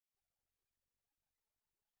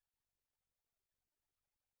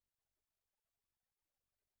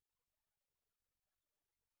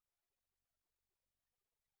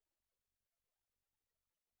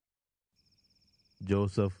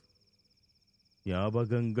Joseph,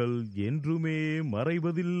 ஞாபகங்கள் என்றுமே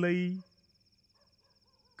மறைவதில்லை.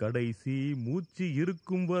 கடைசி மூச்சு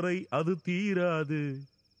இருக்கும் வரை அது தீராது.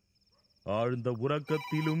 ஆழ்ந்த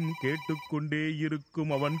உறக்கத்திலும் கேட்டுக்கொண்டே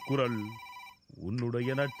இருக்கும் அவன் குரல். உன்னுடைய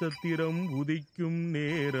நட்சத்திரம் உதிக்கும்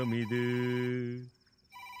நேரம் இது.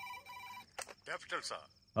 டேஃபோடில்ஸா?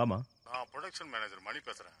 ஆமா, நான் ப்ரொடக்ஷன் மேனேஜர் மணி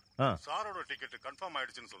பேசுறேன். சாரோட டிக்கெட் கன்ஃபார்ம்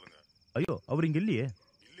ஆயிடுச்சுன்னு சொல்லுங்க. ஐயோ, அவர் இங்க இல்லையே.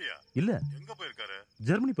 இல்லையா? இல்ல. எங்க போயிருக்காரு?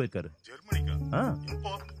 ஜெர்மனி போயிருக்காரு. ஜெர்மனிக்கா?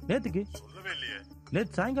 எப்போ? நேத்துக்கு. சொல்லவே இல்லையே.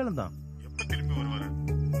 நேத்து சாயங்காலம் தான். எப்ப திரும்பி வருவாரு?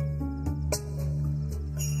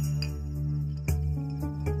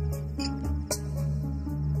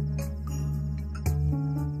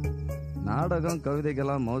 நாடகம்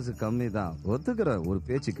கவிதைகள்லாம் மவுசு கம்மி தான், ஒத்துக்கிற ஒரு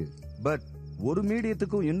பேச்சுக்கு. பட் ஒரு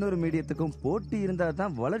மீடியத்துக்கும் இன்னொரு மீடியத்துக்கும் போட்டி இருந்தா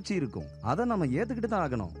தான் வளர்ச்சி இருக்கும். அதை நம்ம ஏத்துக்கிட்டு தான்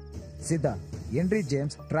ஆகணும். Siddha, Henry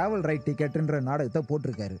James travel right டிக்கெட்ன்ற நாடகத்தை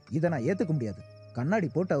போட்டிருக்காரு. இதை நான் ஏத்துக்க முடியாது. கண்ணாடி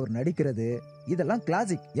போட்டு அவர் நடிக்கிறது இதெல்லாம்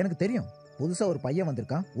கிளாசிக், எனக்கு தெரியும். புதுசா ஒரு பையன்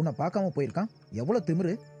வந்திருக்கான், உன்னை பார்க்காம போயிருக்கான். எவ்வளவு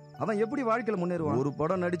திமிரு! அவன் எப்படி வாழ்க்கையில முன்னேறுவான்? ஒரு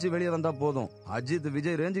படம் நடிச்சு வெளியே வந்தா போதும், அஜித்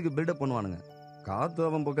விஜய் ரேஞ்சுக்கு பில்டப் பண்ணுவானுங்க. காத்து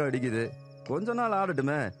அவன் பக்கம் அடிக்குது, கொஞ்ச நாள்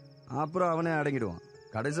ஆடட்டுமே, அப்புறம் அவனே அடங்கிடுவான்.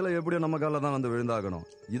 கடைசியில எப்படியும் நம்ம கால தான் வந்து விழுந்தாகணும்.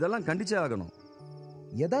 இதெல்லாம் கண்டிச்சே ஆகணும்.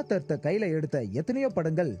 யதார்த்தத்தை கையில எடுத்த எத்தனையோ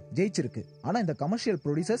படங்கள் ஜெயிச்சிருக்கு. ஆனா இந்த கமர்ஷியல்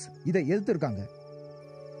ப்ரொடியூசர்ஸ் இதை எதிர்த்திருக்காங்க.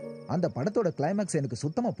 அந்த படத்தோட கிளைமேக்ஸ் எனக்கு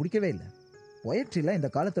சுத்தமா பிடிக்கவே இல்லை. பொயட்ரில இந்த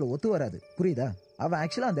காலத்துல ஒத்து வராது, புரியுதா? அவன்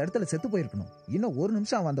ஆக்சுவலா அந்த இடத்துல செத்து போயிருக்கணும். இன்னும் ஒரு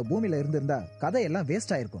நிமிஷம் அவன் அந்த பூமியில இருந்திருந்தா கதையெல்லாம்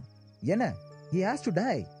வேஸ்ட் ஆயிருக்கும். என்ன, he has to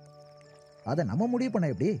die. அதை நம்ம முடிவு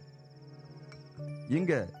பண்ண எப்படி?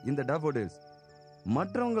 இங்க இந்த டாஃபோடில்ஸ்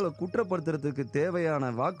மற்றவங்களை குற்றப்படுத்துறதுக்கு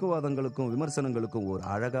தேவையான வாக்குவாதங்களுக்கும் விமர்சனங்களுக்கும் ஒரு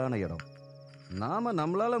அழகான இடம். நாம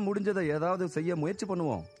நம்மளால முடிஞ்சதை ஏதாவது செய்ய முயற்சி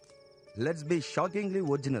பண்ணுவோம். Let's be shockingly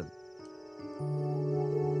original.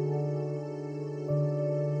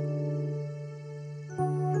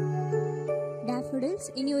 Daffodils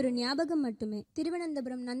இனி ஒரு ஞாபகம் மட்டுமே.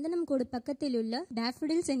 திருவனந்தபுரம் நந்தனம்கோடு பக்கத்தில் உள்ள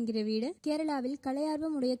டாஃபோடில்ஸ் என்கிற வீடு கேரளாவில்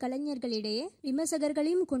கலையார்வம் உடைய கலைஞர்களிடையே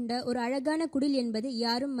விமர்சகர்களையும் கொண்ட ஒரு அழகான குடில் என்பது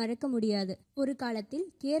யாரும் மறக்க முடியாது. ஒரு காலத்தில்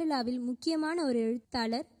கேரளாவில் முக்கியமான ஒரு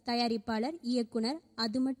எழுத்தாளர், தயாரிப்பாளர், இயக்குனர்,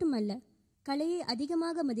 அது மட்டுமல்ல, கலையை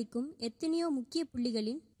அதிகமாக மதிக்கும் எத்தனையோ முக்கிய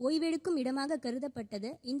புள்ளிகளின் ஓய்வெடுக்கும் இடமாக கருதப்பட்டது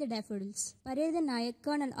இந்த daffodils. பரேத Naik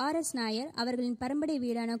kernel RS Nair அவர்களின் பரம்பரை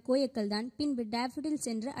வீடான கோயக்கல் தான் பின்பு டாஃபோடில்ஸ்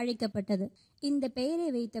என்று அழைக்கப்பட்டது. இந்த பெயரை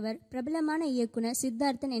வைத்தவர் பிரபலமான இயக்குனர்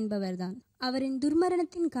சித்தார்த்தன் என்பவர்தான். அவரின்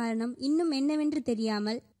துர்மரணத்தின் காரணம் இன்னும் என்னவென்று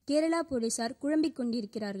தெரியாமல் கேரளா போலீசார் குழம்பிக்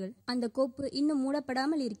கொண்டிருக்கிறார்கள். அந்த கோப்பு இன்னும்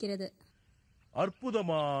மூடப்படாமல் இருக்கிறது.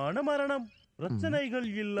 அற்புதமான மரணம், பிரச்சனைகள்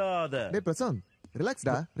இல்லாத. பிரசாந்த்,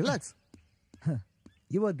 ரிலாக்ஸ்டா, relax.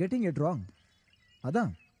 You are getting it wrong. அதான்,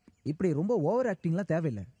 இப்படி ரொம்ப ஓவர் ஆக்டிங்லாம்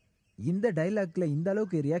தேவையில்லை. இந்த டைலாக்ல இந்த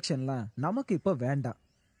அளவுக்கு ரியாக்ஷன்லாம் நமக்கு இப்போ வேண்டாம்.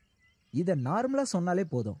 இதை நார்மலா சொன்னாலே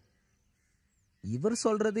போதும். இவர்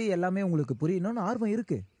சொல்றது எல்லாமே உங்களுக்கு புரியணும்னு ஆர்வம்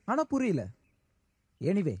இருக்கு, ஆனா புரியல.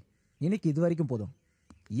 எனிவே, இன்னைக்கு இது வரைக்கும் போதும்.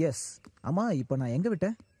 எஸ், ஆமா, இப்போ நான் எங்க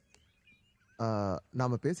விட்டேன்?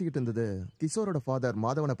 நாம பேசிக்கிட்டு இருந்தது கிஷோரோட ஃபாதர்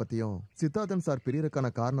மாதவனை பத்தியும் சித்தார்த்தன் சார் பிரியறதுக்கான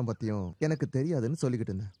காரணம் பத்தியும் எனக்கு தெரியாதுன்னு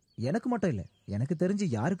சொல்லிக்கிட்டு இருந்தேன். எனக்கு மட்டும் இல்ல, எனக்கு தெரிஞ்சு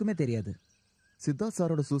யாருக்குமே தெரியாது. சித்தார்த்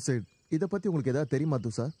சாரோட சூசைட், இதை பத்தி உங்களுக்கு ஏதாவது தெரியுமா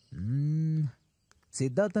சார்?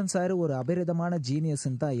 சித்தார்த்தன் சார் ஒரு அபரிதமான ஜீனியஸ்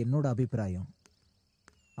தான் என்னோட அபிப்பிராயம்.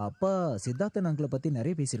 அப்பா சித்தார்த்தன் அங்கிளை பத்தி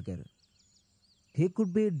நிறைய பேசியிருக்காரு. He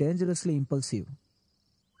could be dangerously impulsive.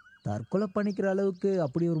 தற்கொலை பண்ணிக்கிற அளவுக்கு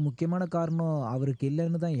அப்படி ஒரு முக்கியமான காரணம் அவருக்கு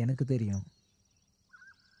இல்லைன்னு தான் எனக்கு தெரியும்.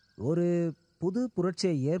 ஒரு புது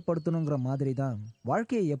புரட்சியை ஏற்படுத்தணுங்கிற மாதிரி தான்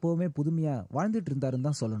வாழ்க்கையை எப்பவுமே புதுமையா வாழ்ந்துட்டு இருந்தாருன்னு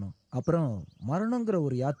தான் சொல்லணும். அப்புறம் மரணங்கிற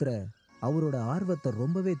ஒரு யாத்திரை அவரோட ஆர்வத்தை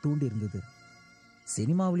ரொம்பவே தூண்டி இருந்தது.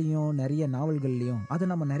 சினிமாவிலையும் நிறைய நாவல்கள்லையும் அதை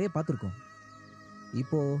நம்ம நிறைய பார்த்துருக்கோம்.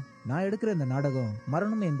 இப்போ நான் எடுக்கிற இந்த நாடகம்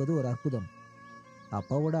மரணம் என்பது ஒரு அற்புதம்.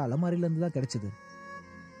 அப்பாவோட அலமாரியிலேருந்து தான் கிடைச்சது.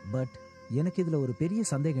 பட் எனக்கு இதுல ஒரு பெரிய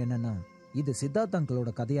சந்தேகம் என்னன்னா, இது சித்தார்த்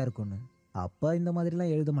அங்கிளோட கதையா இருக்கும்னு. அப்பா இந்த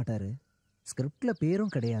மாதிரிலாம் எழுத மாட்டாரு, ஸ்கிரிப்ட்ல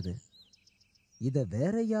பேரும் கிடையாது. இதை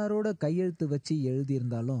வேற யாரோட கையெழுத்து வச்சு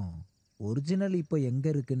எழுதியிருந்தாலும் ஒரிஜினல் இப்போ எங்க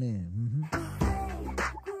இருக்குன்னு.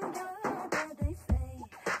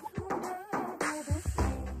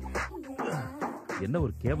 என்ன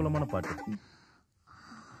ஒரு கேவலமான பாட்டு.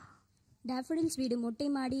 டாஃபோடில்ஸ் வீடு மொட்டை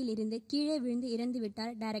மாடியில் இருந்து கீழே விழுந்து இறந்து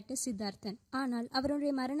விட்டார் டைரக்டர் சித்தார்த்தன். ஆனால்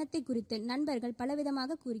அவருடைய மரணத்தை குறித்து நண்பர்கள்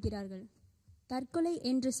பலவிதமாக கூறுகிறார்கள். தற்கொலை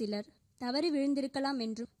என்று சிலர், தவறி விழுந்திருக்கலாம்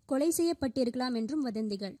என்றும், கொலை செய்யப்பட்டிருக்கலாம் என்றும்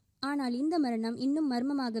வதந்திகள். ஆனால் இந்த மரணம் இன்னும்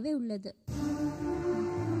மர்மமாகவே உள்ளது.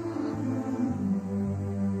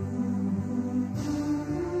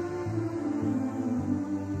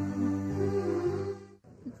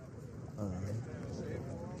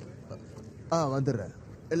 வந்துடுறேன்.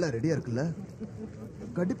 எல்லாம் ரெடியா இருக்குல்ல?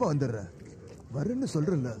 கண்டிப்பா வந்துடுறேன். வரேன்னு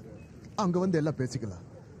சொல்றேன்ல, அங்க வந்து எல்லாம் பேசிக்கலாம்.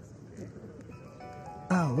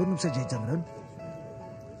 ஒரு நிமிஷம் ஜெயச்சந்திரன்.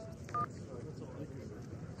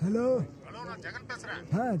 ஹலோ. நான் ஜெகன் பேசுறேன்.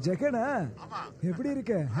 ஜெகனா, எப்படி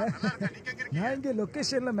இருக்க? நான் இங்க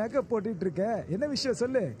லொகேஷன்ல மேக்கப் போட்டுட்டு இருக்கேன். என்ன விஷயம்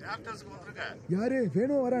சொல்லு. யாரு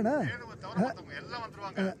வேணும் வரானா?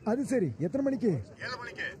 அது சரி. எத்தனை மணிக்கு?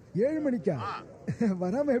 7 மணிக்கா?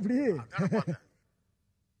 வராம எப்படி?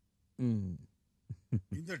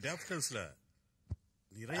 இந்த டேஃபடில்ஸ்ல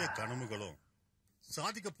நிறைய கனவுகளும்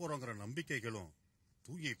சாதிக்க போறோங்கிற நம்பிக்கைகளும்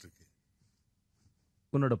தூங்கிட்டு இருக்கு.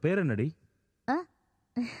 உன்னோட பேர் என்னடி?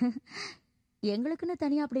 எங்களுக்குன்னு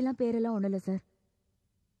தனியா அப்படிலாம் பேரெல்லாம் ஒண்ணும் இல்ல சார்.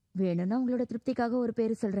 வேணும்னா உங்களோட திருப்திக்காக ஒரு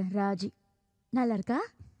பேரு சொல்றேன். ராஜி. நல்லா இருக்கா?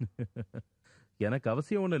 எனக்கு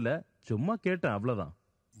அவசியம் ஒண்ணு இல்ல, சும்மா கேட்டேன், அவ்வளவுதான்.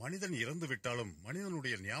 மனிதன் இறந்து விட்டாலும்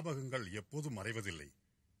மனிதனுடைய ஞாபகங்கள் எப்போதும் மறைவதில்லை.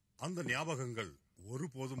 அந்த ஞாபகங்கள்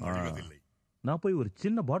ஒருபோதும் அழிவதில்லை. நான் போய் ஒரு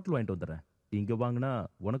சின்ன பாட்டில் வாங்கிட்டு வந்துடுறேன். இங்க வாங்கினா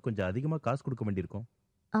உனக்கு கொஞ்சம் அதிகமா காசு கொடுக்க வேண்டியிருக்கும்.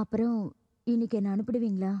 அப்புறம் இன்னைக்கு என்ன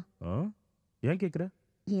அனுப்பிடுவீங்களா? ஏன் கேக்குற?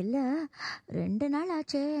 இல்ல, 2 நாள்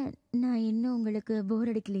ஆச்சே, நான் இன்னும் உங்களுக்கு போர்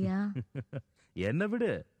அடிக்கலையா? என்ன விடு,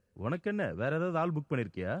 உனக்கு என்ன, வேற ஏதாவது ஆள் புக்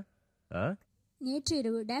பண்ணிருக்கியா? நேற்று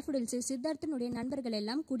இரவு டேஃபடில்ஸில் சித்தார்த்தனுடைய நண்பர்கள்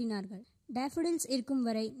எல்லாம் கூடினார்கள். டேஃபடில்ஸ் இருக்கும்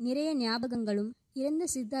வரை நிறைய ஞாபகங்களும் இறந்த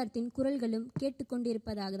சித்தார்த்தின் குரல்களும்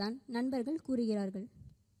கேட்டுக்கொண்டிருப்பதாக தான் நண்பர்கள் கூறுகிறார்கள்.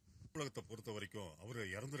 உலகத்தை பொறுத்த வரைக்கும் அவரு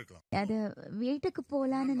இறந்திருக்கலாம். அத வீட்டுக்கு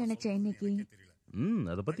போலான்னு நினைச்சேன் இன்னைக்கு.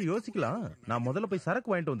 அத பத்தி யோசிக்கலாம். நான் முதல்ல போய்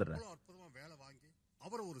சரக்கு வாங்கிட்டு வந்துடுறேன். அற்புதமா வேலை வாங்கி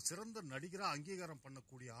அவர் ஒரு சிறந்த நடிகரா அங்கீகாரம்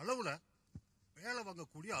பண்ணக்கூடிய அளவுல வேலை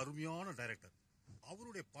வாங்கக்கூடிய அருமையான டைரக்டர்.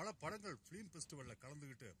 அவருடைய பல படங்கள் பிலிம் ஃபெஸ்டிவல்ல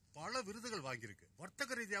கலந்துகிட்டு பல விருதுகள் வாங்கியிருக்கு.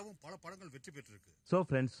 வர்த்தக ரீதியாகவும் பல படங்கள் வெற்றி பெற்றிருக்கு. So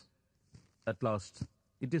friends, at last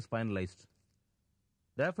it is finalized.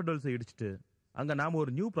 Daffodils இடிச்சிட்டு அங்க நாம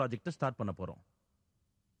ஒரு நியூ ப்ராஜெக்ட் ஸ்டார்ட் பண்ண போறோம்.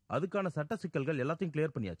 அதுக்கான சட்ட சிக்கல்கள் எல்லாத்தையும்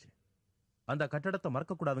கிளியர் பண்ணியாச்சு. அந்த கட்டடத்தை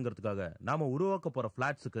மறக்க கூடாதுங்கிறதுக்காக நாம உருவாக்க போற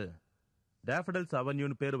பிளாட்ஸுக்கு Daffodils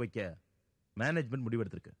Avenueன்னு பேர் வைக்க management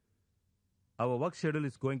முடிவெடுத்திருக்கு. Our work schedule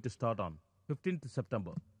is going to start on 15th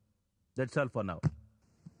September. That's all for now.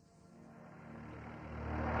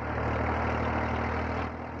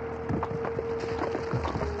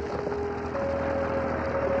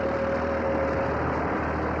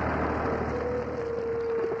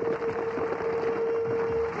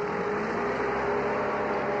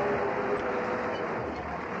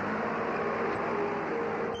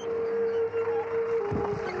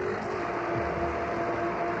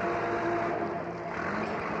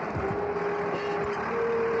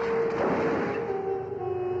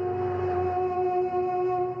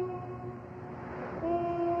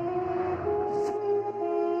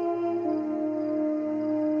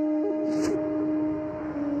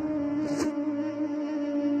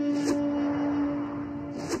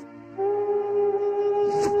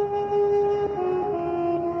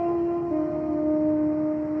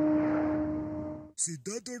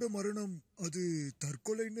 சித்தார்த்தோட மரணம் அது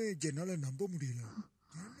தற்கொலைன்னு என்னால நம்ப முடியல.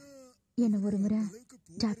 என்ன ஒரு முறை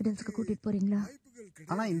டேஃபடில்ஸ்க்கு கூட்டிட்டு போறீங்களா?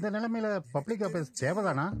 ஆனா இந்த நிலைமையில பப்ளிக் அஃபேர்ஸ்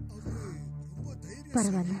தேவைதானா?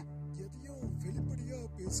 பரவாயில்ல,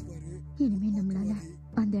 இனிமே நம்மளால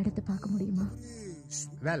அந்த இடத்தை பார்க்க முடியுமா?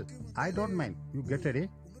 Well, I don't mind. You get ready?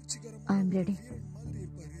 I am ready.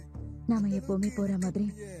 நாம எப்பவுமே போற மாதிரி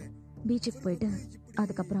பீச்சுக்கு போயிட்டு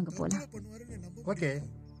அதுக்கப்புறம் அங்க போலாம். ஓகே.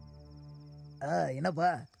 என்னப்பா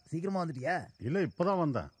சீக்கிரமா வந்துட்டியா? இல்ல, இப்பதான்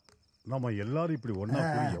வந்தேன். நாம எல்லாரும் இப்படி ஒண்ணா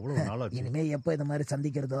போய் எவ்வளவு நாளாச்சு. இனிமே எப்ப இந்த மாதிரி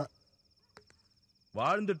சந்திக்கிறதோ.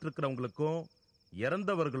 வாழ்ந்துட்டு இருக்கிறவங்களுக்கும்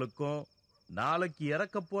இறந்தவர்களுக்கும் நாளைக்கு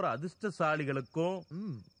இறக்க போற அதிர்ஷ்டசாலிகளுக்கும்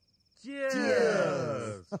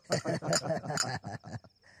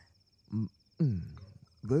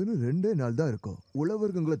வெறும் 2 நாள் தான் இருக்கும்.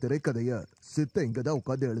 உழவர்கங்கள திரைக்கதைய சித்த இங்கதான்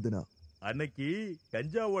உட்காந்து எழுதுனா. அன்னைக்கு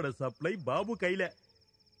கஞ்சாவோட சப்ளை பாபு கையில.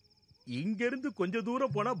 இங்க இருந்து கொஞ்சம்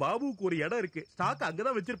தூரம் போனா பாபுக்கு ஒரு இடம் இருக்கு. ஸ்டாக்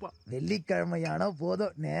அங்கதான் வச்சிருப்பான். வெள்ளிக்கிழமையானா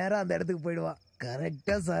போதும், நேரா அந்த இடத்துக்கு போயிடுவான்.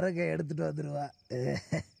 கரெக்டா சரக்கை எடுத்துட்டு வந்துடுவா.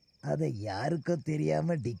 அதை யாருக்கும்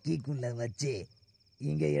தெரியாம டிக்கிக்குள்ள வச்சு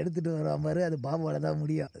இங்க எடுத்துட்டு வருவா பாரு, அது பாபுவால தான்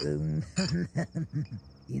முடியும்.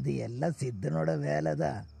 இது எல்லாம் சித்தனோட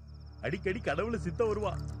வேலைதான். அடிக்கடி கடவுள சித்த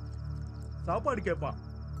வருவா, சாப்பாடு கேட்பான்,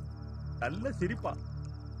 நல்ல சிரிப்பான்,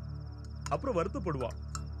 அப்புறம் வருத்தப்படுவான்.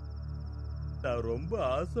 நான் ரொம்ப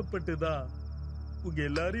ஆசைப்பட்டுதான் உங்க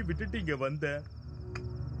எல்லாரையும் விட்டுட்டு இங்க வந்தேன்.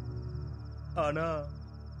 ஆனா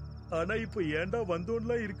ஆனா இப்ப ஏண்டா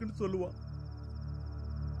வந்தோன்லாம் இருக்குன்னு சொல்லுவான்.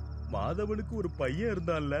 மாதவனுக்கு ஒரு பையன்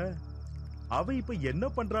இருந்தான்ல, அவன் இப்ப என்ன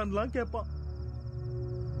பண்றான்லாம் கேட்பான்.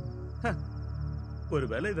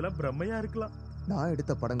 ஒருவேளை இதெல்லாம் பிரம்மையா இருக்கலாம். நான்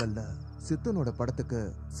எடுத்த படங்கள்ல சித்தனோட படத்துக்கு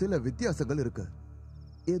சில வித்தியாசங்கள் இருக்கு.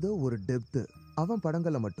 ஏதோ ஒரு டெப்த் அவன்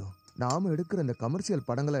படங்கள்ல மட்டும் நாம எடுக்கிற இந்த கமர்ஷியல்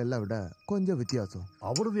படங்களை எல்லாம் விட கொஞ்சம் வித்தியாசம்.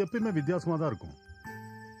 அவரது எப்பயுமே வித்தியாசமா தான் இருக்கும்.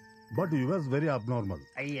 But you was very abnormal.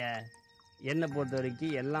 ஐயா, என்னை பொறுத்த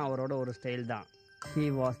வரைக்கும் எல்லாம் அவரோட ஒரு ஸ்டைல் தான். He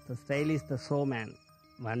was the stylish the show man.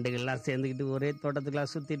 வண்டுகள்லாம் சேர்ந்துக்கிட்டு ஒரே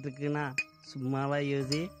தோட்டத்துக்குலாம் சுத்திட்டு இருக்குன்னா சும்மாவா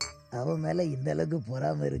யோசி. அவன் மேல இந்த அளவுக்கு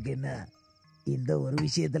பொறாம இருக்குன்னா இந்த ஒரு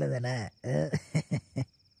விஷயத்துல தானே.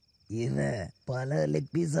 இவன் பல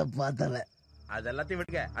லெக் பீஸா பார்த்தவன். அதெல்லாத்தையும்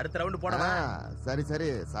விட்டுங்க, அடுத்த ரவுண்ட் போடலாம். சரி சரி,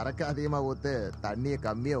 சரக்கு அதிகமா ஊத்து, தண்ணிய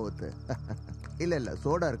கம்மியா ஊத்து. இல்ல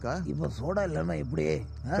சோடா இருக்கா? இப்ப சோடா இல்லன்னா எப்படி?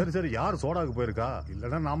 சரி சரி, யார் சோடாக்கு போயிருக்கா?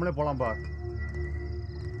 இல்லன்னா நாமளே போலாம்பா.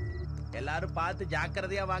 எல்லாரும் பார்த்து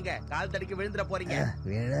ஜாக்கிரதையா வாங்க, கால் தடிக்க விழுந்துட போறீங்க.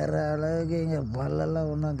 விழற அளவுக்கு இங்க பல்லெல்லாம்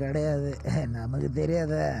ஒன்றும் கிடையாது, நமக்கு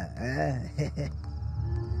தெரியாத.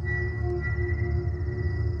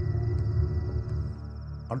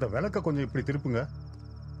 அந்த விளக்க கொஞ்சம் இப்படி திருப்புங்க.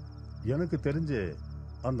 எனக்கு தெரிஞ்சு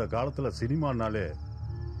அந்த காலத்துல சினிமானாலே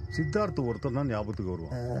சித்தார்த் ஒருத்தன் தான் ஞாபகத்துக்கு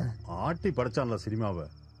வருவான். ஆட்டி படைச்சான்ல சினிமாவை.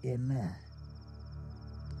 என்ன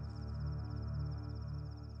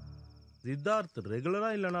சித்தார்த் ரெகுலரா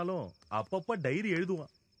இல்லனாலும் அப்பப்ப டைரி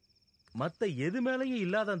எழுதுவான். மத்த எது மேலயும்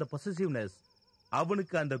இல்லாத அந்த பொசசிவ்னஸ்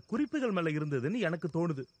அவனுக்கு அந்த குறிப்புகள் மேல இருந்ததுன்னு எனக்கு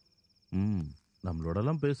தோணுது. நம்மளோட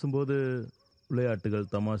எல்லாம் பேசும்போது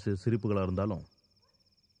விளையாட்டுகள், தமாஷு, சிரிப்புகளா இருந்தாலும்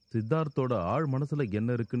சித்தார்த்தோட ஆழ் மனசுல என்ன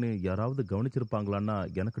இருக்குன்னு யாராவது கவனிச்சிருப்பாங்களான்னா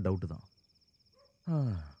எனக்கு டவுட் தான்.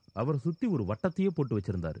 அவரை சுத்தி ஒரு வட்டத்தையே போட்டு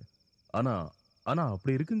வச்சிருந்தாரு. ஆனா ஆனா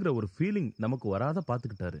அப்படி இருக்குங்கிற ஒரு ஃபீலிங் நமக்கு வராத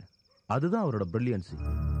பாத்துக்கிட்டாரு. அதுதான் அவரோட பிரில்லியன்சி.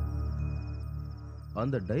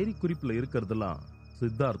 அந்த டைரி குறிப்புல இருக்கிறதெல்லாம்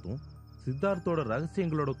சித்தார்த்தோட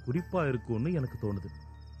ரகசியங்களோட குறிப்பா இருக்கும்னு எனக்கு தோணுது.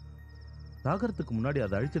 சாகரத்துக்கு முன்னாடி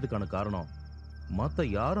அதை அழிச்சதுக்கான காரணம் மத்த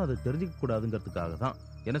யாரும் அதை தெரிஞ்சுக்க கூடாதுங்கிறதுக்காக தான்.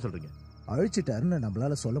 என்ன சொல்றீங்க? அழிச்சிட்டாருன்னு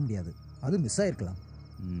நம்மளால சொல்ல முடியாது, அது மிஸ் ஆயிருக்கலாம்.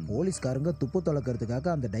 போலீஸ்காரங்க துப்பு தொலைக்கிறதுக்காக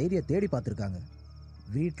அந்த டைரியை தேடி பார்த்திருக்காங்க.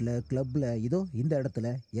 வீட்டுல, கிளப்ல, இதோ இந்த இடத்துல,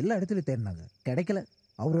 எல்லா இடத்துலயும் தேடினாங்க, கிடைக்கல.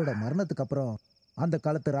 அவரோட மரணத்துக்கு அப்புறம் அந்த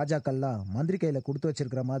காலத்து ராஜாக்கள்லாம் மந்திரி கையில கொடுத்து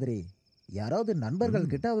வச்சிருக்கிற மாதிரி யாராவது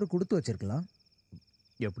நண்பர்கள் கிட்ட அவர் கொடுத்து வச்சிருக்கலாம்.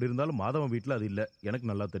 எப்படி இருந்தாலும் மாதவன் வீட்டுல அது இல்ல,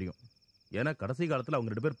 எனக்கு நல்லா தெரியும். ஏன்னா கடைசி காலத்துல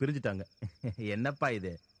அவங்க 2 பேர் பிரிஞ்சுட்டாங்க. என்னப்பா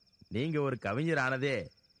இது, நீங்க ஒரு கவிஞர் ஆனதே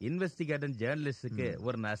இன்வெஸ்டிகேட்டர் ஜேர்னலிஸ்டுக்கு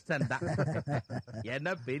ஒரு நஷ்டம் தான்.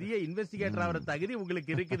 ஏன்னா பெரிய இன்வெஸ்டிகேட்டர் ஆகிற தகுதி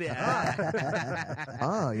உங்களுக்கு இருக்குது.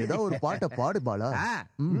 ஏதோ ஒரு பாட்டை பாடு பாலா.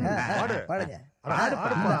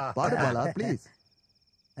 பாடு பாலா ப்ளீஸ்.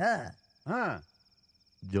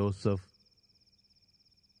 ஜோசப்,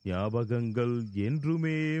 ஞாபகங்கள்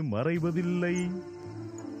என்றுமே மறைவதில்லை.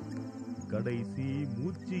 கடைசி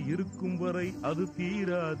மூச்சு இருக்கும் வரை அது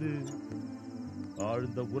தீராது.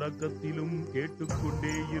 ஆழ்ந்த உறக்கத்திலும்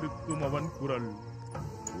கேட்டுக்கொண்டே இருக்கும் அவன் குரல்.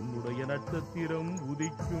 உன்னுடைய நட்சத்திரம்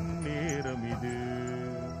உதிக்கும் நேரம் இது.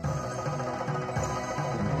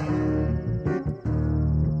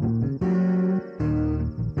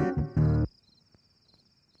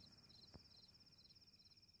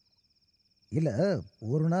 இல்ல,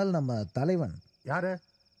 ஒரு நாள் நம்ம தலைவன் யாரு?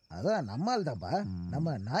 அதான் நம்மால் தான்ப்பா,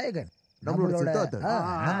 நம்ம நாயகன், நம்மளோட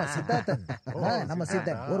நம்ம சித்தார்த்தன், நம்ம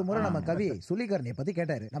சித்தன். ஒரு முறை நம்ம கவி சுள்ளிகரனை பத்தி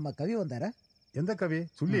கேட்டாரு. நம்ம கவி வந்தார? எந்த கவி?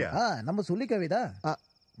 சுள்ளியா? நம்ம சுள்ளி கவிதா.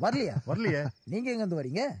 வரலையா? வரலையே. நீங்க எங்க இருந்து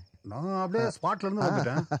வரீங்க? நான் அப்படியே ஸ்பாட்ல இருந்து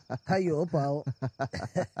வந்துட்டேன். ஐயோ பாவம்.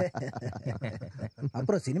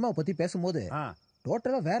 அப்புறம் சினிமா பத்தி பேசும்போது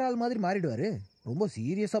டோட்டலா வேற ஆள் மாதிரி மாறிடுவாரு. ரொம்ப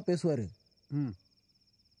சீரியஸா பேசுவாரு.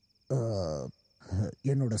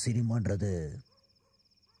 என்னோட சினிமான்றது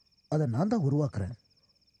அதை நான் தான் உருவாக்குறேன்.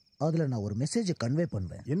 அதுல நான் ஒரு மெசேஜ் கன்வே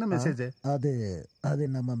பண்ணுவேன். என்ன மெசேஜ்? அது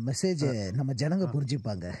நம்ம மெசேஜ் நம்ம ஜனங்க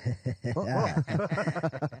புரிஞ்சுப்பாங்க.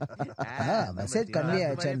 மெசேஜ் கன்வே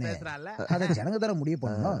ஆச்சான்னு அதை ஜனங்க தான முடிவு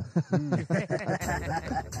பண்ணணும்.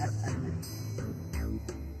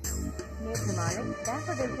 நேற்று மாலை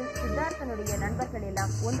டாஃபோடில்ஸில் சித்தார்த்தனுடைய நண்பர்கள்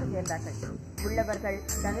எல்லாம் ஒன்று சேர்ந்தார்கள். உள்ளவர்கள்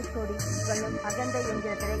தனுஷ்கோடி, வெள்ளம், அகந்தை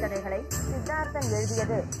என்கிற திரைக்கதைகளை சித்தார்த்தன்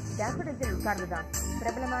எழுதியது டாஃபோடில்ஸில் உட்கார்ந்துதான்.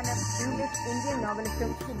 பிரபலமான இங்கிலீஷ் இந்தியன்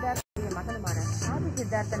நாவலிஸ்டும் சித்தார்த்தனுடைய மகனுமான ஆதி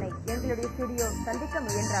சித்தார்த்தனை எங்களுடைய ஸ்டுடியோ சந்திக்க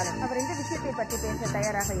முயன்றாலும் அவர் இந்த விஷயத்தை பற்றி பேச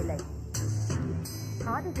தயாராக இல்லை.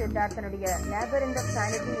 ஆதி சித்தார்த்தனுடைய லேபரிண்ட் ஆஃப்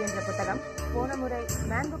சானிட்டி என்ற புத்தகம் போன முறை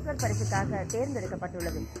மேன் புக்கர் பரிசுக்காக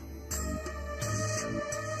தேர்ந்தெடுக்கப்பட்டுள்ளது.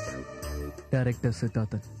 டைரக்டர்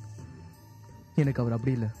சித்தார்த்தன், எனக்கு அவர்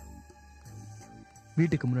அப்படி இல்லை.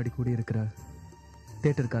 வீட்டுக்கு முன்னாடி கூடி இருக்கிற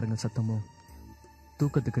தேட்டருக்காரங்க சத்தமும்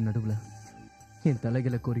தூக்கத்துக்கு நடுவில் என்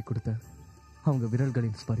தலைகளை கோரி கொடுத்த அவங்க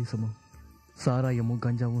விரல்களின் ஸ்பரிசமும் சாராயமும்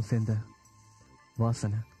கஞ்சாவும் சேர்ந்த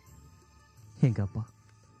வாசனை எங்க அப்பா.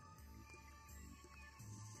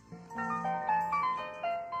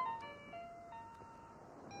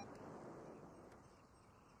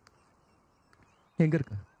 எங்க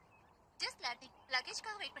இருக்க? Just letting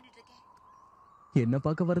வெயிட் பண்ணிட்டு இருக்கேன். என்ன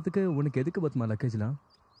பார்க்க வரதுக்கு உனக்கு எதுக்கு பத்மா லக்கேஜ்லாம்?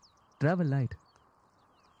 Travel light.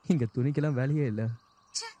 இங்க துணிக்கெல்லாம் வேலையே இல்ல.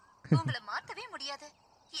 உங்களை மாத்தவே முடியாது.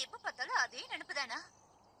 எப்ப பார்த்தாலும் அதே நினைப்புதானா?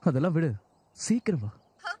 அதெல்லாம் விடு, சீக்கிரம் வா.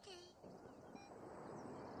 ஓகே.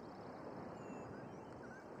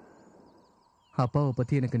 அப்பாவை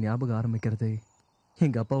பத்தி எனக்கு ஞாபகம் ஆரம்பிக்கிறது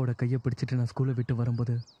எங்க அப்பாவோட கையை பிடிச்சிட்டு நான் ஸ்கூலை விட்டு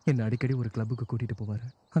வரும்போது என்ன அடிக்கடி ஒரு கிளப்புக்கு கூட்டிட்டு போவாரு.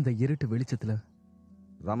 அந்த இருட்டு வெளிச்சத்துல.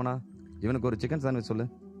 ரமணா, இவனுக்கு ஒரு சிக்கன் சாண்ட்விச் சொல்லு.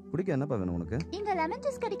 குடிக்க என்னப்பா வேணும் உனக்கு? இங்க லெமன்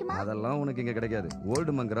ஜூஸ் கிடைக்குமா? அதெல்லாம் உனக்கு இங்க கிடைக்காது.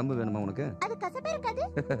 ஓல்டு மங்க் ரம்பு வேணுமா உனக்கு? அது கசப்பா இருக்காது.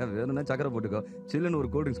 வேணும்னா சக்கரை போட்டுக்கோ. சில்லுன்னு ஒரு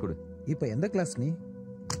கூல் ட்ரிங்க்ஸ் கொடு. இப்போ எந்த கிளாஸ் நீ?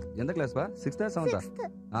 எந்த கிளாஸ்பா? 6th 7th?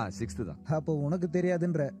 6th தான். அப்போ உனக்கு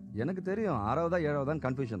தெரியாதுன்ற. எனக்கு தெரியும். 6வதா 7வதான்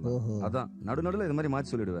கன்ஃபியூஷன். அதான் நடுநடுல இது மாதிரி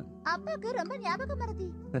மாத்தி சொல்லிடுவேன். அப்பாக்கு ரொம்ப ஞாபகம் மறதி.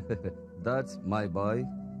 That's my boy.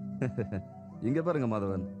 இங்க பாருங்க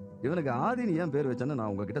மாதவன், இவனுக்கு ஆதினி ஏன் பேர் வச்சேன்னு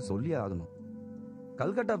நான் உங்ககிட்ட சொல்லியே ஆகணும்.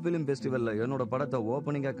 கல்கட்டா பிலிம் ஃபெஸ்டிவல்ல என்னோட படத்தை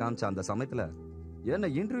ஓப்பனிங்கா காமிச்ச அந்த சமயத்துல என்ன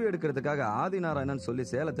இன்டர்வியூ எடுக்கிறதுக்காக ஆதி நாராயணன் சொல்லி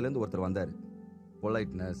சேலத்துல இருந்து ஒருத்தர் வந்தாரு.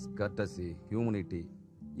 பொலைட்னஸ், கர்டசி, ஹியூமனிட்டி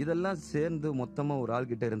இதெல்லாம் சேர்ந்து மொத்தமா ஒரு ஆள்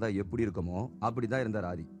கிட்ட இருந்தா எப்படி இருக்குமோ அப்படிதான் இருந்தார்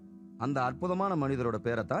ஆதி. அந்த அற்புதமான மனிதரோட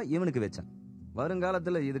பேரை தான் இவனுக்கு வச்சேன்.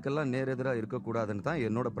 வருங்காலத்துல இதுக்கெல்லாம் நேரெதிரா இருக்க கூடாதுன்னு தான்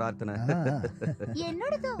என்னோட பிரார்த்தனை.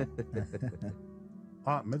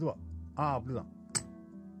 மெதுவா. அப்படிதான்.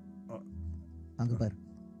 அங்க பாரு,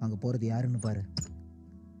 அங்க போறது யாருன்னு பாரு.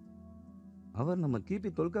 அவர் நம்ம கிபி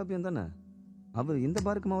தொல்காப்பியம் தானே? அவர் இந்த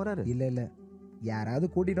பாருக்குமா வராரு? இல்ல இல்ல, யாராவது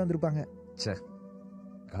கூட்டிட்டு வந்திருப்பாங்க. சே,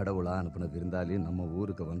 கடவுளா அனுப்பின விருந்தாளி நம்ம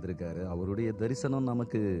ஊருக்கு வந்திருக்காரு. அவருடைய தரிசனம்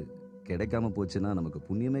நமக்கு கிடைக்காம போச்சுன்னா நமக்கு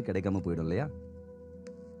புண்ணியமே கிடைக்காம போயிடும் இல்லையா?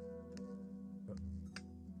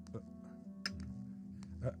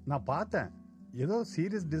 நான் பார்த்தேன், ஏதோ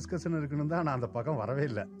சீரியஸ் டிஸ்கஷன் இருக்குன்னு தான் நான் அந்த பக்கம் வரவே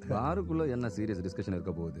இல்லை. பாருக்குள்ள என்ன சீரியஸ் டிஸ்கஷன்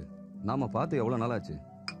இருக்க போகுது? நாம பார்த்து எவ்வளவு நாள் ஆச்சு?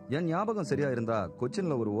 என் ஞாபகம் சரியா இருந்தா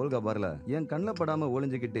கொச்சின்ல ஒரு ஓல்கா பார்ல என் கண்ணில் படாம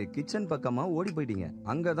ஒளிஞ்சுக்கிட்டு கிச்சன் பக்கமா ஓடி போயிட்டீங்க.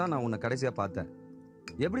 அங்கதான் நான் உன்னை கடைசியா பார்த்தேன்.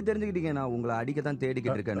 எப்படி தெரிஞ்சுக்கிட்டீங்க நான் உங்களை அடிக்கத்தான்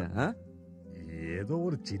தேடிக்கிட்டு இருக்கேன்னு? ஏதோ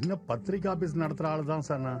ஒரு சின்ன பத்திரிகை ஆபீஸ் நடத்துற ஆளு தான்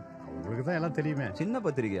சார். நான் உங்களுக்கு தான் எல்லாம் தெரியுமே. சின்ன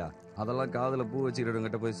பத்திரிகையா? அதெல்லாம் காதுல பூ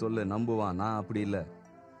வச்சுக்கிட்ட போய் சொல்லு, நம்புவான். நான் அப்படி இல்ல.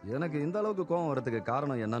 எனக்கு இந்த அளவுக்கு கோவம் வரதுக்கு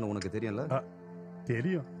காரணம் என்னன்னு உனக்கு தெரியும்ல?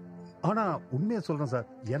 தெரியும். ஆனா உண்மையை சொல்றேன் சார்,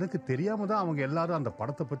 எனக்கு தெரியாம தான் அவங்க எல்லாரும் அந்த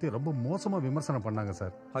படத்தை பத்தி ரொம்ப மோசமா விமர்சனம் பண்ணாங்க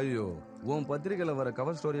சார். ஐயோ, உன் பத்திரிகையில வர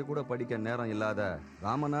கவர் ஸ்டோரியை கூட படிக்க நேரம் இல்லாத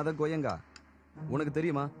ராமநாத கோயங்கா, உனக்கு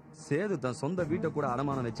தெரியுமா? சேது தன் சொந்த வீட்டை கூட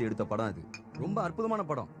அடமானம் வச்சு எடுத்த படம் அது. ரொம்ப அற்புதமான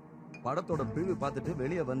படம். படத்தோட பிரிவு பார்த்துட்டு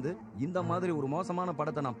வெளியே வந்து இந்த மாதிரி ஒரு மோசமான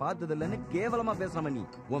படத்தை நான் பார்த்தது இல்லைன்னு கேவலமா பேசுறவன் நீ.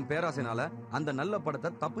 உன் பேராசைனால அந்த நல்ல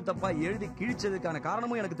படத்தை தப்பு தப்பா எழுதி கிழிச்சதுக்கான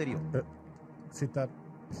காரணமும் எனக்கு தெரியும். சித்தார்த்,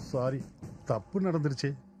 சாரி, தப்பு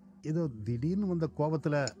நடந்துருச்சு. ஏதோ திடீர்னு வந்த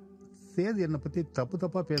கோபத்துல சேது என்னை பத்தி தப்பு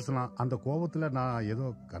தப்பா பேசலாம். அந்த கோபத்துல நான் ஏதோ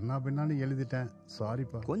கண்ணா பின்னான்னு எழுதிட்டேன்.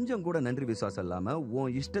 சாரிப்பா. கொஞ்சம் கூட நன்றி விசுவாசம் இல்லாம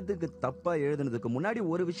உன் இஷ்டத்துக்கு தப்பா எழுதுனதுக்கு முன்னாடி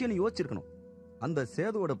ஒரு விஷயம் நீ யோசிச்சிருக்கணும். அந்த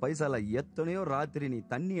சேதுவோட பைசால எத்தனையோ ராத்திரி நீ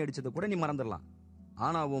தண்ணி அடிச்சதை கூட நீ மறந்துடலாம்.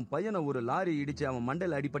 ஆனா உன் பையனை ஒரு லாரி இடிச்சு அவன்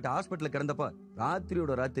மண்டையில அடிப்பட்டு ஹாஸ்பிட்டல கிடந்தப்ப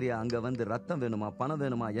ராத்திரியோட ராத்திரியா அங்க வந்து ரத்தம் வேணுமா, பணம்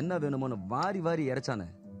வேணுமா, என்ன வேணுமோன்னு வாரி வாரி இறைச்சானே.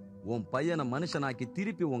 உன் பையனை மனுஷனாக்கி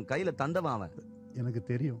திருப்பி உன் கையில தந்தவன் அவன். எனக்கு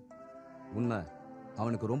தெரியும். உன்னை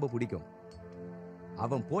அவனுக்கு ரொம்ப பிடிக்கும்.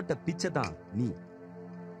 அவன் போட்ட பிச்சை தான் நீ.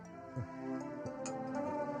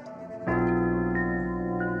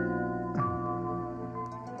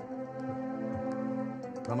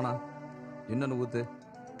 ரமணா, இன்னொன்னு ஊத்து.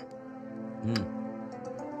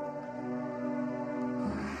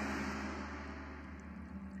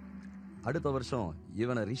 அடுத்த வருஷம்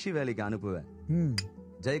இவனை ரிஷி வேலைக்கு அனுப்புவேன்.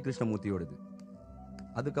 ஜெயகிருஷ்ணமூர்த்தியோடது.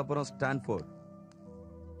 அதுக்கப்புறம் ஸ்டான்ஃபோர்ட்.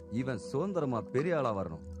 இவன் சுதந்திரமா பெரிய ஆளா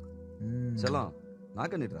வரணும். செல்லம்,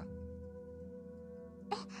 நாக்க நிட்றா.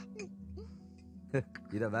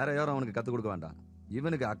 இத வேற யாரும் அவனுக்கு கத்து கொடுக்க வேண்டாம்.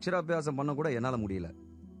 இவனுக்கு அக்ஷராபியாசம் பண்ண கூட என்னால முடியல.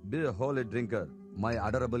 Be a holy drinker, my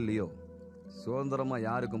adorable Leo. சுதந்திரமா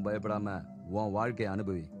யாருக்கும் பயப்படாம உன் வாழ்க்கையை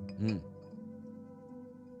அனுபவி.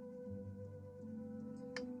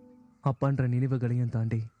 அப்பான்ற நினைவுகளையும்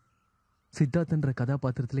தாண்டி சித்தார்த்தன்ற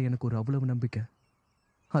கதாபாத்திரத்துல எனக்கு ஒரு அவ்வளவு நம்பிக்கை.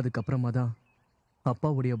 அதுக்கப்புறமா தான்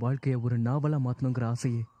அப்பாவுடைய வாழ்க்கையை ஒரு நாவலா மாத்தணுங்கிற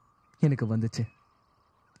ஆசையே எனக்கு வந்துச்சு.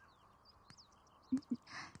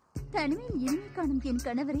 தனிமையில் இனிமை காணும் என்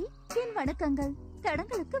கணவரே, என் வணக்கங்கள்.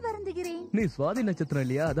 தடங்களுக்கு வருந்துகிறேன். நீ சுவாதி நட்சத்திரம்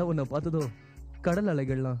இல்லையா? அதான் உன்னை பார்த்ததோ கடல்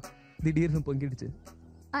அலைகள்லாம் திடீர்னு பொங்கிடுச்சு.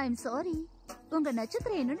 ஐ எம் சாரி, உங்க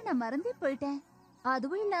நட்சத்திரம் என்னன்னு நான் மறந்தே போயிட்டேன்.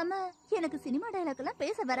 அதுவும் இல்லாம எனக்கு சினிமா டயலாக் எல்லாம்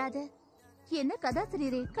பேச வராது. என்ன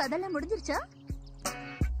கதாசிரியரே, கதெல்லாம் முடிஞ்சிருச்சா?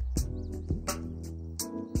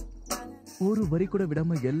 ஒரு வரி கூட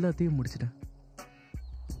விடாம எல்லாத்தையும் முடிச்சிட்டேன்.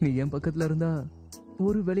 நீ என் பக்கத்துல இருந்தா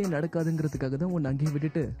ஒரு வேலையும் நடக்காதுங்கிறதுக்காக தான் உன்னை அங்கேயே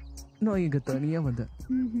விட்டுட்டு நான் இங்க தனியா வந்தேன்.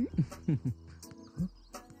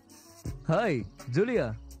 Hi Julia.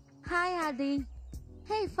 Hi, Adi.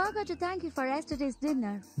 Hey, forgot to thank you for yesterday's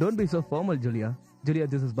dinner. Don't be so formal, Julia. Julia,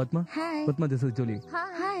 this is Padma. Hi. Padma, this is Julie.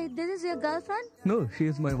 Hi, this is your girlfriend? No, she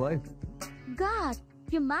is my wife. God,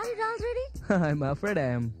 you married already? I'm afraid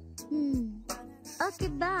I am. Okay,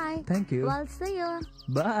 bye. Thank you. Well, see you.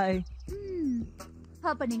 Bye.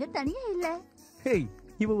 அப்ப நீங்க தனியா இல்ல? Hey,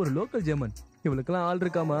 இவ ஒரு local German. இவளுக்கெல்லாம் ஆள்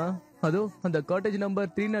இருக்காமா? அதோ அந்த காட்டேஜ் நம்பர்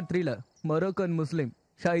 303ல மொரோக்கன் முஸ்லிம்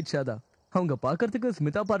ஷாஹித் ஷாதா. அவங்க பாக்குறதுக்கு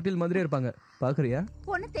ஸ்மிதா பார்ட்டில் மாதிரி இருப்பாங்க. பாக்குறியா?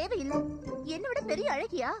 ஒண்ணு தேவையில்லை. என்ன விட பெரிய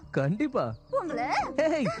அழகியா? கண்டிப்பா. உங்களை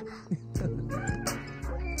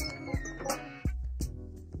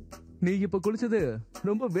நீ இப்ப குளிச்சது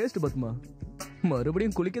ரொம்ப வேஸ்ட் பத்மா.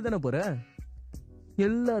 மறுபடியும் குளிக்க தானே போற?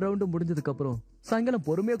 எல்லா ரவுண்டும் முடிஞ்சதுக்கு அப்புறம் சாயங்காலம்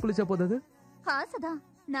பொறுமையா குளிச்சா போதாது? ஆசைதான்.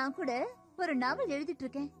 நான் கூட ஒரு நாவல் எழுதிட்டு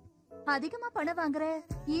இருக்கேன். அதிகமா பணம் வாங்குற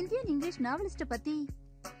இந்தியன் இங்கிலீஷ் நாவலிஸ்ட பத்தி,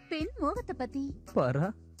 பெண் மோகத்தை பத்தி. பாரா.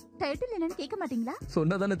 டைட்டில் என்னன்னு கேட்க மாட்டீங்களா?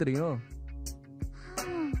 சொன்னதானே தெரியும்.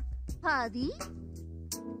 ஆதி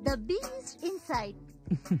The Beast Inside.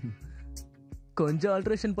 கொஞ்சம்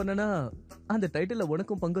ஆல்டரேஷன் பண்ணனா அந்த டைட்டில்ல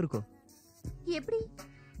உனக்கும் பங்கு இருக்கும். எப்படி?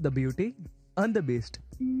 The Beauty and the Beast.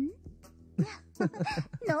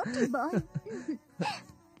 Naughty boy.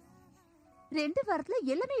 2 வாரத்துல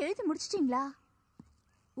எல்லாமே எழுதி முடிச்சிட்டீங்களா?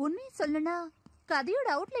 உண்மையை சொல்லணும்னா கதையோட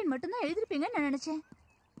அவுட்லைன் மட்டும் தான் எழுதிருப்பீங்கன்னு நான் நினைச்சேன்.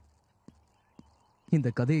 இந்த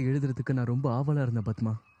கதையை எழுதுறதுக்கு நான் ரொம்ப ஆவலா இருந்தேன்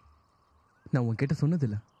பத்மா. நான் உன்கிட்ட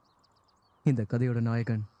சொன்னதில்ல, இந்த கதையோட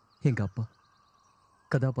நாயகன் எங்க அப்பா,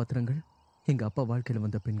 கதாபாத்திரங்கள் எங்க அப்பா வாழ்க்கையில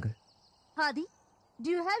வந்த பெண்கள். ஆதி,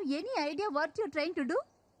 do you have any idea what you're trying to do?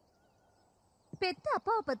 பெத்த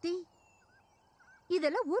அப்பாவை பத்தி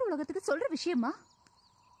இதெல்லாம் ஊர் உலகத்துக்கு சொல்ற விஷயமா?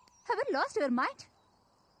 Have you lost your mind?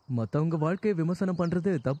 மத்தவங்க வாழ்க்கையை விமர்சனம்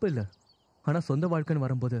பண்றது தப்பு இல்ல, ஆனா சொந்த வாழ்க்கைன்னு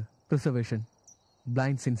வரும்போது ப்ரிசர்வேஷன்,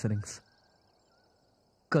 பிளைண்ட் சின்சரிங்ஸ்.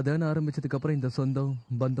 கதைன்னு ஆரம்பிச்சதுக்கு அப்புறம் இந்த சொந்தம்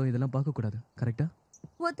பந்தம் இதெல்லாம் பார்க்க கூடாது. கரெக்டா?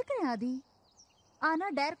 ஒத்துக்கிறேன் ஆதி. ஆனா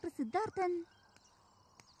டைரக்டர் சித்தார்த்தன்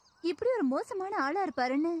இப்படி ஒரு மோசமான ஆளா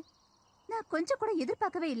இருப்பாருன்னு நான் கொஞ்சம் கூட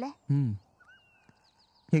எதிர்பார்க்கவே இல்லை.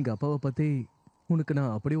 எங்க அப்பாவை பத்தி உனக்கு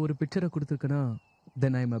நான் அப்படி ஒரு பிக்சரை கொடுத்துருக்கேன்னா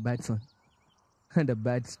then I am a bad son and a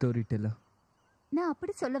bad storyteller. நான்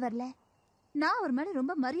அப்படி சொல்ல வரல. நான் அவர் மேல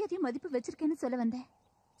ரொம்ப மரியாதையும் மதிப்பு வச்சிருக்கேன்னு சொல்ல வந்தேன்.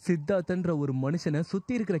 சித்தார்த்தன்ற ஒரு மனுஷனை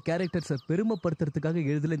சுத்தி இருக்கிற கேரக்டர்ஸை பெருமைப்படுத்துறதுக்காக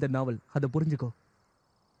எழுதல இந்த நாவல். அதை புரிஞ்சுக்கோ.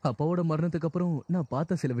 அப்பாவோட மரணத்துக்கு அப்புறம் நான்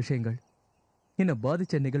பார்த்த சில விஷயங்கள், என்ன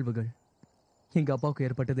பாதிச்ச நிகழ்வுகள், எங்க அப்பாவுக்கு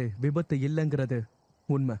ஏற்பட்டது விபத்து இல்லைங்கிறது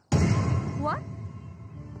உண்மை.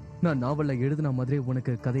 நான் நாவல்ல எழுதின மாதிரி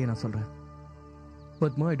உனக்கு கதையை நான் சொல்றேன்.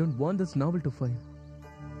 Padma, I don't want this novel to fail.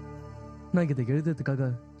 நான் இதை எழுதுறதுக்காக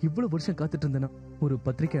இவ்வளவு வருஷம் காத்துட்டு இருந்தேன்னா ஒரு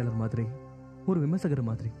பத்திரிகையாளர் மாதிரி, ஒரு விமர்சகர்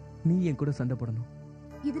மாதிரி நீ என் கூட சண்டை போடணும்.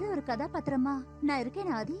 இதுல ஒரு கதாபாத்திரமா நான் இருக்கேன்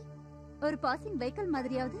ஆதி? ஒரு பாசிங் வெஹிக்கிள்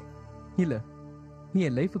மாதிரியாவது? இல்ல, நீ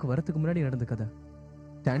என் லைஃபுக்கு வரதுக்கு முன்னாடி நடந்த கதை.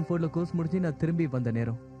 ஸ்டான்ஃபோர்ட்ல கோர்ஸ் முடிஞ்சு நான் திரும்பி வந்த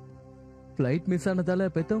நேரம், ஃபிளைட் மிஸ் ஆனதால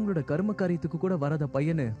பெத்தவங்களோட கர்ம காரியத்துக்கு கூட வராத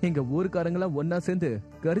பையனு எங்க ஊருக்காரங்களா ஒன்னா சேர்ந்து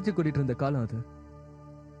கரிச்சு கூட்டிட்டு இருந்த காலம் அது.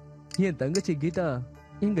 என் தங்கச்சி கீதா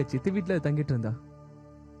எங்க சித்தி வீட்டுல தங்கிட்டு இருந்தா.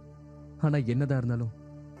 ஆனா என்னதான் இருந்தாலும்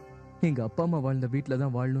எங்க அப்பா அம்மா வாழ்ந்த வீட்டுல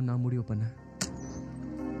தான் வாழணும் நான் முடிவு பண்ணேன்.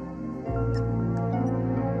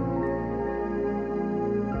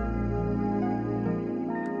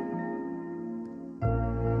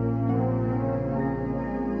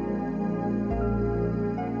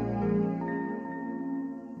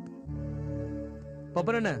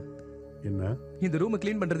 என்ன இந்த ரூம்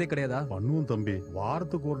கிளீன் பண்றதே கிடையாதா? பண்ணுவோம் தம்பி,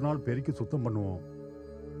 வாரத்துக்கு ஒரு நாள் பெருக்கி சுத்தம் பண்ணுவோம்.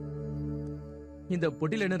 இந்த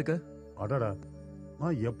பொட்டில என்ன இருக்கு? அடடா,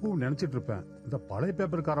 நான் எப்பவும் நினைச்சிட்டு இருப்பேன் இந்த பழைய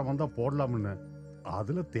பேப்பர்காரன் வந்தா போடலாம்னு.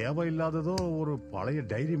 அதுல தேவையில்லாததோ ஒரு பழைய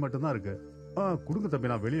டைரி மட்டும் தான் இருக்கு. குடுங்க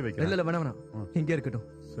தம்பி, நான் வெளியே வைக்கிறேன். இல்ல வேணாம், இங்கே இருக்கட்டும்,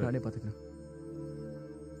 நானே பாத்துக்கிறேன்.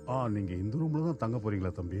 நீங்க இந்த ரூம்ல தான் தங்க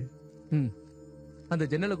போறீங்களா தம்பி? அந்த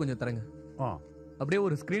ஜன்னலை கொஞ்சம் தரங்க. அப்படியே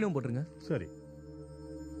ஒரு ஸ்கிரீனும் போட்டுருங்க. சரி.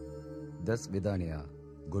 தஸ் விதானியா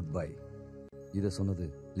குட் பை. இதை சொன்னது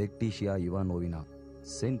லெக்டீஷியா இவானோவினா.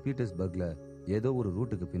 செயின்ட் பீட்டர்ஸ்பர்க்ல ஏதோ ஒரு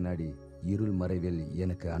ரூட்டுக்கு பின்னாடி இருள் மறைவில்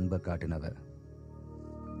எனக்கு அன்பை காட்டினவர்.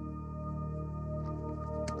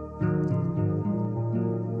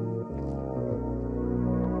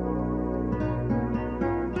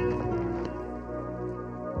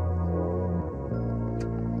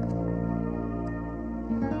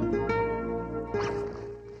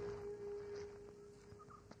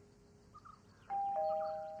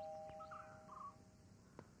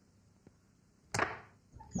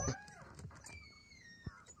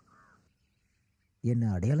 என்ன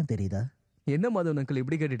அடையாளம் தெரியுதா? என்ன மாதவன் அங்கிள்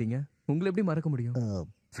இப்படி கேட்டுட்டீங்க? உங்களை எப்படி மறக்க முடியும்?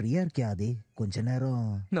 ஃப்ரீயா இருக்கியா ஆதி? கொஞ்ச நேரம்.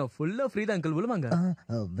 நான் ஃபுல்லா ஃப்ரீ தான் அங்கிள், விழுவாங்க.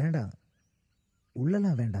 வேண்டாம்,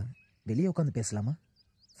 உள்ளலாம் வேண்டாம். வெளியே உட்காந்து பேசலாமா?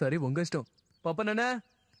 சரி, உங்க இஷ்டம். பாப்பா நானே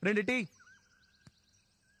 2 டீ.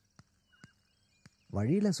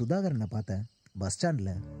 வழியில சுதாகரனை பார்த்தேன், பஸ்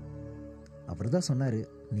ஸ்டாண்ட்ல. அவர் தான் சொன்னாரு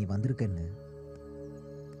நீ வந்திருக்கன்னு.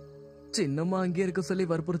 சின்னம்மா அங்கேயே இருக்க சொல்லி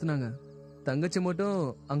வற்புறுத்தினாங்க. தங்கச்சி மட்டும்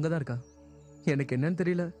அங்கதான் இருக்கா. எனக்கு என்னன்னு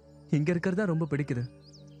தெரியல, இங்க இருக்கிறதா ரொம்ப பிடிக்குது.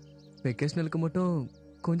 வெக்கேஷனலுக்கு மட்டும்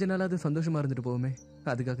கொஞ்ச நாளாவது சந்தோஷமா இருந்துட்டு போவோமே,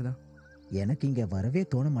 அதுக்காக தான். எனக்கு இங்க வரவே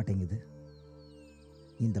தோண மாட்டேங்குது.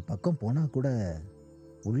 இந்த பக்கம் போனா கூட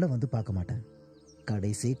உள்ள வந்து பார்க்க மாட்டேன்.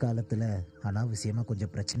 கடைசி காலத்துல அனாவசியமா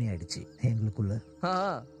கொஞ்சம் பிரச்சனை ஆயிடுச்சு எங்களுக்குள்ள.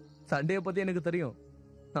 சண்டைய பத்தி எனக்கு தெரியும்.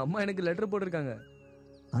 அம்மா எனக்கு லெட்டர் போட்டிருக்காங்க.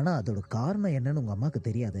 ஆனா அதோட காரணம் என்னன்னு உங்க அம்மாக்கு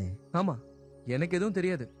தெரியாதே. ஆமா, எனக்கு எதுவும்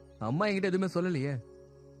தெரியாது. அம்மா என்கிட்ட எதுவுமே சொல்லலையே.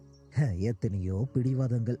 எத்தனையோ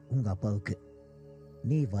பிடிவாதங்கள் உங்க அப்பாவுக்கு.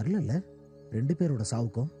 நீ வரல 2 பேரோட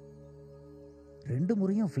சாவுக்கும். 2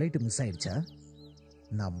 முறையும் ஃப்ளைட் மிஸ் ஆயிடுச்சா?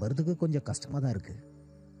 நம்புறதுக்கு கொஞ்சம் கஷ்டமா தான் இருக்கு.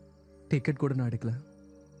 டிக்கெட் கூட நான் எடுக்கல.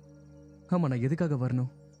 ஆமா, நான் எதுக்காக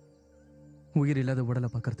வரணும்? உயிர் இல்லாத உடலை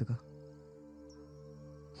பார்க்கறதுக்கா?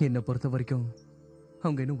 என்னை பொறுத்த வரைக்கும்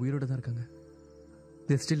அவங்க இன்னும் உயிரோட தான் இருக்காங்க.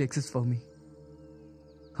 They still exist for me.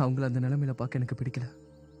 அவங்கள அந்த நிலைமையில பார்க்க எனக்கு பிடிக்கல.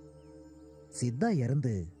 சித்தா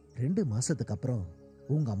இறந்து 2 மாசத்துக்கு அப்புறம்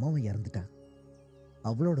உங்க அம்மாவும் இறந்துட்டா.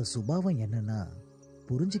 அவளோட சுபாவம் என்னன்னா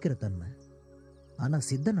புரிஞ்சுக்கிற தன்மை. ஆனா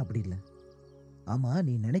சித்தன் அப்படி இல்லை. ஆமா,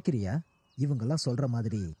 நீ நினைக்கிறியா இவங்கெல்லாம் சொல்ற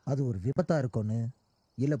மாதிரி அது ஒரு விபத்தா இருக்கும்னு,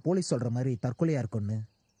 இல்ல போலீஸ் சொல்ற மாதிரி தற்கொலையா இருக்கும்னு?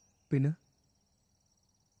 பின்ன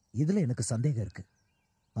இதுல எனக்கு சந்தேகம் இருக்கு.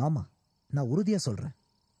 ஆமா, நான் உறுதியா சொல்றேன்,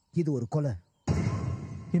 இது ஒரு கொலை.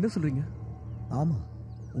 என்ன சொல்றீங்க? ஆமா,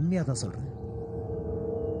 உண்மையாதான் சொல்றேன்.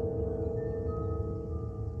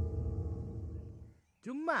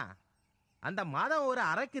 சும்மா அந்த மாதம் ஒரு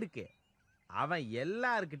அரக்கு இருக்கு. அவன்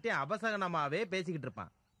எல்லார்கிட்டயும் அபசகனமாவே பேசிக்கிட்டு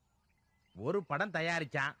இருப்பான். ஒரு படம்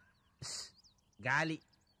தயாரிச்சான், காலி.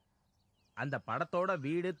 அந்த படத்தோட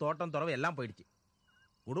வீடு தோட்டம் துறவு எல்லாம் போயிடுச்சு.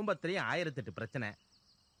 குடும்பத்திலையும் 1008 பிரச்சனை.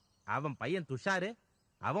 அவன் பையன் துஷாரு,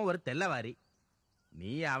 அவன் ஒரு தெல்லவாரி.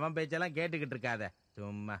 நீ அவன் பேச்செல்லாம் கேட்டுக்கிட்டு இருக்காத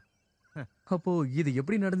சும்மா. அப்போ இது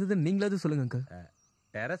எப்படி நடந்ததுன்னு நீங்களாவது சொல்லுங்க அங்கிள்.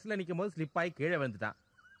 டெரஸ்ல நிக்கும் போது ஸ்லிப் ஆகி கீழே வந்துட்டான்.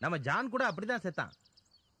 நம்ம ஜான் கூட அப்படிதான் செத்தான்.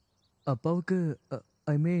 அப்பாவுக்கு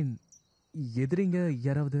ஐ மீன் எதிரிங்க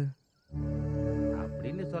யாராவது?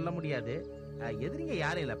 அப்படின்னு சொல்ல முடியாது. எதிரிங்க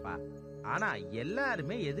யாரும் இல்லப்பா. ஆனா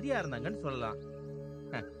எல்லாருமே எதிரியா இருந்தாங்கன்னு சொல்லலாம்.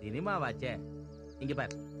 சினிமாவாச்சே. இங்க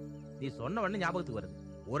பாரு, நீ சொன்ன உடனே ஞாபகத்துக்கு வருது.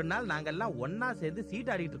 ஒரு நாள் நாங்கெல்லாம் ஒன்னா சேர்ந்து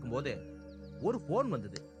சீட் ஆடிட்டு இருக்கும் போது ஒரு போன்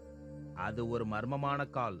வந்தது. அது ஒரு மர்மமான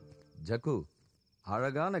கால். ஜக்கு,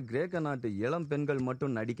 அழகான கிரேக்க நாட்டு இளம் பெண்கள்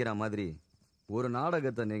மட்டும் நடிக்கிற மாதிரி ஒரு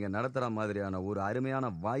நாடகத்தை நீங்க நடத்துற மாதிரியான ஒரு அருமையான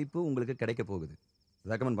வாய்ப்பு உங்களுக்கு கிடைக்க போகுது.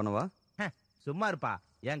 ரெக்கமெண்ட் பண்ணவா? சும்மா இருப்பா,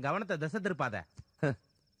 என் கவனத்தை திசை திருப்பாத.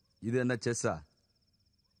 இது என்ன செஸ்ஸா?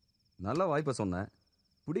 நல்ல வாய்ப்பை சொன்னேன்,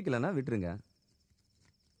 பிடிக்கலன்னா விட்டுருங்க.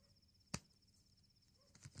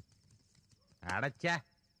 அடச்சே,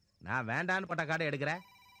 நான் வேண்டான்னு பட்ட கார்டை எடுக்கிறேன்.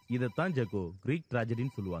 இதைத்தான் ஜக்கு கிரீக்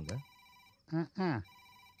ட்ராஜடின்னு சொல்லுவாங்க.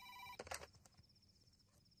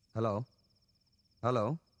 ஹலோ ஹலோ,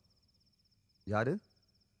 யாரு?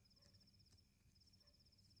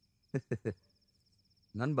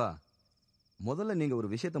 நண்பா, முதல்ல நீங்க ஒரு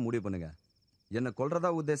விஷயத்த முடிவு பண்ணுங்க. என்ன கொல்றதா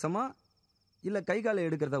உத்தேசமா இல்ல கை காலை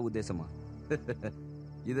எடுக்கிறதா உத்தேசமா?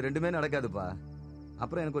 இது 2மே நடக்காதுப்பா.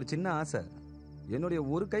 அப்புறம் எனக்கு ஒரு சின்ன ஆசை, என்னுடைய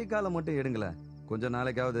ஒரு கை காலை மட்டும் எடுங்களேன். கொஞ்ச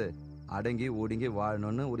நாளைக்காவது அடங்கி ஒடுங்கி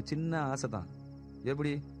வாழணும்னு ஒரு சின்ன ஆசை தான்.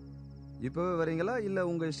 எப்படி, இப்பவே வரீங்களா இல்ல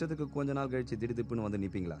உங்க இஷ்டத்துக்கு கொஞ்ச நாள் கழிச்சு திடுதிப்புன்னு வந்து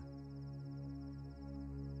நிப்பீங்களா?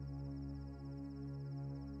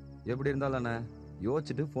 எப்படி இருந்தாலும் என்ன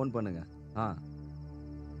யோசிச்சுட்டு போன் பண்ணுங்க.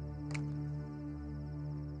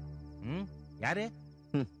 யாரு?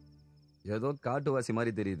 ஏதோ காட்டுவாசி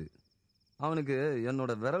மாதிரி தெரியுது. அவனுக்கு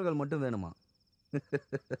என்னோட விரல்கள் மட்டும் வேணுமா?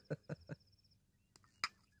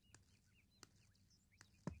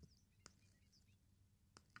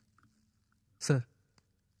 Sir,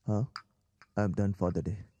 I am done for the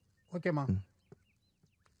day. ஓகேமா.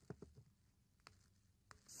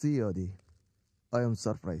 See Adi, I am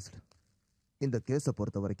surprised. இந்த கேஸை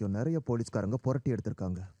பொறுத்த வரைக்கும் நிறைய போலீஸ்காரங்க புரட்டி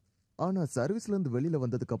எடுத்திருக்காங்க. ஆனா சர்வீஸ்ல இருந்து வெளியில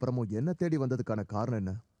வந்ததுக்கு அப்புறமும் என்ன தேடி வந்ததுக்கான காரணம்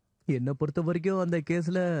என்ன? என்னை பொறுத்த வரைக்கும் அந்த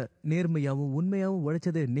கேஸ்ல நேர்மையாவும் உண்மையாவும்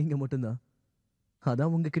உழைச்சது நீங்க மட்டும்தான்.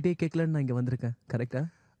 அதான் உங்ககிட்டயே கேட்கலன்னு நான் இங்க வந்திருக்கேன். கரெக்டா?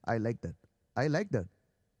 I like that.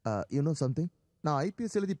 You know something, நான்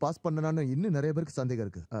ஐபிஎஸ் எழுதி பாஸ் பண்ணனான்னு இன்னும் நிறைய பேருக்கு சந்தேகம்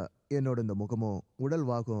இருக்கு. என்னோட இந்த முகமும் உடல்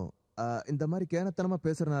வாகும் இந்த மாதிரி கேனத்தனமா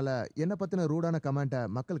பேசுறதுனால என்ன பத்தின ரூடான கமெண்ட்டை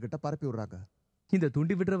மக்கள் கிட்ட பரப்பி விடுறாங்க. இந்த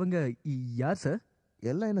தூண்டி விடுறவங்க யார் சார்?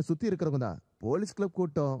 எல்லாம் என்ன சுத்தி இருக்கிறவங்க தான். போலீஸ் கிளப்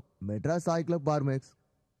கூட்டம், மெட்ராஸ் ஆய் கிளப், பார்மெக்ஸ்.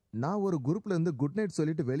 நான் ஒரு குரூப்ல இருந்து குட் நைட்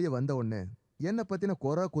சொல்லிட்டு வெளியே வந்த உடனே என்ன பத்தின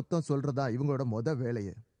குறை குத்தம் சொல்றதா இவங்களோட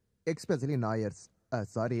வேலையே. எக்ஸ்பெஷலி நாயர்ஸ்.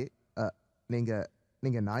 சாரி, நீங்க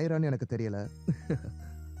நீங்க நாயரான்னு எனக்கு தெரியல.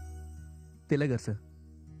 திலகர் சார்,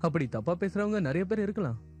 அப்படி தப்பா பேசுறவங்க நிறைய பேர்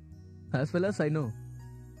இருக்கலாம். As well as I know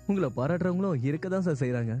உங்களை பாராட்டுறவங்களும் இருக்கதான் சார்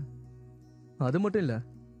செய்யறாங்க. அது மட்டும் இல்ல,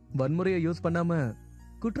 வன்முறையை யூஸ் பண்ணாம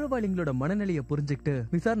குற்றவாளிகளோட மனநிலையை புரிஞ்சுக்கிட்டு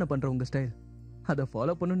விசாரணை பண்ற உங்க ஸ்டைல், அதை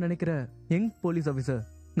ஃபாலோ பண்ணணும்னு நினைக்கிற யங் போலீஸ் ஆஃபீஸர்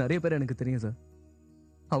நிறைய பேர் எனக்கு தெரியும் சார்.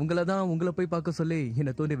 அவங்களதான் உங்களை போய் பார்க்க சொல்லி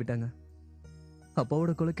என்னை தூண்டி விட்டாங்க.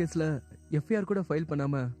 அப்பாவோட கொலைகேஸ்ல எஃப்ஐஆர் கூட ஃபைல்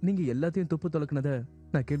பண்ணாம நீங்க எல்லாத்தையும் துப்பு தொலைக்கினதை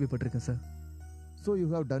நான் கேள்விப்பட்டிருக்கேன் sir. So you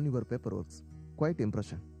have done your paperwork. Quite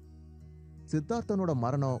impression. சித்தார்த்தனோட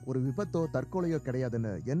மரணம் ஒரு விபத்தோ தற்கொலையோ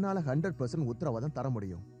கிடையாதுன்னு என்னால 100% உத்தரவாதம் தர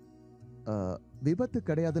முடியும். விபத்து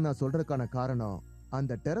கிடையாதுன்னு நான் சொல்றதுக்கான காரணம்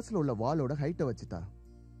அந்த டெரஸ்ல உள்ள வாலோட ஹைட்டை வச்சுட்டா,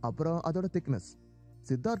 அப்புறம் அதோட திக்னஸ்.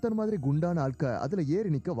 சித்தார்த்தன் மாதிரி குண்டான ஆட்க அதுல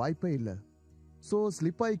ஏறி நிக்க வாய்ப்பே இல்ல. சோ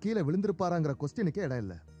ஸ்லிப் ஆகி கீழே விழுந்திருப்பாராங்கிற கொஸ்டினுக்கே இடம்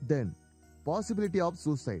இல்ல. தென் பாசிபிலிட்டி ஆஃப்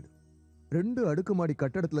சூசைட். 2 அடுக்குமாடி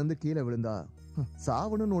கட்டடத்துல இருந்து கீழே விழுந்தா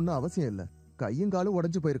சாவணும்னு ஒன்னும் அவசியம் இல்ல. கையும் காலும்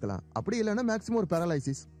உடைஞ்சு போயிருக்கலாம். அப்படி இல்லைன்னா மேக்சிமம் ஒரு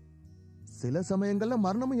பேரலைசிஸ். சில சமயங்கள்ல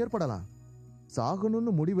மரணமும் ஏற்படலாம்.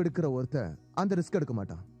 சாகணும்னு முடிவெடுக்கிற ஒருத்தன் அந்த ரிஸ்க் எடுக்க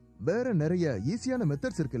மாட்டான். வேற நிறைய ஈஸியான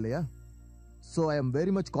மெத்தட்ஸ் இருக்கு இல்லையா? So I am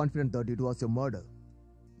very much confident that it was a murder.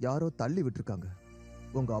 யாரோ தள்ளி விட்டுருக்காங்க.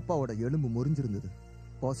 உங்க அப்பாவோட எலும்பு முறிஞ்சிருந்தது.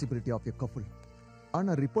 Possibility of a கஃபுல்.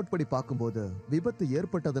 ஆனா ரிப்போர்ட் படி பார்க்கும்போது விபத்து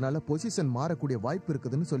ஏற்பட்டதுனால பொசிஷன் மாறக்கூடிய வாய்ப்பு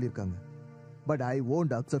இருக்குதுன்னு சொல்லியிருக்காங்க. But I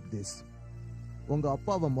won't accept this. உங்க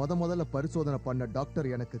அப்பாவை முதல்ல பரிசோதனை பண்ண டாக்டர்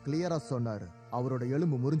எனக்கு கிளியரா சொன்னாரு அவரோட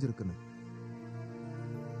எலும்பு முறிஞ்சிருக்குன்னு.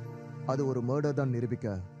 அது ஒரு மர்டர் தான்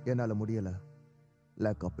நிரூபிக்க என்னால முடியல.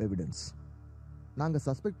 Lack of evidence. நாங்க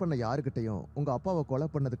சஸ்பெக்ட் பண்ண யாருக்கிட்டையும் உங்க அப்பாவை கொலை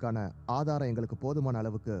பண்ணதுக்கான ஆதாரம் எங்களுக்கு போதுமான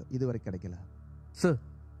அளவுக்கு இதுவரை கிடைக்கல. சார்,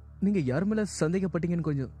 நீங்க யார் மேல சந்தேகப்பட்டீங்கன்னு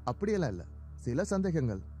கொஞ்சம். அப்படியெல்லாம் இல்ல, சில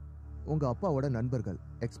சந்தேகங்கள். உங்க அப்பாவோட நண்பர்கள்,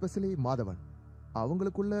 எஸ்பெஷலி மாதவன்,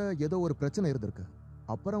 அவங்களுக்குள்ள ஏதோ ஒரு பிரச்சனை இருந்திருக்கு.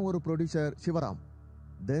 அப்புறம் ஒரு ப்ரொடியூசர் சிவராம்,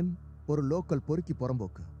 தென் ஒரு லோக்கல் பொறுக்கி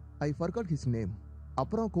புறம்போக்கு, ஐ ஃபர்காட் ஹிஸ் நேம்.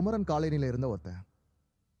 அப்புறம் குமரன் காலனில இருந்த ஒருத்தன்.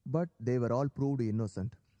 But they var all proved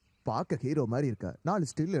innocent. பார்க்க ஹீரோ மாதிரி இருக்க 4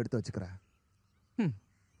 ஸ்டில் எடுத்து வச்சுக்கிறேன்.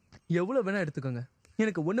 எவ்வளவு வேணா எடுத்துக்கோங்க.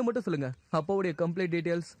 எனக்கு ஒண்ணு மட்டும் சொல்லுங்க, அப்பாவுடைய complete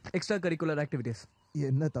details, extra curricular activities.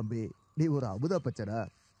 என்ன தம்பி, நீ ஒரு அமுதா பச்சடா?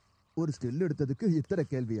 ஒரு ஸ்டில் எடுத்ததுக்கு இத்தனை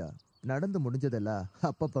கேள்வியா? நடந்து முடிஞ்சதெல்லாம்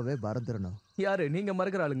அப்பப்பவே மறந்துடணும். யாரு நீங்க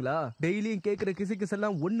மறக்கிற ஆளுங்களா? டெய்லியும் கேக்குற கிசிக்கிஸ்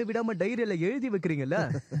எல்லாம் ஒண்ணு விடாம டைரியில எழுதி வைக்கிறீங்கல்ல?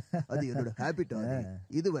 அது என்னோட ஹேபிட்.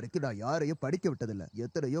 இது வரைக்கும் நான் யாரையும் படிக்க விட்டதில்ல.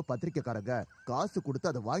 எத்தனையோ பத்திரிக்கைக்காரங்க காசு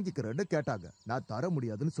கொடுத்து அதை வாங்கிக்கிறேன்னு கேட்டாங்க. நான் தர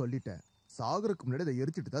முடியாதுன்னு சொல்லிட்டேன். சாகுறதுக்கு முன்னாடி அதை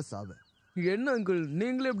எரிச்சிட்டு தான் சாவேன். என்ன அங்கிள்,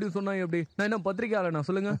 நீங்களே எப்படி சொன்னா எப்படி? நான் என்ன பத்திரிக்கையாளனா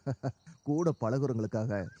சொல்லுங்க? கூட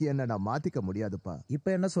பழகுறவங்களுக்காக என்ன நான் மாத்திக்க முடியாதுப்பா.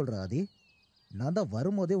 இப்ப என்ன சொல்ற ஆதி? நான் தான்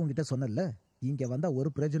வரும்போதே உங்ககிட்ட சொன்னல, இங்க வந்தா ஒரு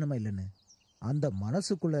பிரயோஜனமா இல்லைன்னு. அந்த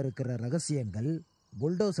மனசுக்குள்ள இருக்கிற ரகசியங்கள்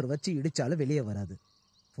புல்டோசர் வச்சு இடிச்சாலும் வெளியே வராது.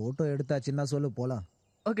 போட்டோ எடுத்தாச்சுன்னா சொல்லு, போலாம்.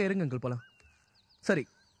 ஓகே, இருங்க அங்கிள், போலாம். சரி,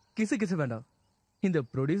 கிசு வேண்டாம். இந்த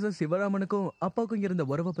ப்ரொடியூசர் சிவராமனுக்கும் அப்பாவுக்கும் இருந்த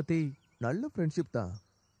உறவை பத்தி. நல்ல ஃப்ரெண்ட்ஷிப் தான்.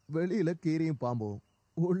 வெளியில கீரியும் பாம்பும்,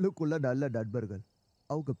 உள்ளுக்குள்ள நல்ல நண்பர்கள்.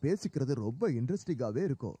 அவங்க பேசிக்கிறது ரொம்ப இன்ட்ரெஸ்டிங்காவே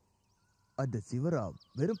இருக்கும். அந்த சிவராம்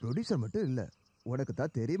வெறும் ப்ரொடியூசர் மட்டும் இல்ல, உனக்கு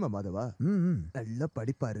தான் தெரியுமா மாதவா? நல்லா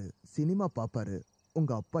படிப்பாரு, சினிமா பாப்பாரு.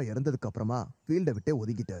 உங்க அப்பா இறந்ததுக்கு அப்புறமா ஃபீல்டை விட்டே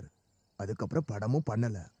ஒதுக்கிட்டாரு. அதுக்கப்புறம் படமும்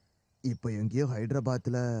பண்ணல. இப்ப எங்கேயோ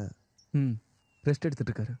ஹைதராபாத்ல ரெஸ்ட்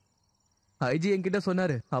எடுத்துட்டு இருக்காரு. ஐஜி என்கிட்ட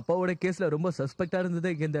சொன்னாரு, அப்பாவோட கேஸ்ல ரொம்ப சஸ்பெக்டா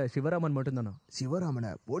இருந்தது இந்த சிவராமன் மட்டும் தானா.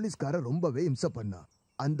 சிவராமனை போலீஸ்கார ரொம்பவே இம்சை பண்ணா.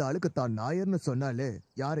 அந்த ஆளுக்கு தான் நாயர்னு சொன்னாலே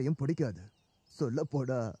யாரையும் பிடிக்காது. சொல்ல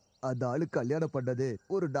போனா அந்த ஆளு கல்யாணம் பண்ணது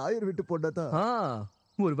ஒரு நாயர் வீட்டு பொண்ணதான்.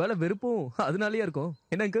 ஒரு வேலை வெறுப்பும் அதனாலயே இருக்கும்.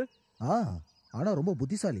 என்னங்க? ஆனா ரொம்ப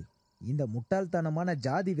புத்திசாலி. இந்த முட்டாள்தனமான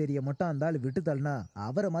ஜாதி வெறிய மட்டும் அந்த ஆள் விட்டுதல்னா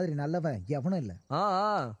அவரை மாதிரி நல்லவன் எவனும் இல்ல.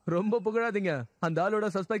 ரொம்ப புகழாதீங்க. அந்த ஆளோட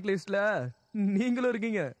சஸ்பெக்ட் லிஸ்ட்ல நீங்களும்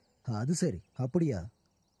இருக்கீங்க. அது சரி, அப்படியா?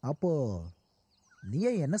 அப்போ நீ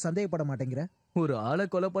என்ன சந்தேகப்பட மாட்டேங்கிற? ஒரு ஆளை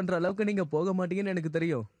கொலை பண்ற அளவுக்கு நீங்க போக மாட்டீங்கன்னு எனக்கு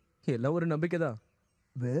தெரியும். எல்லாம் ஒரு நம்பிக்கை தான்.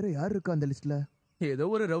 வேற யாரு இருக்கா அந்த லிஸ்ட்ல? ஏதோ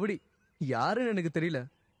ஒரு ரவுடி, யாருன்னு எனக்கு தெரியல.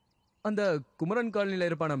 அந்த குமரன் காலனில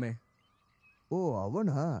இருப்பானாமே. ஓ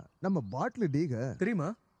அவனா? நம்ம பாட்டில் டீக தெரியுமா?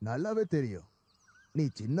 நல்லாவே தெரியும். நீ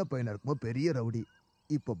சின்ன பையனா இருக்கும்போது பெரிய ரவுடி.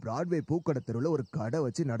 இப்போ பிராட்வே பூக்கடை தெருவில் ஒரு கடை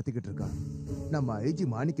வச்சு நடத்திக்கிட்டு இருக்கான். நம்ம ஐஜி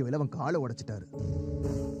மாணிக்கவேல அவன் காலை உடைச்சிட்டாரு.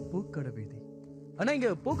 பூக்கடை வீதி? ஆனா இங்க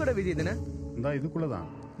பூக்கடை வீதி தானே? இந்த இதுக்குள்ளதான்.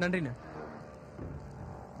 நன்றிண்ணே.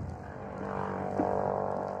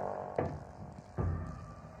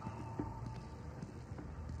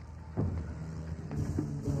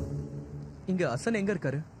 இங்க அசன் எங்க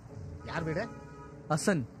இருக்காரு? யார் வீடு?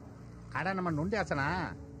 அசன் கடை நம்ம நுண்டி அசனா?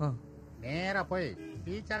 நேரா போய்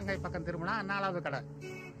பீச்சாங்கை பக்கம் திரும்பினா 4வது கடை.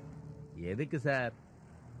 எதுக்கு சார்?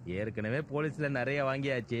 ஏற்கனவே போலீஸ்ல நிறைய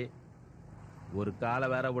வாங்கியாச்சு. ஒரு காலை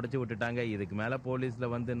வேற உடைச்சு விட்டுட்டாங்க. இதுக்கு மேல போலீஸ்ல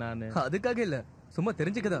வந்து நானு அதுக்காக இல்ல, சும்மா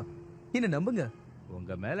தெரிஞ்சுக்கதா. என்ன நம்புங்க.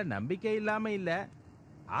 உங்க மேல நம்பிக்கை இல்லாம இல்ல,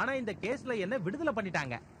 ஆனா இந்த கேஸ்ல என்ன விடுதலை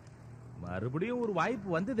பண்ணிட்டாங்க. மறுபடியும் ஒரு வாய்ப்பு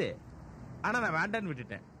வந்தது, ஆனா நான் வேண்டான்னு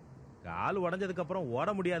விட்டுட்டேன். கால் உடைஞ்சதுக்கு அப்புறம் ஓட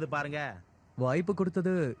முடியாது பாருங்க. வாய்ப்பு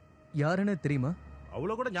கொடுத்தது யாருன்னு தெரியுமா?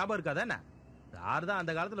 அவ்வளவு கூட ஞாபகம் இருக்காதா என்ன? சார் தான்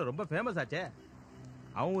அந்த காலத்துல ரொம்ப ஃபேமஸ் ஆச்சே.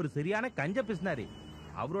 அவன் ஒரு சரியான கஞ்ச பிஸ்னாரி.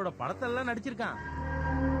 அவரோட படத்தெல்லாம் நடிச்சிருக்கான்.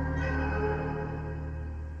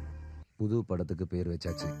 புது படத்துக்கு பேர்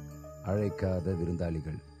வச்சாச்சு, அழைக்காத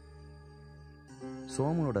விருந்தாளிகள்.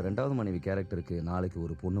 சோமனோட 2வது மனைவி கேரக்டருக்கு நாளைக்கு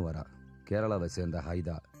ஒரு பொண்ணு வரா. கேரளாவை சேர்ந்த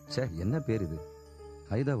ஹைதா. ச்சே, என்ன பேர் இது?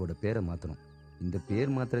 ஹைதாவோட பேரை மாத்தணும். இந்த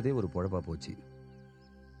பேர் மாத்துறதே ஒரு பொழப்பா போச்சு.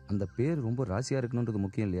 அந்த பேர் ரொம்ப ராசியா இருக்கணும்ன்றது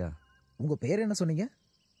முக்கியம் இல்லையா? உங்க பேர் என்ன சொன்னீங்க?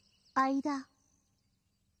 ஐதா.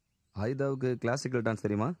 ஹைதாவுக்கு கிளாசிக்கல் டான்ஸ்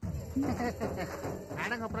தெரியுமா?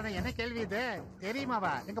 மேடம் அப்புறம் என்ன கேள்வி இது?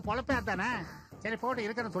 தெரியுமாவா? எங்க பொழப்பே தானே. சரி போட்டு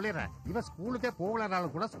இருக்கன்னு சொல்லிடுறேன். இவ ஸ்கூலுக்கே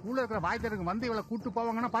போகலனாலும் கூட ஸ்கூல்ல இருக்கிற வாய்த்தருக்கு வந்து இவளை கூட்டு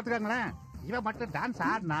போவாங்கன்னா பாத்துக்காங்களேன். இவ மட்டும் டான்ஸ்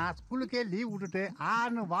ஆடினா ஸ்கூலுக்கே லீவ் விட்டுட்டு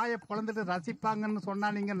ஆன்னு வாயை பொழந்துட்டு ரசிப்பாங்கன்னு சொன்னா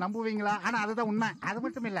நீங்க நம்புவீங்களா? ஆனா அதுதான் உண்மை. அது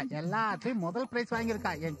மட்டும் இல்ல, எல்லாத்தையும் முதல் பிரைஸ்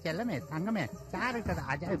வாங்கியிருக்கா. என் செல்லமே தங்கமே சாருக்கு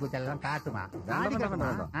அஜாய் பூச்செல்லாம் காட்டுமா.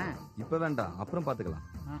 இப்ப வேண்டாம், அப்புறம் பாத்துக்கலாம்.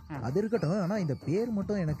 அது இருக்கட்டும், ஆனா இந்த பேர்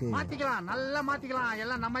மட்டும் எனக்கு மாத்திக்கலாம், நல்லா மாத்திக்கலாம்.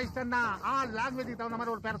 எல்லாம் நம்ம இஷ்டம் தான். ஆல் லாங்குவேஜுக்கு தகுந்த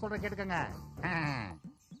மாதிரி ஒரு பேரை சொல்றேன், கேட்டுக்கங்க.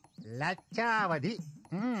 லட்சாவதி.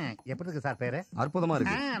 எப்படி இருக்கு சார் பேரு? அற்புதமா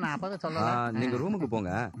இருக்கு. நான் அப்பவே சொல்லலாம். நீங்க ரூமுக்கு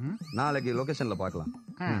போங்க, நாளைக்கு லொகேஷன்ல பாக்கலாம்.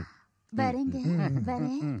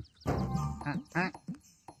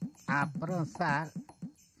 அப்புறம் சார்,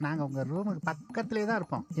 நாங்க உங்க ரூமுக்கு பக்கத்திலே தான்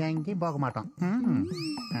இருப்போம், எங்கேயும் போக மாட்டோம்.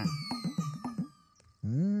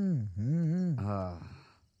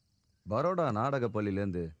 பரோடா நாடக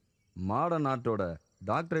பள்ளியிலேருந்து மாடர்ன் நாட்டோட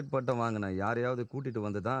டாக்டரேட் பட்டம் வாங்கின யாரையாவது கூட்டிட்டு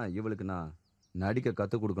வந்து தான் இவளுக்கு நான் நடிக்க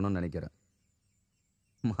கத்துக் கொடுக்கணும்னு நினைக்கிறேன்.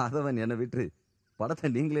 மாதவன் என்ன விட்டு படத்தை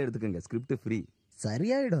நீங்களே எடுத்துக்கங்க, ஸ்கிரிப்ட் ஃப்ரீ.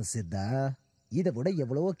 சரியாயிடும் சித்தா. இதை விட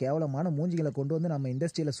எவ்வளவோ கேவலமான மூஞ்சிகளை கொண்டு வந்து நம்ம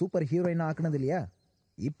இண்டஸ்ட்ரியில சூப்பர் ஹீரோயின் ஆக்குனது இல்லையா?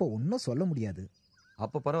 இப்ப ஒன்னும் சொல்ல முடியாது.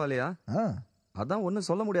 அப்ப பரவாயில்லையா? அதான் ஒன்னும்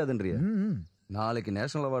சொல்ல முடியாதுன்றிய. நாளைக்கு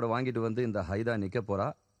நேஷனல் அவார்டு வாங்கிட்டு வந்து இந்த ஹைதா நிக்க போறா.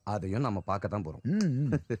 அதையும் நம்ம பார்க்கத்தான் போறோம்.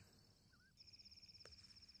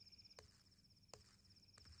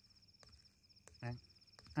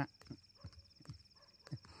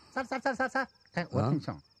 Sir sir sir sir sir ஒரு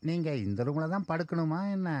நிமிஷம். நீங்க இந்த ரூம்ல தான் படுக்கணுமா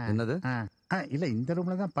என்ன? என்னது? இல்ல, இந்த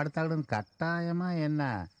ரூம்ல தான் படுத்தாகணும் கட்டாயமா என்ன?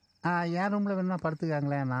 என் ரூம்ல வேணுமா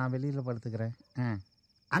படுத்துக்காங்களேன், நான் வெளியில படுத்துக்கிறேன்.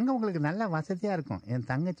 அங்க உங்களுக்கு நல்ல வசதியா இருக்கும். என்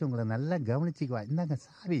தங்கச்சி உங்களை நல்லா கவனிச்சுக்குவா. இந்தாங்க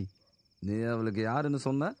சாவி. நீ அவளுக்கு யாருன்னு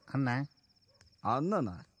சொன்ன? அண்ணன்.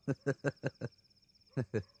 அண்ணனா?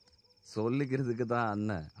 சொல்லிக்கிறதுக்கு தான்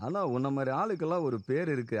அண்ணன். ஆனா உன்ன மாதிரி ஆளுக்கெல்லாம் ஒரு பேர்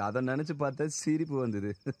இருக்கு, அதை நினைச்சு பார்த்தா சிரிப்பு வந்தது.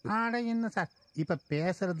 ஆட என்ன சார், இப்ப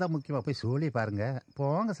பேசுறதுதான் முக்கியமா. போய் சொல்லி பாருங்க.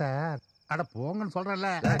 போங்க சார். அட போங்கன்னு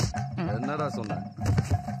சொல்றேன்ல. என்னடா சொன்ன?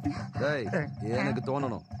 டேய், எனக்கு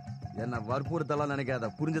தோணணும். என்ன வற்புறுத்தலாம்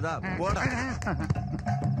நினைக்காத, புரிஞ்சுதா? போடா.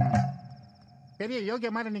 பெரிய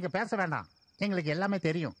யோகிய மாதிரி நீங்க பேச வேண்டாம். எங்களுக்கு எல்லாமே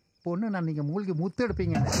தெரியும். பொண்ணு நான் நீங்க மூழ்கி முத்து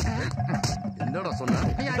எடுப்பீங்க. என்னடா சொன்ன?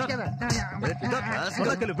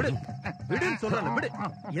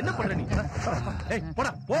 என்ன பண்ற நீ?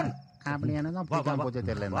 போடா போன். அப்படி என்னதான் போச்சு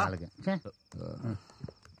தெரியல இந்த ஆளுக்கு.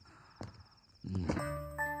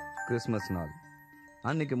 கிறிஸ்மஸ் நாள்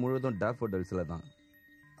அன்னைக்கு முழுவதும் டாஃபோடில்ஸ்ல தான்.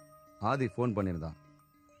 ஆதி போன் பண்ணியிருந்தான்.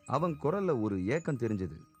 அவன் குரல்ல ஒரு ஏக்கம்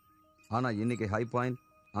தெரிஞ்சது. ஆனா இன்னைக்கு ஹை பாயிண்ட்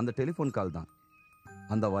அந்த டெலிபோன் கால் தான்.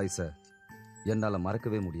 அந்த வாய்ஸ என்னால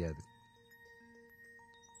மறக்கவே முடியாது.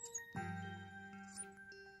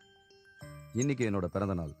 இன்னைக்கு என்னோட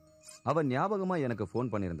பிறந்த நாள். அவ ஞாபகமா எனக்கு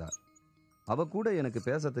போன் பண்ணியிருந்தா. அவ கூட எனக்கு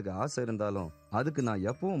பேசறதுக்கு ஆசை இருந்தாலும் அதுக்கு நான்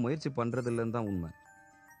எப்பவும் முயற்சி பண்றதில்லைன்னு தான் உண்மை.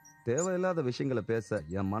 தேவையில்லாத விஷயங்களை பேச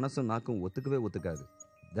என் மனசும் நாக்கும் ஒத்துக்கவே ஒத்துக்காது.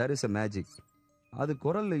 There is a magic. அது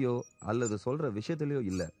குரல்லையோ அல்லது சொல்ற விஷயத்திலயோ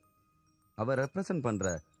இல்ல. அவ ரெப்ரசன்ட் பண்ற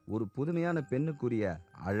ஒரு புதுமையான பெண்ணுக்குரிய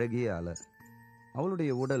அழகிய அலை.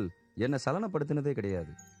 அவளுடைய உடல் என்னை சலனப்படுத்தினதே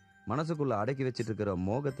கிடையாது. மனசுக்குள்ள அடக்கி வச்சிட்டு இருக்கிற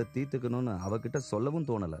மோகத்தை தீர்த்துக்கணும்னு அவகிட்ட சொல்லவும்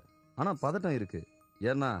தோணல. ஆனா பதட்டம் இருக்கு.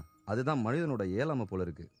 ஏன்னா அதுதான் மனிதனோட இயலாமை போல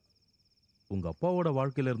இருக்கு. உங்க அப்பாவோட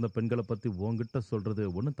வாழ்க்கையில இருந்த பெண்களை பத்தி உங்ககிட்ட சொல்றது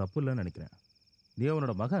ஒன்றும் தப்பு இல்லைன்னு நினைக்கிறேன். நீ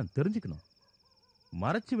அவனோட மகன், தெரிஞ்சுக்கணும்.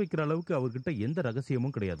 மறைச்சு வைக்கிற அளவுக்கு அவர்கிட்ட எந்த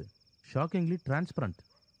ரகசியமும் கிடையாது. Shockingly transparent.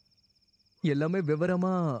 எல்லாமே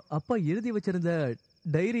விவரமா அப்பா எழுதி வச்சிருந்த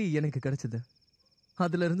டைரி எனக்கு கிடைச்சது.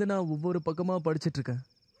 அதுல இருந்து நான் ஒவ்வொரு பக்கமா படிச்சிட்டு இருக்கேன்.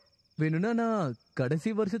 வேணும்னா நான் கடைசி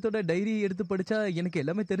வருஷத்தோட டைரி எடுத்து படிச்சா எனக்கு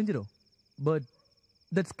எல்லாமே தெரிஞ்சிடும். But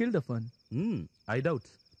that's kill the fun. I doubt.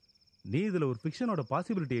 நீ இதுல ஒரு ஃபிக்ஷனோட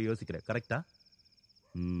பாசிபிலிட்டியை யோசிக்கிற, கரெக்டா?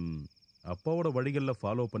 அப்பாவோட வழிகளில்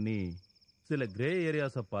ஃபாலோ பண்ணி சில கிரே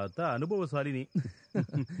ஏரியாஸை பார்த்தா அனுபவசாலி நீ.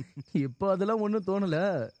 இப்போ அதெல்லாம் ஒன்றும் தோணல,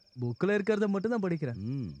 புக்கில் இருக்கிறத மட்டும் தான் படிக்கிறேன்.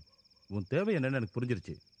 உன் தேவை என்னன்னு எனக்கு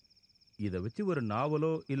புரிஞ்சிருச்சு. இதை வச்சு ஒரு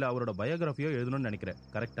நாவலோ இல்லை அவரோட பயோகிராஃபியோ எழுதணும்னு நினைக்கிறேன்,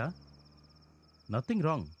 கரெக்டா? Nothing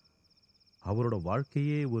wrong. அவரோட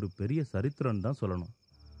வாழ்க்கையே ஒரு பெரிய சரித்திரம் தான் சொல்லணும்.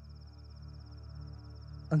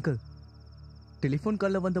 அங்கிள், டெலிஃபோன்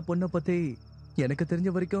காலில் வந்த பொண்ணை பற்றி எனக்கு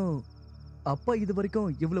தெரிஞ்ச வரைக்கும் அப்பா இது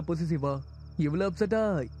வரைக்கும் இவ்வளோ பொசிசிவா, இவ்வளோ அப்செட்டா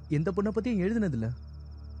எந்த பொண்ணை பற்றியும் எழுதினதில்ல.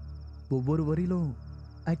 ஒவ்வொரு வரியிலும்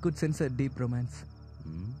I could sense a deep romance.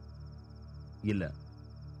 இல்லை,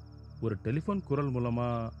 ஒரு டெலிஃபோன் குரல் மூலமா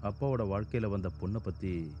அப்பாவோட வாழ்க்கையில் வந்த பொண்ணை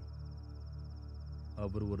பற்றி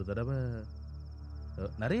அவர் ஒரு தடவை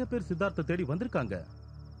நிறைய பேர் சித்தார்த்த தேடி வந்திருக்காங்க.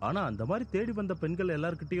 ஆனால் அந்த மாதிரி தேடி வந்த பெண்கள்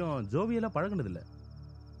எல்லார்கிட்டையும் ஜோவியெல்லாம் பழகினதில்லை.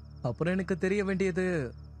 அப்புறம் எனக்கு தெரிய வேண்டியது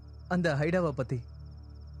அந்த ஹைடாவை பற்றி.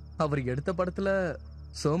 அவர் எடுத்த படத்துல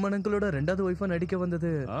சோமனங்களோட 2வது ஒய்ஃபா நடிக்க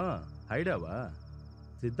வந்தது. ஹைடாவா?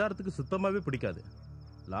 சித்தார்த்துக்கு சுத்தமாவே பிடிக்காது.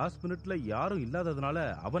 லாஸ்ட் மினிட்ல யாரும் இல்லாததுனால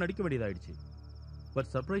அவன் நடிக்க வேண்டியதாயிடுச்சு.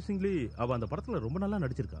 பட் சர்ப்ரைசிங்லி அவ அந்த படத்துல ரொம்ப நல்லா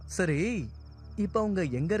நடிச்சிருக்கா. சரி, இப்ப அவங்க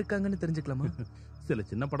எங்க இருக்காங்கன்னு தெரிஞ்சுக்கலாமா? சில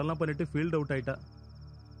சின்ன படம்லாம் பண்ணிட்டு ஃபீல்ட் அவுட் ஆயிட்டா.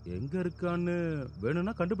 எங்க இருக்கான்னு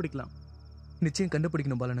வேணும்னா கண்டுபிடிக்கலாம். நிச்சயம்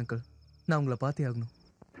கண்டுபிடிக்கணும் பாலன் அங்கிள், நான் உங்களை பார்த்தே ஆகணும்.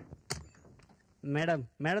 மேடம்,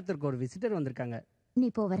 மேடத்திற்கு ஒரு விசிட்டர் வந்திருக்காங்க. நீ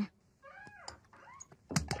போவர.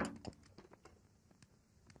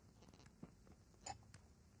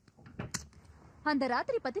 அந்த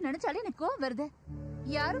ராத்திரி பத்தி நினைச்சாலே எனக்கு கோவம் வருது.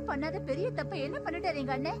 யாரும் பண்ணாத பெரிய தப்ப என்ன பண்ணிட்டாரு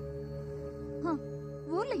எங்க அண்ணன்?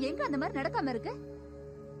 ஊர்ல எங்க அந்த மாதிரி நடக்காம இருக்கு?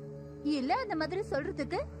 இல்ல அந்த மாதிரி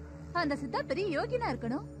சொல்றதுக்கு அந்த சித்தார்த் பெரிய யோகினா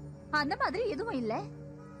இருக்கணும். அந்த மாதிரி எதுவும் இல்ல.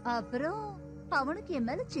 அப்புறம் அவனுக்கு என்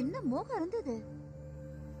மேல சின்ன மோகம் இருந்தது.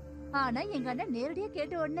 ஆனா எங்க அண்ணன் நேரடியா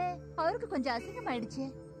கேட்ட உடனே அவருக்கு கொஞ்சம் அசிங்கமாயிடுச்சு.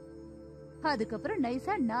 அதுக்கப்புறம்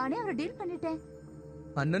நைஸா நானே அவரை டீல் பண்ணிட்டேன்.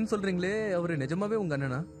 அண்ணன் சொல்றீங்களே, அவரு நிஜமாவே உங்க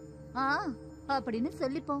அண்ணனா? அப்படின்னு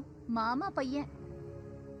சொல்லிப்போம். மாமா பையன்.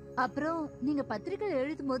 அப்புறம் நீங்க பத்திரிகை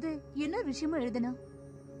எழுதும் போது இன்னொரு விஷயமும் எழுதணும்.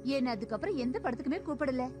 என்ன அதுக்கப்புறம் எந்த படத்துக்குமே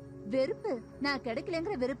கூப்பிடல. வெறுப்பு, நான்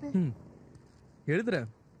கிடைக்கலங்கிற வெறுப்பு. எழுதுறேன்,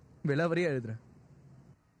 விலாவரியா எழுதுறேன்.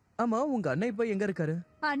 ஆமா, உங்க அண்ணன் இப்ப எங்க இருக்காரு?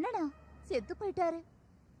 அண்ணனா செத்து போயிட்டாரு.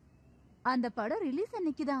 அந்த படம் ரிலீஸ்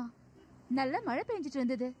அன்னைக்குதான் நல்ல மழை பெஞ்சிட்டு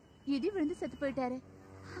இருந்தது. இடி விழுந்து செத்து போயிட்டாரு.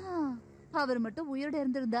 அவர் மட்டும் உயிரோட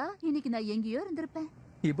இருந்திருந்தா இன்னைக்கு நான் எங்கேயோ இருந்திருப்பேன்.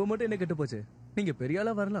 இப்ப மட்டும் என்ன கெட்டு போச்சு? நீங்க பெரிய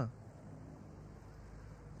ஆளா வரலாம்.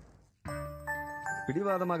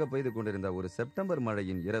 பிடிவாதமாக பெய்து கொண்டிருந்த ஒரு செப்டம்பர்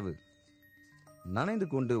மழையின் இரவு, நனைந்து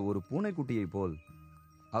கொண்டு ஒரு பூனைக்குட்டியை போல்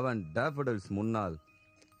அவன் டாஃபோடில்ஸ் முன்னால்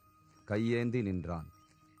கையேந்தி நின்றான்.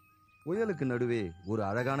 புயலுக்கு நடுவே ஒரு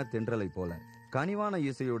அழகான தென்றலை போல கனிவான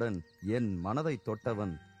இசையுடன் என் மனதை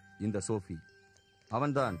தொட்டவன் இந்த சோஃபி.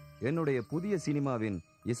 அவன்தான் என்னுடைய புதிய சினிமாவின்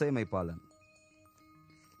இசையமைப்பாளன்.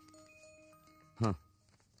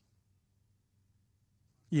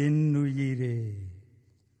 என்னுயிரே,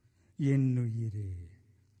 என்னுயிரே,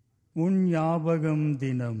 உன் ஞாபகம்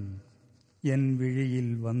தினம் என்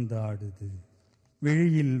விழியில் வந்தாடுது,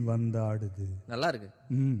 விழியில் வந்தாடுது. நல்லா இருக்கு.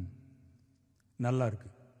 நல்லா இருக்கு.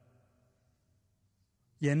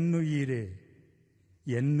 என்னுயிரே,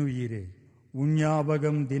 என்னுயிரே, உன்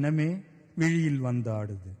ஞாபகம் தினமே விழியில்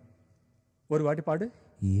வந்தாடுது. ஒரு வாட்டி பாடு.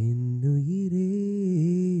 என்னுயிரே,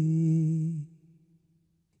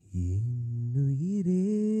 என்னுயிரே,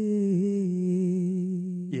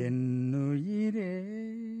 என்னுயிரே,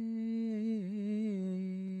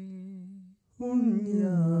 உன்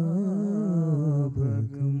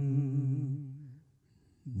ஞாபகம்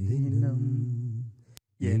தினம்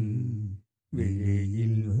என்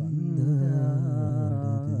விழியில் வந்தாடுது,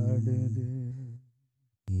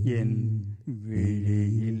 என்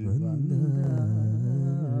விழியில் வந்தாடுது.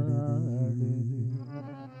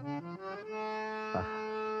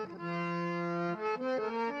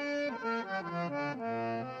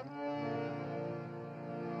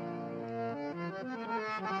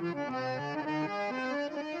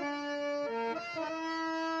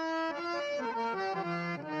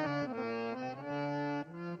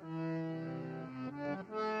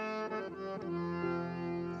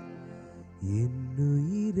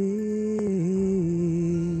 என்னுயிரே,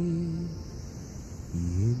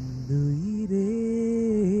 என்னுயிரே,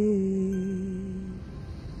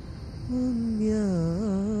 உன் ஞாபகம்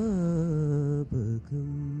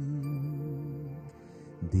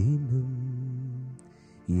தினம்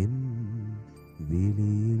என்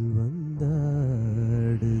வெளியில்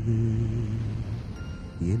வந்தாடுது,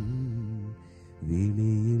 என்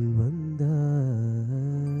வெளியில் வந்தாடுது.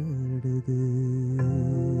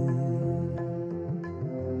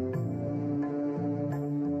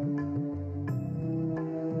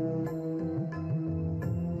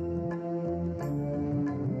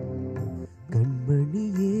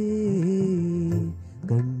 கண்மணியே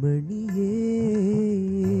கண்மணியே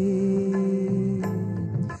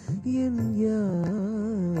என்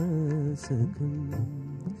யாசகம்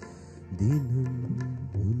தினம்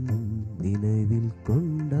உன் நினைவில்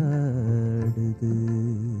கொண்டாடுது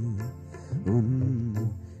உன்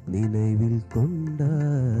நினைவில் கொண்டாடுது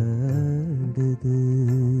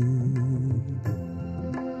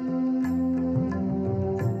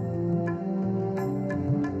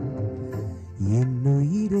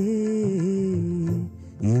என்னுயிரே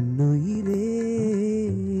என்னுயிரே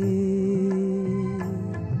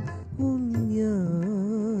உன் ஞாபகம்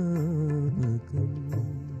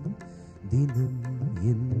தினம்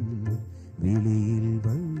என் விழியில்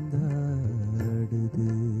வந்தாடுது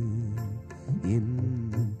என்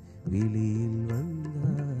விழியில் வந்தாடுது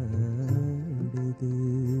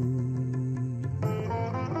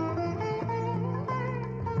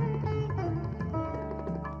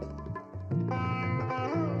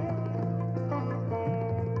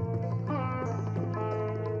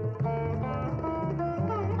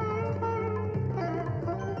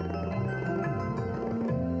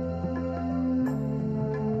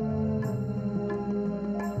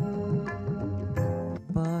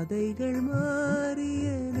பாதைகள் மாறிய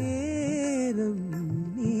நேரம்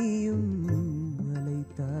நீயும்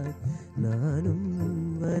அழைத்தாய் நானும்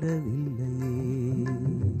வரவில்லையே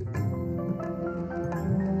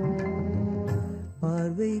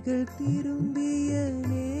பார்வைகள் திரும்பிய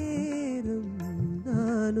நேரம்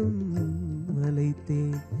நானும்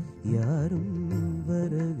அழைத்தேன் யாரும்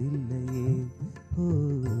வரவில்லையே ஓ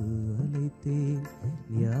அழைத்தேன்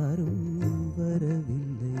யாரும்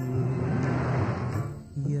வரவில்லையே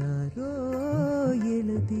யாரோ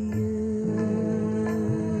எழுதிய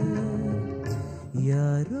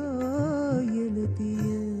யாரோ எழுதிய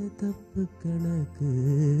தப்பு கணக்கு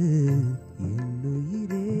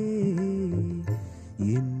என்னுயிரே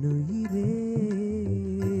என்னுயிரே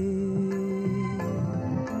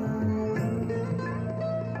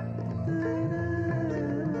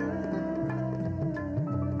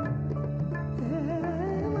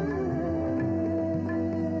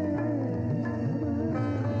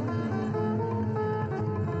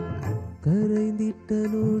கரைந்திட்ட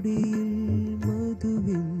நொடியில்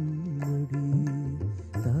மதுவின் மடி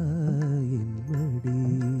தாயின் மடி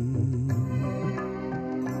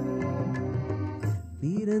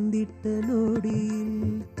பிறந்திட்ட நொடியில்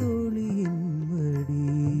தோழியின் மடி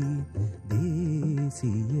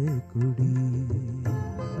தேசிய கொடி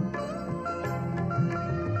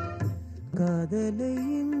காதலை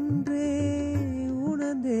இன்றே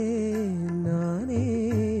உணர்ந்தேன் நானே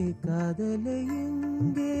காதலை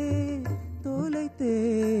எங்கே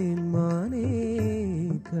தொலைத்தேன் மானே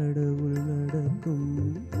கடவுள் நடக்கும்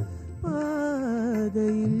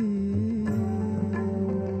பாதையில்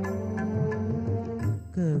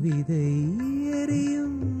கவிதை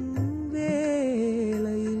எரியும்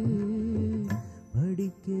வேளையில்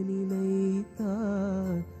படிக்க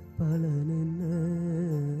நினைத்தால் பலனென்ன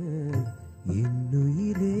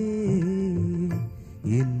என்னுயிரே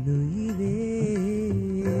என்னுயிரே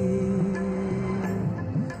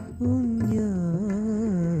உன்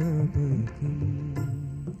ஞாபகம்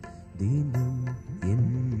தினம் என்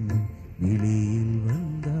விழியில்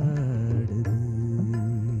வந்தாடுது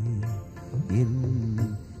என்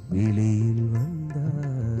விழியில்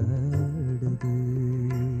வந்தாடுது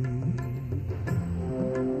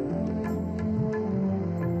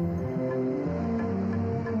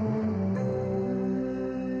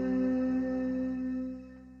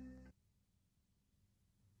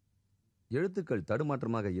எழுத்துக்கள்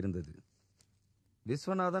தடுமாற்றமாக இருந்தது.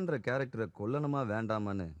 விஸ்வநாதன்ற கேரக்டரை கொல்லணுமா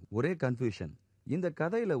வேண்டாமான்னு ஒரே கன்ஃபியூஷன். இந்த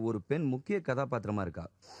கதையில ஒரு பெண் முக்கிய கதாபாத்திரமா இருக்கா.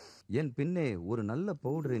 என் பின்னே ஒரு நல்ல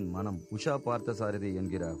பவுடரின் மனம். உஷா பார்த்தசாரதி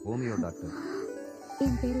என்கிற ஹோமியோ டாக்டர்.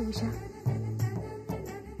 என் பேரு உஷா.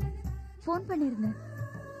 ஃபோன் பண்ணிருந்தேன்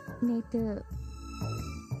நேத்து,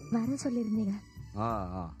 வர சொல்லிருந்தீங்க.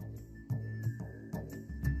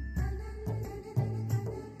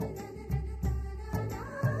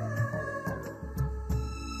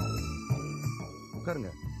 உட்காருங்க.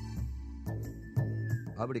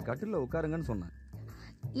 அப்படி கட்டில உட்காருங்கன்னு சொன்னேன்.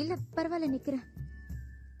 இல்ல பரவாயில்ல, நிக்கிறேன்.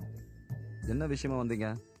 என்ன விஷயமா வந்தீங்க?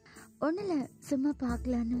 ஒண்ணுல, சும்மா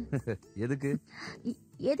பாக்கலான்னு. எதுக்கு?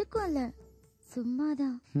 எதுக்கும் இல்ல,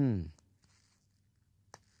 சும்மாதான்.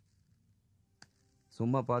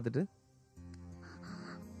 சும்மா பார்த்துட்டு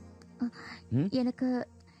எனக்கு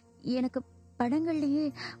எனக்கு படங்கள்லயே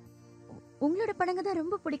உங்களோட படங்க தான்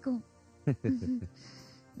ரொம்ப பிடிக்கும்.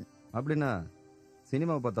 அப்படின்னா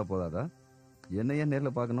சினிமாவை பார்த்தா போதாதா? என்னையே நேர்ல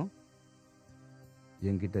பார்க்கணும்?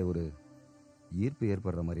 என்கிட்ட ஒரு ஈர்ப்பு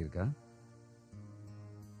ஏற்படுற மாதிரி இருக்கா?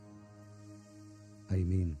 ஐ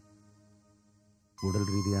மீன் உடல்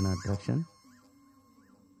ரீதியான அட்ராக்ஷன்.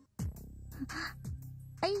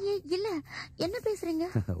 ஐயே இல்ல, என்ன பேசுறீங்க?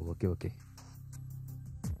 Okay okay.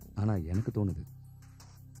 ஆனா எனக்கு தோணுது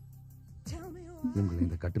உங்களை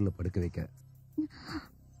இந்த கட்டில படுக்க வைக்க.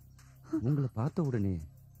 உங்களை பார்த்த உடனே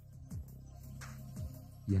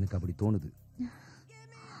எனக்கு அப்படி தோணுது.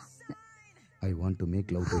 I want to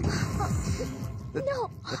make love to you.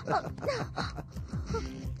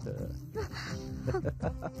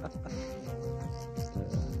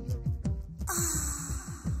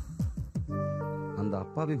 அந்த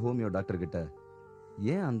அப்பாவி ஹோமியோ டாக்டர் கிட்ட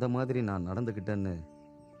ஏன் அந்த மாதிரி நான் நடந்துகிட்டேன்னு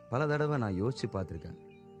பல தடவை நான் யோசிச்சு பார்த்திருக்கேன்.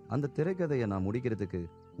 அந்த திரைக்கதையை நான் முடிக்கிறதுக்கு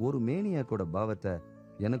ஒரு மேனியாக்கோட பாவத்தை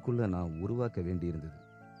எனக்குள்ள நான் உருவாக்க வேண்டியிருந்தது.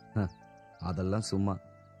 அதெல்லாம் சும்மா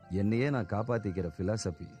என்னையே நான் காப்பாத்திக்கிற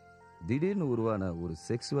பிலாசபி. திடீர்னு உருவான ஒரு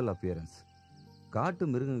செக்ஸுவல் அப்பியரன்ஸ், காட்டு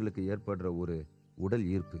மிருகங்களுக்கு ஏற்படுற ஒரு உடல்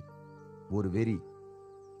ஈர்ப்பு, ஒரு வெறி.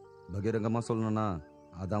 பகிரங்கமா சொல்லணும்னா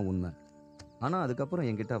அதான் உண்மை. ஆனா அதுக்கப்புறம்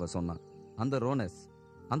என்கிட்ட அவ சொன்னான், அந்த ரோனஸ்,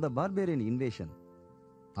 அந்த பார்பேரியன் இன்வேஷன்,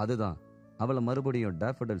 அதுதான் அவளை மறுபடியும்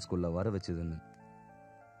டாஃபோடில்ஸ்குள்ள வர வச்சதுன்னு.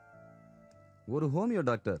 ஒரு ஹோமியோ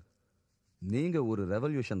டாக்டர், நீங்க ஒரு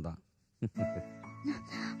ரெவல்யூஷன் தான்.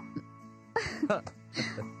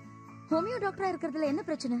 ஹோமியோ டாக்டரா இருக்கிறதுல என்ன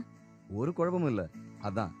பிரச்சனை? ஒரு குழப்பமும் இல்ல.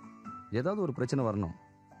 அதான் ஏதாவது ஒரு பிரச்சனை வரணும்,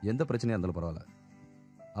 எந்த பிரச்சனையா இருந்தாலும் பரவாயில்ல.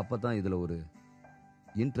 அப்பதான் இதுல ஒரு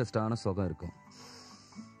இன்ட்ரெஸ்டான சுகம் இருக்கும்.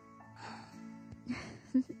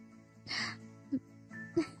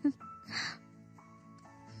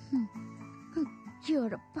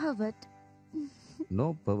 You're a pervert. No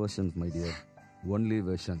perversions, my dear. Only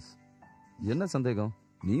versions. என்ன சந்தேகம்?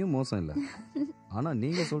 நீயும் மோசம் இல்ல. ஆனா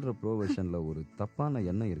நீங்க சொல்ற ப்ரோவர்ஷன்ல ஒரு தப்பான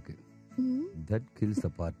எண்ணம் இருக்கு. That kills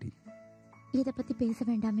the party. இத பத்தி பேச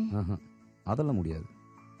வேண்டாமே. அதெல்லாம் முடியாது.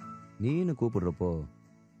 நீன்னு கூப்பிடுறப்போ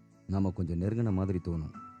நாம கொஞ்சம் நெருங்கின மாதிரி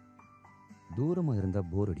தோணும். தூரமா இருந்தா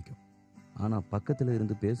போர் அடிக்கும். ஆனா பக்கத்துல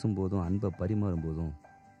இருந்து பேசும்போதும் அன்பை பரிமாறும் போதும்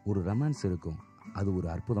ஒரு ரொமான்ஸ் இருக்கும். அது ஒரு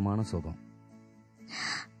அற்புதமான சுகம்.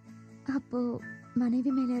 அப்போ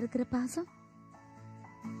மனைவி மேல இருக்கிற பாசம்?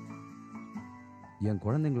 என்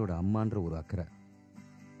குழந்தைங்களோட அம்மான்ற ஒரு அக்கறை.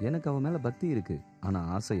 எனக்கு அவ மேல பக்தி இருக்கு, ஆனா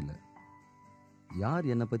ஆசை இல்லை. யார்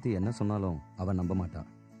என்னை பத்தி என்ன சொன்னாலும் அவ நம்ப மாட்டா.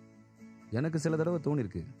 எனக்கு சில தடவை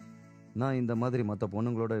தோணிருக்கு, நான் இந்த மாதிரி மற்ற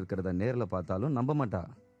பொண்ணுங்களோட இருக்கிறத நேர்ல பார்த்தாலும் நம்ப மாட்டா.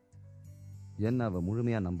 என்ன அவ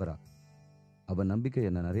முழுமையா நம்புறா. அவ நம்பிக்கை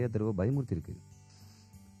என்ன நிறைய தடவை பயமுறுத்தி இருக்கு.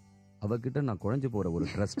 அவகிட்ட நான் குழஞ்சு போற ஒரு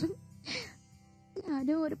ட்ரஸ்ட்.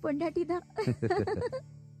 நானும் ஒரு பொண்டாட்டி தான்.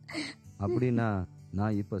 அப்படின்னா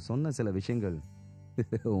நான் இப்ப சொன்ன சில விஷயங்கள்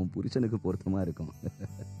உன் புருஷனுக்கு பொருத்தமா இருக்கும்.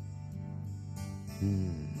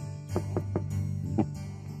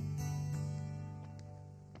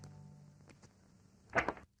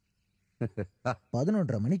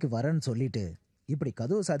 11:30 மணிக்கு வரேன்னு சொல்லிட்டு இப்படி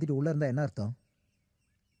கதவு சாத்திட்டு உள்ள இருந்தா என்ன அர்த்தம்?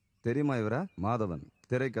 தெரியுமா இவர? மாதவன்.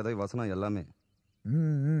 திரைக்கதை, வசனம் எல்லாமே.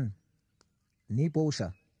 நீ போ உஷா.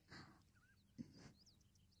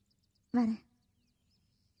 வரேன்.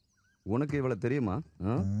 உனக்கு இவள தெரியுமா?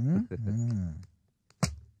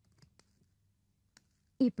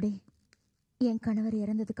 இப்படி என் கணவர்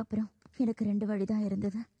இறந்ததுக்கு அப்புறம் எனக்கு 2 வழிதான்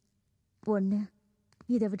இருந்தது. ஒன்று,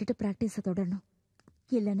 இதை விட்டுட்டு ப்ராக்டிஸை தொடரணும்.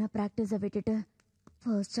 இல்லைன்னா ப்ராக்டிஸை விட்டுட்டு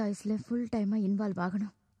ஃபர்ஸ்ட் சாய்ஸில் ஃபுல் டைமாக இன்வால்வ்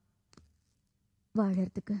ஆகணும்.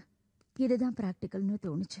 வாழறதுக்கு இதுதான் ப்ராக்டிக்கல்னு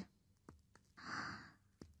தோணுச்சு.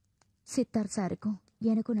 சித்தார்த் சாருக்கும்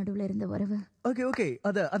எனக்கும் நடுவில் இருந்த உறவு. ஓகே ஓகே,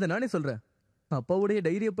 அத நானே சொல்றேன். அப்பாவுடைய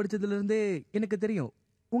டைரியை படிச்சதுல இருந்தே எனக்கு தெரியும்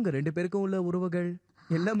உங்க 2 பேருக்கும் உள்ள உறவுகள்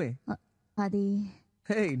எல்லாமே. அதே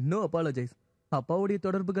ஹேய், நோ அப்பாலஜைஸ். அப்பாவுடைய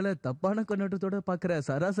தொடர்புகளை தப்பான கண்ணோட்டத்தோட பாக்குற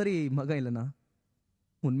சராசரி மகன் இல்லைனா.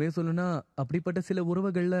 உண்மையை சொல்லணும்னா அப்படிப்பட்ட சில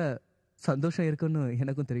உறவுகள்ல சந்தோஷம் இருக்குன்னு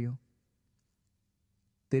எனக்கும் தெரியும்.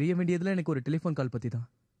 தெரிய வேண்டியதுல எனக்கு ஒரு டெலிஃபோன் கால் பத்தி தான்.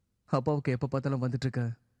 அப்பாவுக்கு எப்ப பார்த்தாலும் வந்துட்டு இருக்க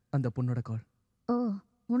அந்த பொண்ணோட கால். ஓ,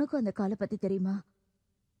 உனக்கும் அந்த காலை பத்தி தெரியுமா?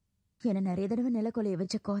 என்ன நிறைய தடவை நிலக்கொலைய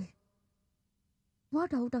வச்ச கால்.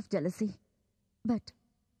 What out of jealousy. But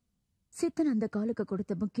சித்தன் அந்த காலுக்கு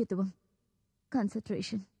கொடுத்த முக்கியத்துவம்,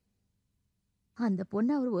 கான்சென்ட்ரேஷன், அந்த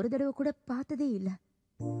பொண்ணை அவர் ஒரு தடவை கூட பார்த்ததே இல்லை.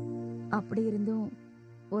 அப்படி இருந்தும்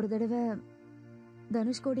ஒரு தடவை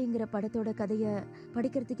தனுஷ்கோடிங்கிற படத்தோட கதைய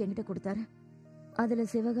படிக்கிறதுக்கு என்கிட்ட கொடுத்தாரு. அதுல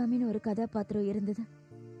சிவகாமின்னு ஒரு கதாபாத்திரம் இருந்தது.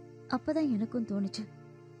 அப்பதான் எனக்கும் தோணுச்சு,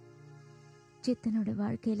 சித்தனோட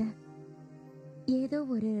வாழ்க்கையில ஏதோ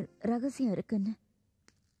ஒரு ரகசியம் இருக்குன்னு.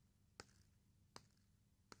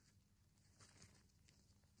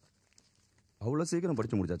 அவ்வளவு சீக்கிரம்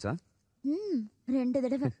படிச்சு முடிச்சாச்சா? 2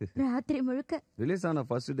 தடவை ராத்திரி முழுக்க. ரிலீஸ் ஆன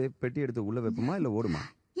ஃபர்ஸ்ட் டே பெட்டி எடுத்து உள்ள வைப்போமா இல்ல ஓடுமா?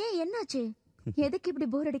 ஏன், என்னாச்சு? எதுக்கு இப்படி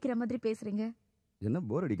போர் அடிக்கிற மாதிரி பேசுறீங்க? என்ன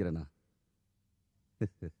போர் அடிக்கிறேனா?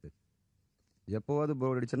 எப்போவாவது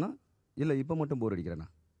போர் அடிச்சேன்னா இல்லை இப்போ மட்டும் போர் அடிக்கிறேன்னா?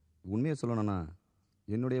 உண்மையை சொல்லணும்னா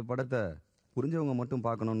என்னுடைய படத்தை புரிஞ்சவங்க மட்டும்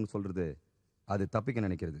பார்க்கணும்னு சொல்கிறது அது தப்பிக்க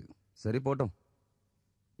நினைக்கிறது. சரி போட்டோம்.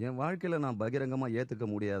 என் வாழ்க்கையில் நான் பகிரங்கமாக ஏற்றுக்க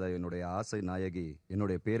முடியாத என்னுடைய ஆசை நாயகி,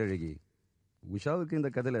 என்னுடைய பேரழகி உஷாவுக்கு இந்த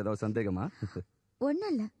கதையில் ஏதாவது சந்தேகமா?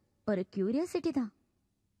 ஒன்றும் இல்லை, ஒரு கியூரியாசிட்டி தான்.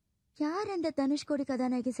 யார் அந்த தனுஷ்கோடி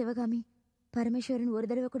கதாநாயகி சிவகாமி? பரமேஸ்வரன் ஒரு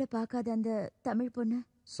தடவை கூட பார்க்காத அந்த தமிழ் பொண்ணு.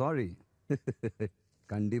 சாரி,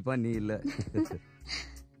 கண்டிப்பா நீ இல்ல.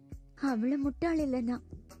 அவ்வளவு முட்டாள் இல்லைன்னா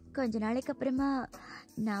கொஞ்ச நாளைக்கு அப்புறமா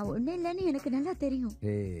நான் ஒண்ணு இல்லைன்னு எனக்கு நல்லா தெரியும்.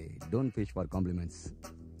 ஏய், டோன்ட் ஃபிஷ் ஃபார் காம்ப்ளிமெண்ட்ஸ்.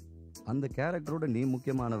 அந்த கேரக்டரோட நீ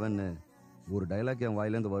முக்கியமானவன்னு ஒரு டைலாக் என்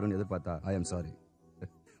வாயிலேருந்து வரும்னு எதிர்பார்த்தா ஐ எம் சாரி.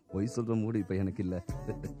 பொய் சொல்ற மூடு இப்ப எனக்கு இல்ல.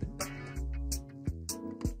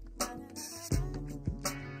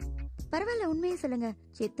 பரவாயில்ல, உண்மையை சொல்லுங்க.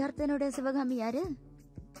 சித்தார்த்தனோட சிவகாமி யாரு?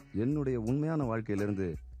 என்னுடைய உண்மையான வாழ்க்கையிலிருந்து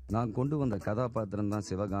நான் கொண்டு வந்த கதாபாத்திரம் தான்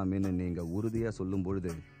சிவகாமின்னு நீங்க உறுதியா சொல்லும்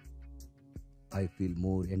பொழுது I feel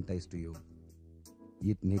more enticed to you.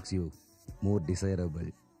 It makes you more desirable.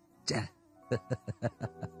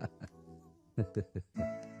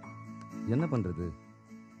 என்ன பண்றது?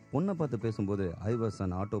 பொண்ணை பார்த்து பேசும்போது I was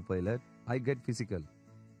an autopilot, I get physical.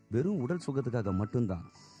 வெறும் உடல் சுகத்துக்காக மட்டும்தான்.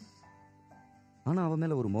 ஆனா அவ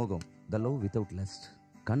மேல ஒரு மோகம், the love without lust.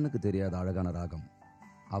 கண்ணுக்கு தெரியாத அழகான ராகம்.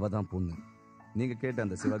 அவ தான் பொண்ணு. நீங்க கேட்ட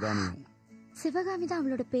அந்த சிவகாமி. சிவகாமி தான்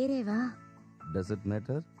அவளோட பேரேவா? Does it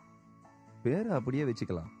matter? பேரை அப்படியே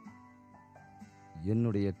வச்சுக்கலாம்.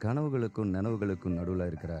 என்னுடைய கனவுகளுக்கும் நினைவுகளுக்கும் நடுவில்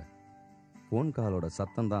இருக்கிற போன் காலோட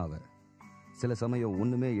சத்தம் தான் அவ. சில சமயம்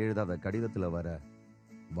ஒண்ணுமே எழுதாத கடிதத்தில் வர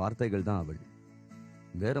வார்த்தைகள் தான் அவள்.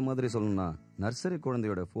 வேற மாதிரி சொல்லணும்னா நர்சரி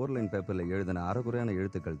குழந்தையோட 4 லைன் பேப்பர்ல எழுதின அறகுறையான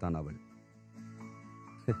எழுத்துக்கள் தான் அவள்.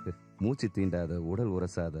 மூச்சு தீண்டாத, உடல்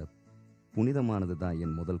உரசாத, புனிதமானது தான்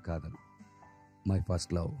என் முதல் காதல். My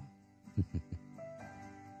first love.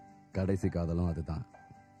 கடைசி காதலும் அதுதான்.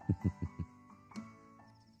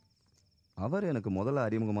 அவர் எனக்கு முதல்ல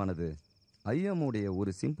அறிமுகமானது ஐஎம்முடைய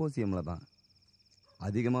ஒரு சிம்போசியம்ல தான்.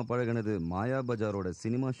 அதிகமாக பழகினது மாயா பஜாரோட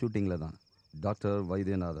சினிமா ஷூட்டிங்ல தான். டாக்டர்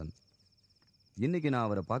வைத்தியநாதன். இன்னைக்கு நான்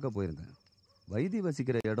அவரை பார்க்க போயிருந்தேன். வைத்தி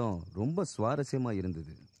வசிக்கிற இடம் ரொம்ப சுவாரஸ்யமா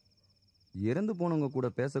இருந்தது. இறந்து போனவங்க கூட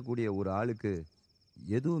பேசக்கூடிய ஒரு ஆளுக்கு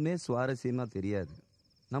எதுவுமே சுவாரஸ்யமா தெரியாது.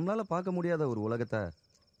 நம்மளால பார்க்க முடியாத ஒரு உலகத்தை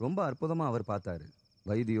ரொம்ப அற்புதமா அவர் பார்த்தாரு.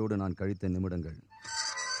 வைத்தியோடு நான் கழித்த நிமிடங்கள்.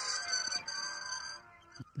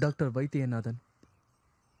 டாக்டர் வைத்தியநாதன்,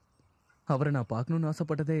 அவரை நான் பார்க்கணும்னு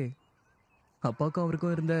ஆசைப்பட்டதே அப்பாவுக்கும்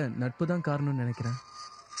அவருக்கும் இருந்த நட்பு தான் காரணம்னு நினைக்கிறேன்.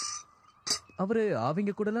 அவரு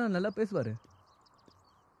அவங்க கூடலாம் நல்லா பேசுவாரு.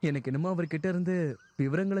 எனக்கு என்னமோ அவர்கிட்ட இருந்து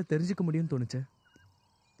விவரங்களை தெரிஞ்சுக்க முடியும்னு தோணுச்சு.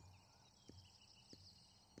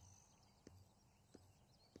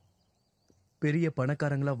 பெரிய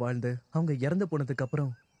பணக்காரங்களா வாழ்ந்து அவங்க இறந்து போனதுக்கு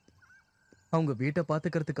அப்புறம் அவங்க வீட்டை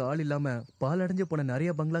பார்த்துக்கிறதுக்கு ஆள் இல்லாம பாலடைஞ்சு போன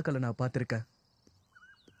நிறைய பங்களாக்களை நான் பார்த்துருக்கேன்.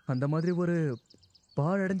 அந்த மாதிரி ஒரு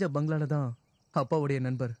பாழடைஞ்ச பங்களால தான் அப்பாவுடைய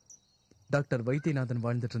நண்பர் டாக்டர் வைத்தியநாதன்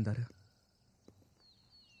வாழ்ந்துட்டு இருந்தாரு.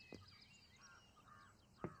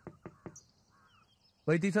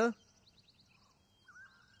 வைத்தி சார்,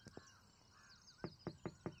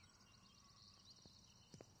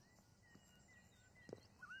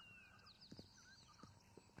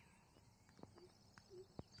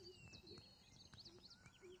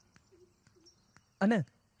 அண்ணா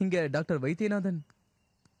இங்க டாக்டர் வைத்தியநாதன்.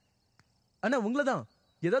 அண்ணா உங்களதான்,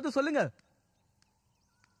 ஏதாவது சொல்லுங்க.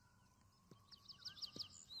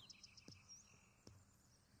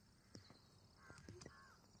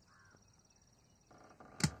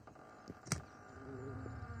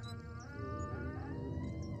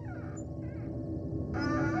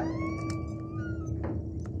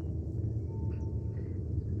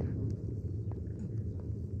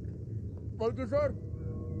 வைத்திய சார்,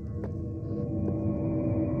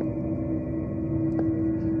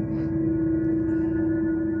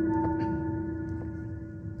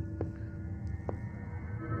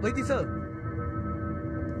 வைத்தி சார்,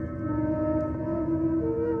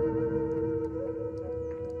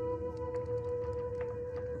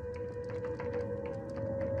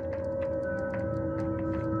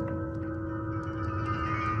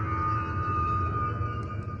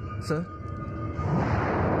 சார்,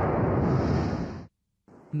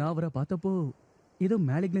 நான் அவரை பார்த்தப்போ ஏதோ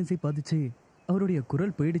மேலிக்னன்சி பாதிச்சு அவருடைய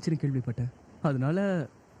குரல் போயிடுச்சுன்னு கேள்விப்பட்டேன். அதனால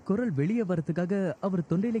குரல் வெளியே வரதுக்காக அவர்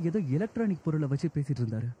தொண்டையில ஏதோ எலக்ட்ரானிக் பொருளை வச்சு பேசிட்டு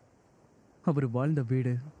இருந்தாரு. அவர் வாழ்ந்த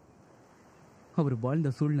வீடு, அவர்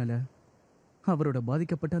வாழ்ந்த சூழ்நிலை, அவரோட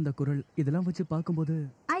பாதிக்கப்பட்ட அந்த குரல், இதெல்லாம் வச்சு பார்க்கும்போது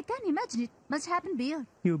I can imagine it must happen here.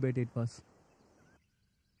 You bet it was.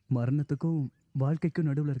 மரணத்துக்கும் வாழ்க்கைக்கும்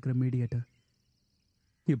நடுவில் இருக்கிற மீடியேட்டர்.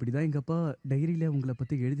 இப்படிதான் எங்க அப்பா டைரியில உங்களை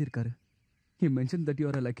பத்தி எழுதியிருக்காரு. He mentioned that you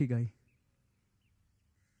are a lucky guy.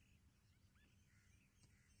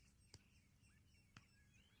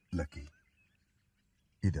 Lucky,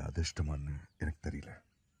 இது அதிர்ஷ்டமான்னு எனக்கு தெரியல.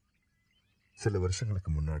 சில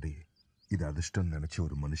வருஷங்களுக்கு முன்னாடி இது அதிர்ஷ்டம் நினைச்சு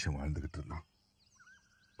ஒரு மனுஷன் வாழ்ந்துகிட்டு இருந்தான்.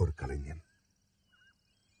 ஒரு கலைஞன்.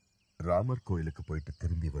 ராமர் கோயிலுக்கு போயிட்டு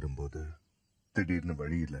திரும்பி வரும்போது திடீர்னு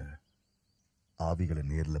வழியில ஆவிகளை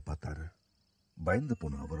நேர்ல பார்த்தாரு. பயந்து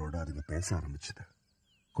போன அவரோட அதுங்க பேச ஆரம்பிச்சது.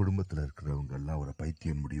 குடும்பத்துல இருக்கிறவங்க எல்லாம் அவரை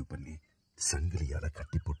பைத்தியம் முடிவு பண்ணி சங்கிலியால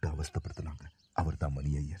கட்டி போட்டு அவஸ்தைப்படுத்தினாங்க. அவர் தான்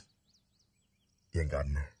மணி ஐயர், எங்க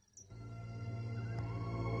அண்ணன்.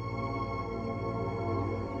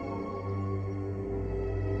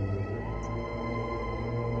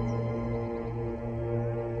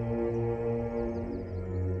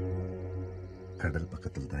 கடல்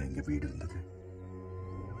பக்கத்தில் தான் எங்க வீடு இருந்தது.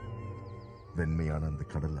 வெண்மையான அந்த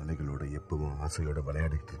கடல் அலைகளோட எப்பவும் ஆசையோட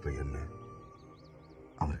விளையாடிட்டு இருப்ப என்ன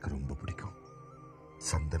அவருக்கு ரொம்ப பிடிக்கும்.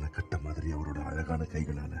 சந்தன கட்ட மாதிரி அவரோட அழகான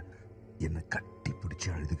கைகளால என்னை கட்டி பிடிச்சு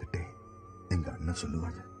அழுதுகிட்டே எங்க அண்ணன்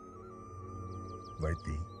சொல்லுவாரு,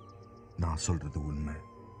 வைத்தி, நான் சொல்றது உண்மை.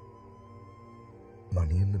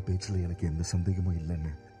 மணி என்ன பேச்சுல எனக்கு எந்த சந்தேகமும்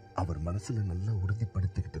இல்லைன்னு அவர் மனசுல நல்லா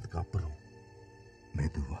உறுதிப்படுத்திக்கிட்டதுக்கு அப்புறம்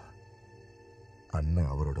மெதுவா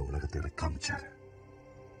அண்ணன் அவரோட உலகத்தை எனக்கு காமிச்சாரு.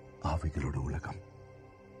 ஆவிகளோட உலகம்,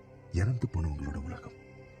 இறந்து போனவங்களோட உலகம்.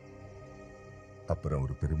 அப்புறம்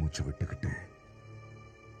ஒரு பெருமூச்சு விட்டுக்கிட்டு,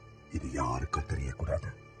 இது யாருக்கும் தெரியக்கூடாது,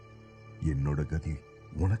 என்னோட கதி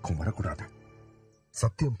உனக்கும் வரக்கூடாது,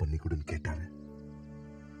 சத்தியம் பண்ணி கொடுன்னு கேட்டாரு.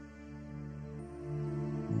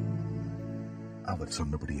 அவர்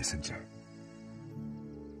சொன்னபடியே செஞ்சேன்.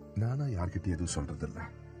 நானா யார்கிட்ட எதுவும் சொல்றதில்ல.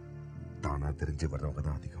 தானா தெரிஞ்சு வர்றவங்க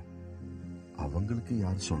தான் அதிகம். அவங்களுக்கு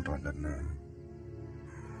யார் சொல்றாங்கன்னு.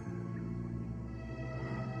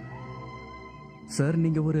 சார்,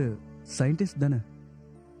 நீங்க ஒரு சயின்டிஸ்ட் தானே?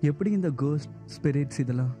 எப்படி இந்த கோஸ்ட், ஸ்பிரிட்ஸ்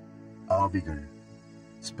இதெல்லாம்? ஆவிகள்,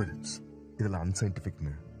 ஸ்பிரிட்ஸ் இதெல்லாம்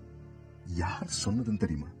அன்சைன்டிபிக்னு யார் சொன்னதுன்னு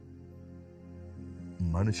தெரியுமா?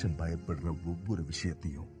 மனுஷன் பயப்படுற ஒவ்வொரு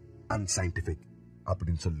விஷயத்தையும் அன்சைன்டிபிக்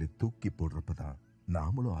அப்படின்னு சொல்லி தூக்கி போடுறப்பதான்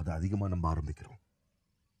நாமளும் அதை அதிகமா நம்ப ஆரம்பிக்கிறோம்.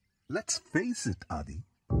 லெட்ஸ் ஃபேஸ் இட் ஆதி,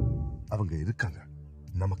 அவங்க இருக்காங்க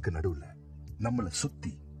நமக்கு நடுவுல, நம்மள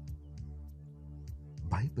சுத்தி.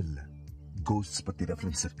 பைபிள்ல கோஸ்ட் பத்தி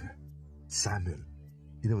ரெஃபரன்ஸ் இருக்கு. சாமுவேல்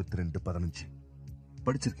 22:15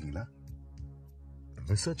 படிச்சிருக்கீங்களா?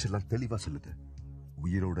 ரிசர்ச் எல்லாம் தெளிவா சொல்லுது,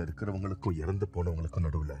 உயிரோட இருக்கிறவங்களுக்கும் இறந்து போனவங்களுக்கும்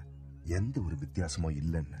நடுவுல எந்த ஒரு வித்தியாசமும்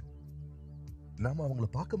இல்லைன்னு. நாம அவங்கள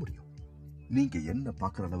பார்க்க முடியும். நீங்க என்ன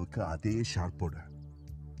பார்க்குற அளவுக்கு அதே ஷார்ப்போட.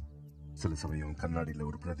 சில சமயம் கண்ணாடியில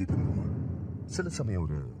ஒரு பிரதிபிம்பமா, சில சமயம்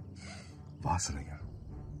ஒரு வாசனையா,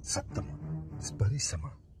 சத்தமா,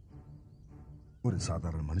 ஸ்பரிசமா. ஒரு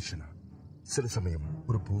சாதாரண மனுஷனா, சில சமயம்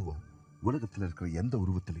ஒரு பூவா, உலகத்துல இருக்கிற எந்த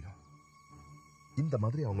உருவத்திலையும். இந்த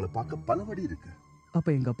மாதிரி அவங்கள பார்க்க பல வழி இருக்கு. அப்ப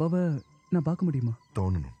எங்க அப்பாவை நான் பார்க்க முடியுமா?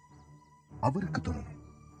 தோணணும், அவருக்கு தோணணும்,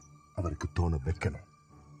 அவருக்கு தோண வைக்கணும்.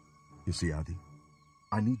 You see, Adi,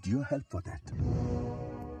 I need your help for that.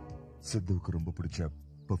 சித்துவுக்கு ரொம்ப பிடிச்ச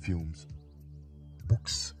பர்ஃப்யூம்ஸ்,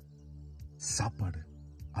 புக்ஸ், சாப்பாடு,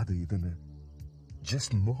 அது இதுன்னு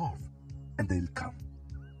just move and they'll come.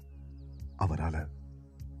 அவரால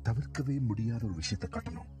தவிர்க்கவே முடியாத ஒரு விஷயத்தை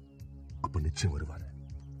காட்டணும். அப்ப நிச்சயம் வருவாரு.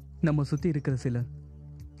 நம்ம சுத்தி இருக்கிற சிலர்,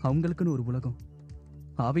 அவங்களுக்குன்னு ஒரு உலகம்,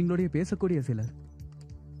 அவங்களோடைய பேசக்கூடிய சிலர்.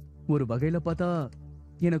 ஒரு வகையில பார்த்தா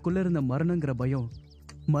எனக்குள்ள இருந்த மரணங்கிற பயம்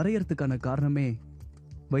மறையறதுக்கான காரணமே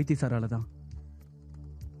வைத்தியசாரால தான்.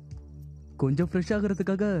 கொஞ்சம் ஃப்ரெஷ்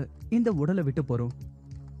ஆகிறதுக்காக இந்த உடலை விட்டு போறோம்.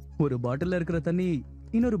 ஒரு பாட்டில்ல இருக்கிற தண்ணி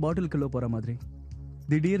இன்னொரு பாட்டிலுக்குள்ள போற மாதிரி.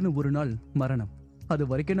 திடீர்னு ஒரு நாள் மரணம். அது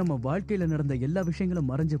வரைக்கும் நம்ம வாழ்க்கையில நடந்த எல்லா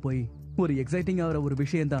விஷயங்களும் மறைஞ்சு போய் ஒரு எக்ஸைட்டிங் ஆகிற ஒரு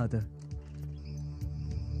விஷயம் தான் அது.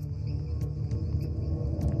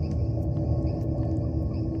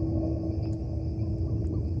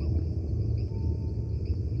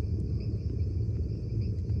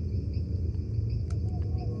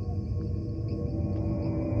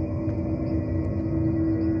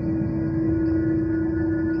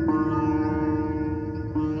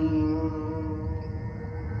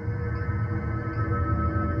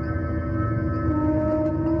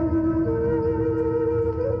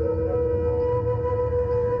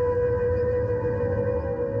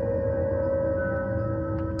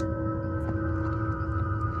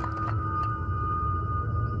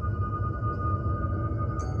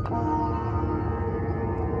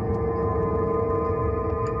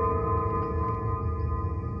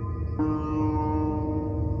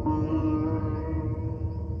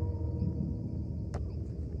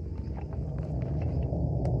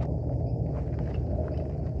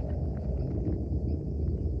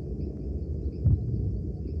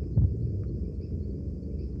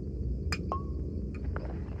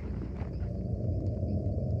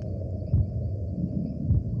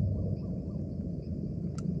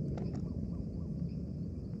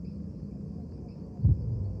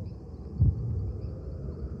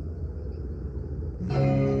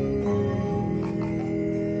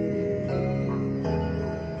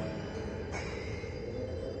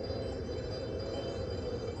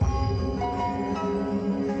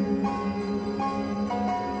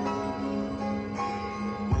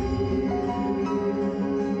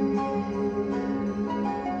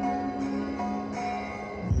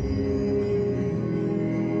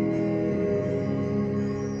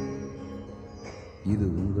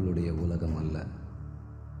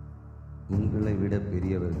 உங்களை விட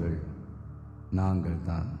பெரியவர்கள் நாங்கள்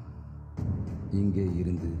தான். இங்கே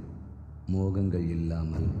இருந்து மோகங்கள்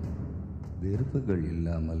இல்லாமல், வெறுப்புகள்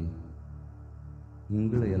இல்லாமல்,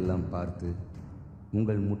 உங்களை எல்லாம் பார்த்து,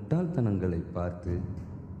 உங்கள் முட்டாள்தனங்களை பார்த்து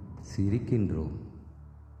சிரிக்கின்றோம்.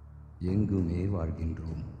 எங்குமே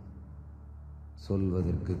வாழ்கின்றோம்.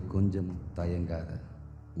 சொல்வதற்கு கொஞ்சம் தயங்காத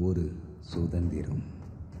ஒரு சுதந்திரம்.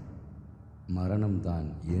 மரணம்தான்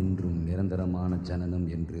என்றும் நிரந்தரமான ஜனனம்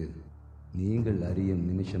என்று நீங்கள் அறியும்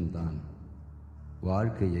நிமிஷம்தான்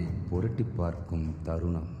வாழ்க்கையை புரட்டி பார்க்கும்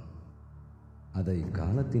தருணம். அதை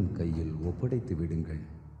காலத்தின் கையில் ஒப்படைத்து விடுங்கள்.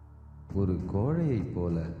 ஒரு கோழையைப்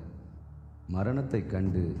போல மரணத்தை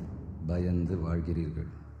கண்டு பயந்து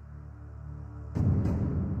வாழ்கிறீர்கள்.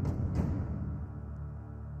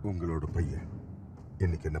 உங்களோட பையன்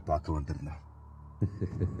இன்னைக்கு என்ன பார்க்க வந்திருந்தான்.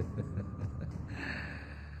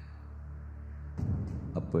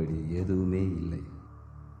 அப்படி எதுவுமே இல்லை.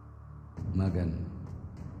 மகன்,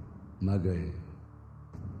 மகள்,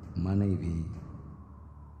 மனைவி,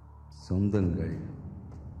 சொந்தங்கள்,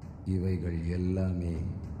 இவைகள் எல்லாமே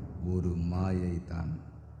ஒரு மாயை தான்.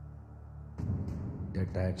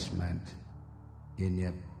 அட்டாச்மெண்ட் இன்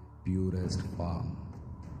எ பியூரஸ்ட் ஃபார்ம்.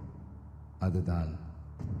 அதுதான்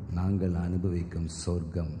நாங்கள் அனுபவிக்கும்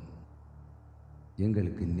சொர்க்கம்.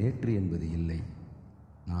 எங்களுக்கு நேற்று என்பது இல்லை,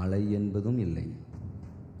 நாளை என்பதும் இல்லை.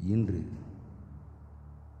 இன்று,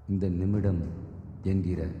 இந்த நிமிடம்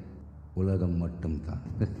என்கிற உலகம் மட்டும்தான்.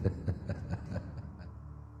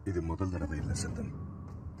 இது முதல் தடவை இல்லை சித்தன்.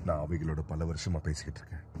 நான் அவைகளோட பல வருஷமா பேசிக்கிட்டு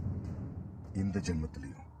இருக்கேன். இந்த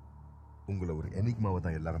ஜென்மத்திலையும் உங்களை ஒரு எனிக்மாவை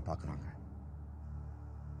தான் எல்லாரும் பார்க்கறாங்க.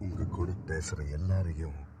 உங்க கூட பேசுற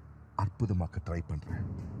எல்லாரையும் அற்புதமாக்க ட்ரை பண்றேன்.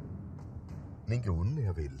 நீங்க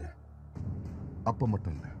உண்மையாவே இல்லை. அப்ப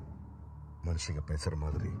மட்டும் இல்ல, மனுஷங்க பேசுற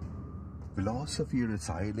மாதிரி பிலாசபியோட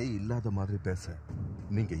சாயலே இல்லாத மாதிரி பேச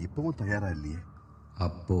நீங்க இப்பவும் தயாரா இல்லையே?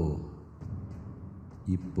 அப்போ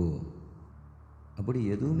இப்போ அப்படி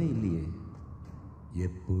எதுவுமே இல்லையே.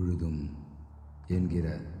 எப்பொழுதும் என்கிற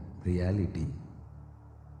ரியாலிட்டி,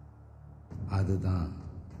 அதுதான்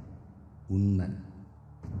உண்மை.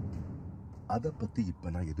 அதை பத்தி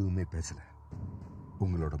இப்ப நான் எதுவுமே பேசல.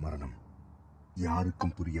 உங்களோட மரணம்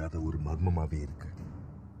யாருக்கும் புரியாத ஒரு மர்மமாவே இருக்கு.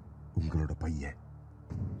 உங்களோட பையன்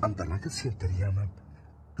அந்த ரகசியம் தெரியாம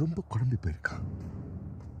ரொம்ப குழம்பி போயிருக்கான்.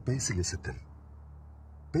 பேசுங்க சித்தன்,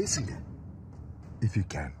 பேசுங்க. If you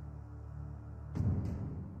can.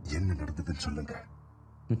 என்ன நடந்ததுன்னு சொல்லுங்க.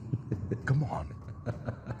 Come on.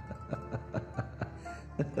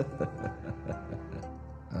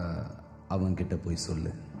 அவன்கிட்ட போய்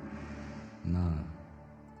சொல்லு.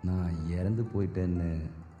 நான் இறந்து போயிட்டேன்னு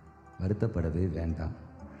வருத்தப்படவே வேண்டாம்.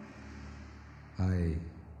 ஐ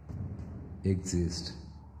எக்ஸிஸ்ட்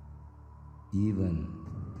ஈவன்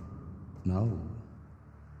நவ்.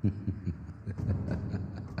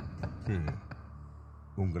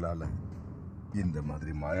 உங்களால இந்த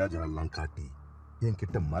மாதிரி மாயாஜாலெல்லாம் காட்டி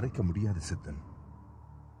என்கிட்ட மறைக்க முடியாது சித்தன்.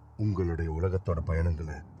 உங்களுடைய உலகத்தோட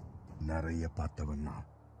பயணங்களை நிறைய பார்த்தவன்னா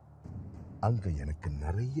அங்க எனக்கு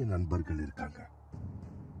நிறைய நண்பர்கள் இருக்காங்க.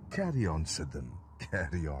 Carry on Siddhan,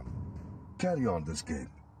 carry on, carry on this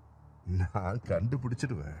game. நான்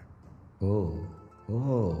கண்டுபிடிச்சிடுவேன். ஓ ஓ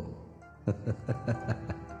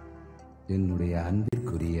என்னுடைய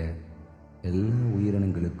அன்பிற்குரிய எல்லா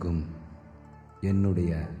உயிரினங்களுக்கும்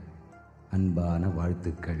என்னுடைய அன்பான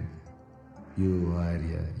வாழ்த்துக்கள். You are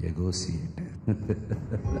a negotiator.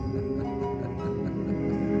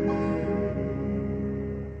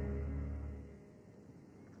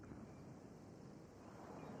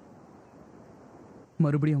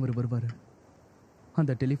 மறுபடியும் அவர் வருவார்.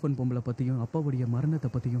 அந்த டெலிஃபோன் பொம்பளை பற்றியும் அப்பாவுடைய மரணத்தை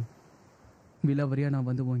பற்றியும் விலாவரியா நான்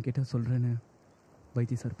வந்து உன்கிட்ட சொல்கிறேன்னு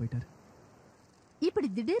வைத்தி சார் போயிட்டார். இப்படி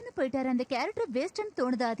திடீர்னு போயிட்டாரு. அந்த கேரக்டர் வேஸ்ட்னு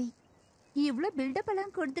தோணுதா? ஆதி இவ்ளோ பில்டப்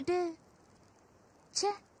எல்லாம் கொடுத்துட்டு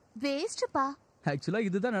ச்சே வேஸ்ட்பா. ஆக்சுவலாக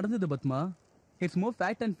இதுதான் நடந்தது Padma. It's more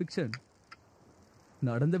fact and fiction.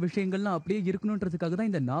 நடந்த விஷயங்கள்லாம் அப்படியே இருக்கணுன்றதுக்காக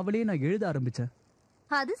தான் இந்த நாவலையே நான் எழுத ஆரம்பித்தேன்.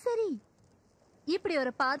 அது சரி. இப்படி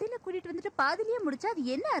ஒரு பாதியில கூட்டிட்டு வந்துட்டு பாதியிலேயே முடிச்சா அது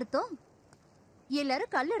என்ன அர்த்தம்?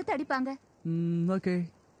 எல்லாரும் கல் எடுத்து அடிப்பாங்க. ஓகே,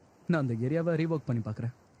 நான் அந்த ஏரியாவை ரீவொர்க் பண்ணி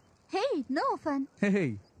பார்க்குறேன். ஹே no fun. Hey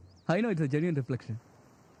I know it's a genuine reflection.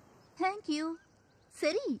 Thank you.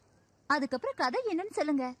 சரி, அதுக்கப்புறம் கதை என்னன்னு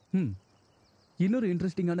சொல்லுங்க. இன்னொரு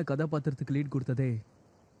இன்ட்ரெஸ்டிங்கான கதாபாத்திரத்துக்கு லீட் கொடுத்ததே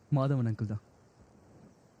மாதவன் அங்கிள் தான்.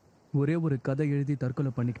 ஒரே ஒரு கதை எழுதி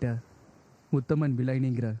தற்கொலை பண்ணிக்கிட்ட உத்தமன்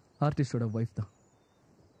விலாயினிங்கிற ஆர்டிஸ்டோட ஒய்ஃப் தான்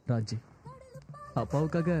ராஜேவ்.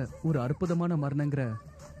 அப்பாவுக்காக ஒரு அற்புதமான மரணங்கிற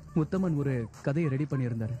உத்தமன் ஒரு கதையை ரெடி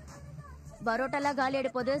பண்ணியிருந்தாரு. பரோட்டெல்லாம் காலி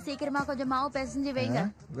எடுப்போது சீக்கிரமா கொஞ்சம் மாவு பிசைஞ்சு வைங்க.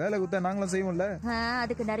 வேலை குத்தா நாங்களும் செய்வோம்ல.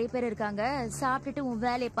 அதுக்கு நிறைய பேர் இருக்காங்க. சாப்பிட்டுட்டு உன்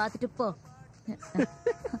வேலையை பார்த்துட்டு போ.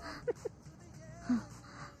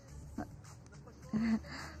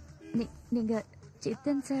 நீங்க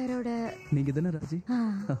சித்தன் சாரோட நீங்க தானே ராஜி?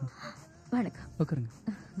 வணக்கம். உட்காருங்க.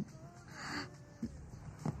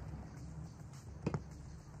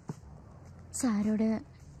 சாரோட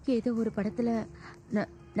ஏதோ ஒரு படத்துல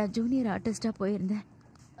நான் ஜூனியர் ஆர்டிஸ்டா போயிருந்தேன்.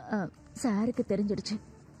 சாருக்கு தெரிஞ்சிடுச்சு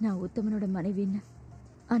நான் உத்தமனோட மனைவின்னு.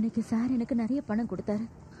 அன்னைக்கு சார் எனக்கு நிறைய பணம் கொடுத்தாரு.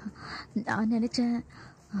 நான் நினைச்சேன்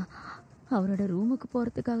அவரோட ரூமுக்கு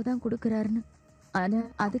போறதுக்காக தான் கொடுக்கறாருன்னு. ஆனா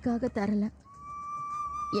அதுக்காக தரல.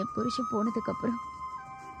 என் புருஷன் போனதுக்கு அப்புறம்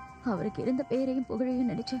அவருக்கு இருந்த பேரையும்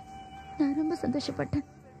புகழையும் நினைச்சேன். நான் ரொம்ப சந்தோஷப்பட்டேன்.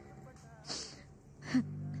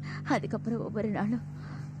 அதுக்கப்புறம் ஒவ்வொரு நாளும்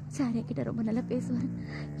சார் என்கிட்ட ரொம்ப நல்லா பேசுவாரு.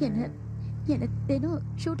 என்ன தினம்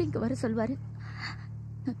ஷூட்டிங்க்கு வர சொல்வாரு.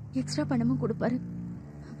 எக்ஸ்ட்ரா பணமும் கொடுப்பாரு.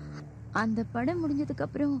 அந்த படம் முடிஞ்சதுக்கு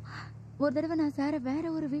அப்புறம் ஒரு தடவை நான் சாரை வேற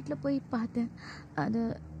ஒரு வீட்டுல போய் பார்த்தேன்.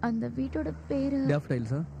 அந்த வீட்டோட பேரு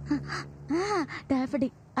டாஃபோடில்ஸா?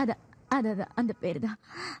 டாஃபோடில். அதான் அந்த பேரு தான்.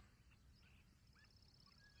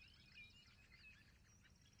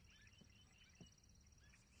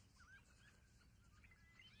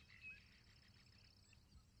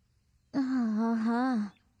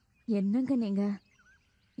 என்னங்க நீங்க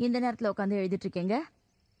இந்த நேரத்துல உட்காந்து எழுதிட்டு இருக்கீங்க?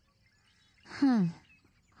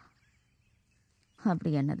 அப்படி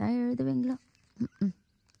என்னதான் எழுதுவீங்களோ?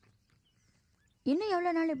 இன்னும்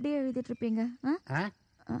எவ்வளவு நாள் இப்படியே எழுதிட்டு இருப்பீங்க?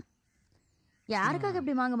 யாருக்காக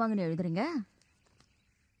இப்படி மாங்கன்னு எழுதுறீங்க?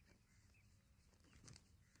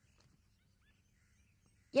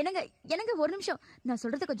 என்னங்க ஒரு நிமிஷம், நான்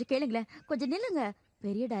சொல்றத கொஞ்சம் கேளுங்களேன். கொஞ்சம் நில்லுங்க.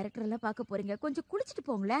 பெரிய டைரக்டர் எல்லாம் பார்க்க போறீங்க, கொஞ்சம் குளிச்சுட்டு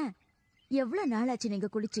போங்களேன். எவ்வளவு நாள் ஆச்சு நீங்க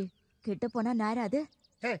குளிச்சு? கிட்ட போனா நேராது.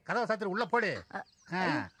 கதவை சாத்திர உள்ள போடு.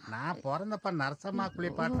 நான் பிறந்தப்ப நரசம்மா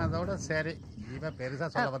குளிப்பாட்டினதோட சரி, இவ பெருசா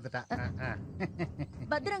சொல்ல வந்துட்டா.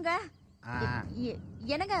 பத்திரங்க.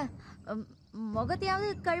 என்னங்க முகத்தையாவது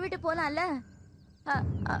கழுவிட்டு போலாம்ல?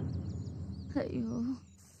 ஐயோ,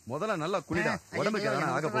 முதல்ல நல்லா குளிடா, உடம்புக்கு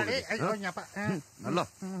எதனா ஆக போகுது. நல்லா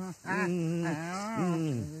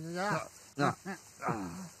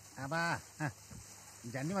அப்பா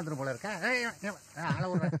ஜன்னி வந்துடும் போல இருக்கா.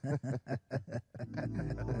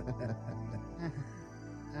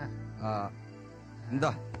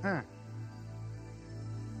 இந்தா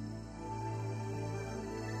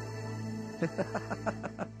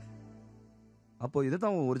அப்போ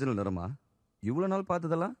இதுதான் ஒரிஜினல் நிறமா? இவ்வளவு நாள்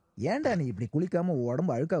பார்த்ததெல்லாம்? ஏன்டா நீ இப்படி குளிக்காம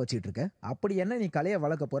உடம்பு அழுக்கா வச்சிட்டு இருக்க? அப்படி என்ன நீ கலைய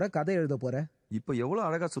வளர்க்க போற, கதை எழுத போற? இப்ப எவ்வளவு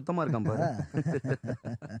அழகா சுத்தமா இருக்கான் பாரு.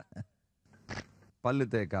 பல்லு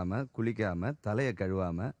தேய்க்காம, குளிக்காம, தலைய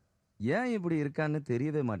கழுவாம ஏன் இப்படி இருக்கான்னு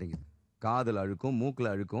தெரியவே மாட்டேங்குது. காதுல அழுக்கும்,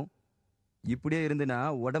 மூக்குல அழுக்கும். இப்படியே இருந்துனா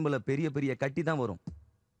உடம்புல பெரிய பெரிய கட்டி தான் வரும்.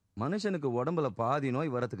 மனுஷனுக்கு உடம்புல பாதி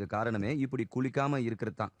நோய் வரத்துக்கு காரணமே இப்படி குளிக்காம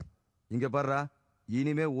இருக்கிறது தான். இங்க பாருடா,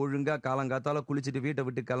 இனிமே ஒழுங்கா காலங்காத்தால குளிச்சுட்டு வீட்டை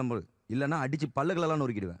விட்டு கிளம்பு, இல்லன்னா அடிச்சு பல்லுகளெல்லாம்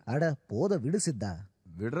நொறுக்கிடுவேன். அட போத விடு சித்தா.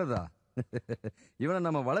 விடுறதா? இவனை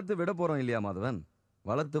நம்ம வளர்த்து விட போறோம் இல்லையா மாதவன்?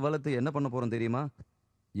 வளர்த்து என்ன பண்ண போறோம் தெரியுமா?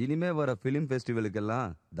 இனிமே வர பிலிம்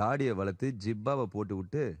ஃபெஸ்டிவலுக்கெல்லாம் தாடியை வளர்த்து ஜிப்பாவை போட்டு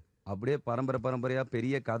விட்டு அப்படியே பரம்பரையா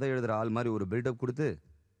பெரிய கதை எழுதுற ஆள் மாதிரி ஒரு பில்டப் கொடுத்து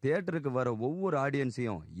தியேட்டருக்கு வர ஒவ்வொரு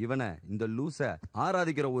ஆடியன்ஸையும் இவனை, இந்த லூச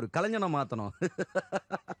ஆராதிக்கிற ஒரு கலைஞனை மாத்தணும்.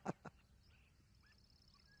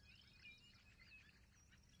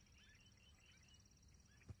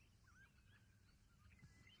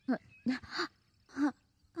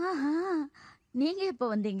 நீங்க எப்ப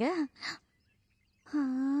வந்தீங்க?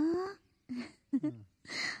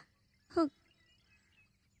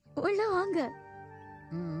 உள்ள வாங்க.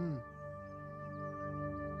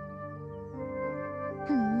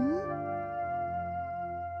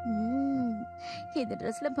 இந்த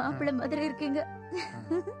ட்ரெஸ்ல மாப்பிள்ளை மாதிரி இருக்கீங்க.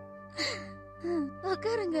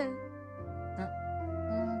 உட்காருங்க.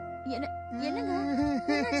 என்னங்க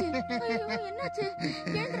என்னாச்சு?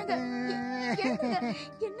 எழுந்துருங்க.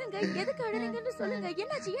 என்னங்க எதுக்கு அழுறீங்கன்னு சொல்லுங்க.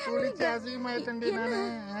 என்னாச்சு?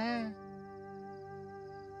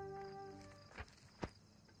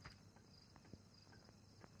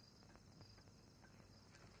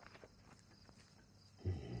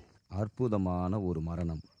 அற்புதமான ஒரு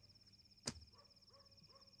மரணம்.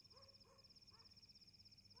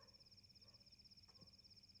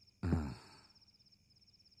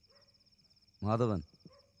 மாதவன்,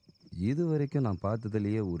 இது வரைக்கும் நான்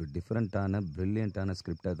பார்த்ததுலேயே ஒரு டிஃப்ரெண்ட்டான பிரில்லியண்ட்டான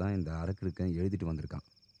ஸ்கிரிப்டை தான் இந்த அரக்கிருக்கன் எழுதிட்டு வந்திருக்கான்.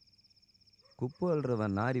 குப்பு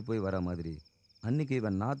அல்றவன் நாரி போய் வர மாதிரி அன்னைக்கு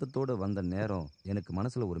இவன் நாத்தத்தோடு வந்த நேரம் எனக்கு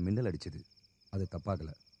மனசில் ஒரு மின்னல் அடிச்சுது. அது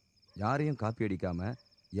தப்பாகலை. யாரையும் காப்பி அடிக்காமல்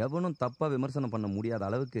எவனும் தப்பாக விமர்சனம் பண்ண முடியாத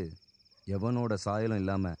அளவுக்கு எவனோட சாயலும்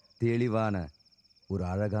இல்லாம தெளிவான ஒரு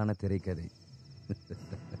அழகான திரைக்கதை.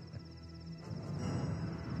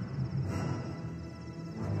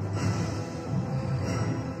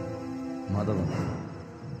 மாதவன்,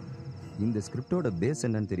 இந்த ஸ்கிரிப்டோட பேஸ்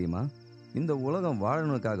என்னன்னு தெரியுமா? இந்த உலகம்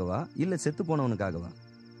வாழணுக்காகவா இல்ல செத்து போனவனுக்காகவா?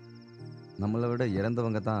 நம்மளை விட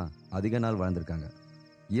இறந்தவங்க தான் அதிக நாள் வாழ்ந்திருக்காங்க.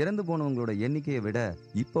 இறந்து போனவங்களோட எண்ணிக்கையை விட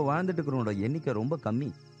இப்ப வாழ்ந்துட்டு இருக்கிறவங்களோட எண்ணிக்கை ரொம்ப கம்மி.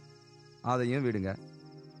 அதையும் விடுங்க,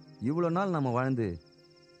 இவ்வளவு நாள் நம்ம வாழ்ந்து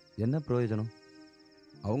என்ன பிரயோஜனம்?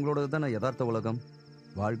 அவங்களோட தானே யதார்த்த உலகம்,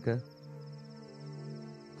 வாழ்க்கை.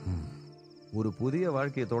 ஒரு புதிய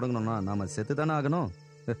வாழ்க்கையை தொடங்கணும்னா நாம செத்து தானே ஆகணும்.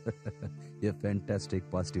 A fantastic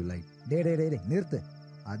positive light. டே நிறுத்து.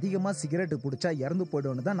 அதிகமா சிகரெட் குடிச்சா இறந்து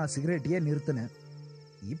போயிடும்னு தான் நான் சிகரெட்டையே நிறுத்தினேன்.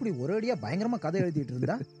 இப்படி ஒரு அடியா பயங்கரமா கதை எழுதிட்டு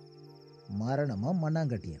இருந்தா மரணமா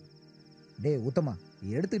மண்ணாங்கட்டியன். டே உத்தமா,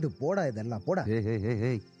 எடுத்துட்டு போடா, இதெல்லாம் போடா.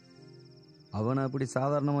 அவனை அப்படி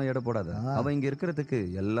சாதாரணமா எடை போடாத. அவன் இங்க இருக்கிறதுக்கு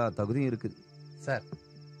எல்லா தகுதியும் இருக்கு. சார்,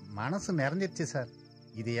 மனசு நிறைஞ்சிருச்சு சார்.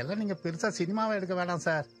 இது எல்லாம் நீங்க பெருசா சினிமாவை எடுக்க வேணாம்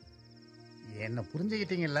சார். என்ன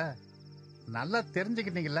புரிஞ்சுக்கிட்டீங்கல்ல, நல்லா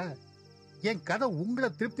தெரிஞ்சுக்கிட்டீங்கல்ல, என் கதை உங்களை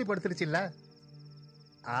திருப்திப்படுத்திருச்சு இல்ல,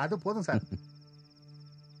 அது போதும் சார்.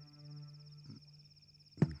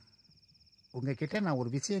 உங்ககிட்ட நான் ஒரு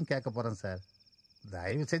விஷயம் கேட்க போறேன் சார்.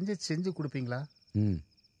 தயவு செஞ்சு கொடுப்பீங்களா?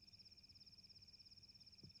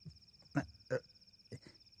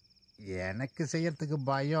 எனக்கு செய்யறதுக்கு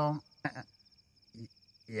பயம்.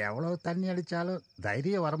 எவ்வளவு தண்ணி அடிச்சாலும்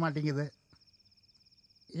தைரியம் வரமாட்டேங்குது.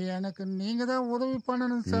 எனக்கு நீங்க தான் உதவி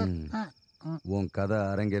பண்ணணும் சார். உன் கதை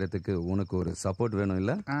அரங்கேறதுக்கு உனக்கு ஒரு சப்போர்ட் வேணும்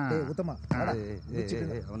இல்ல? உத்தமா,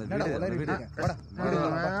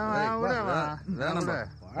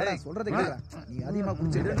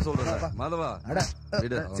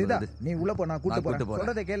 நீ உள்ள போ, நான் கூட்டு போறேன்.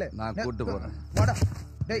 சொல்றதை கேளு, நான் கூட்டு போறேன்.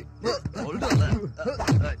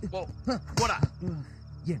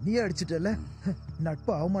 என்னையே அடிச்சிட்டல,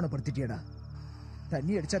 நட்பு அவமானப்படுத்திட்டியடா.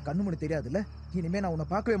 தண்ணி அடிச்சா கண்ணு மணி தெரியாதுல்ல, இனிமே நான் உன்னை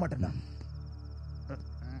பார்க்கவே மாட்டேன்டா.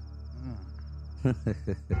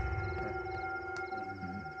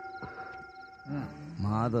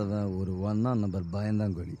 மாதவன் ஒரு 1 நம்பர்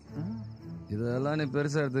பயந்தாங்கொழி. இதெல்லாம் நீ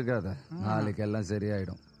பெருசா எடுத்துக்காத, நாளைக்கு எல்லாம்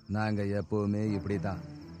சரியாயிடும். நாங்க எப்பவுமே இப்படிதான்.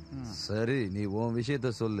 சரி, நீ உன் விஷயத்த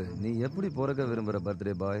சொல்லு. நீ எப்படி பிறக்க விரும்புற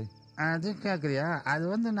பர்த்டே பாய்? அது கேக்குறியா? அது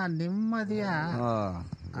வந்து நான் நிம்மதியா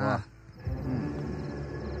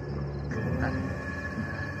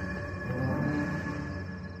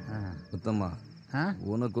உத்தமா,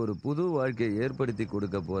 உனக்கு ஒரு புது வாழ்க்கையை ஏற்படுத்தி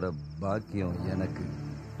கொடுக்க போற பாக்கியம் எனக்கு.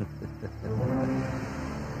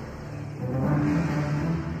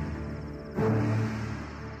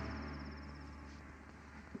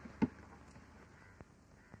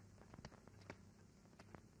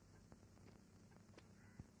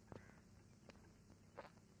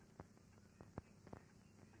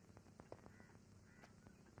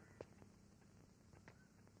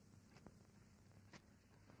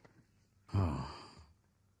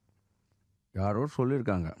 யாரோ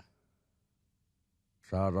சொல்லியிருக்காங்க,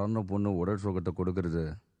 சாதாரண பொண்ணு உடல் சுகத்தை கொடுக்கறது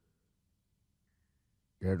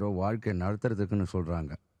ஏதோ வாழ்க்கை நடத்துறதுக்குன்னு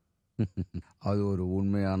சொல்றாங்க. அது ஒரு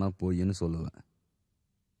உண்மையான பொய்ன்னு சொல்லுவேன்.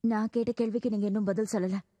 நான் கேட்ட கேள்விக்கு நீங்க இன்னும் பதில்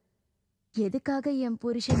சொல்லல. எதுக்காக என்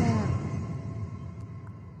புருஷனை?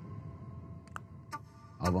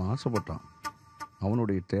 அவன் ஆசைப்பட்டான்,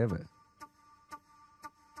 அவனுடைய தேவை.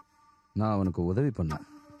 நான் அவனுக்கு உதவி பண்ணேன்.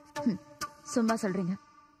 சும்மா சொல்றீங்க.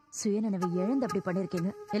 சுயநினைவை இழந்து அப்படி பண்ணிருக்கீங்க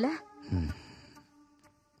இல்ல?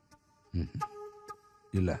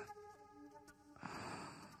 இல்ல,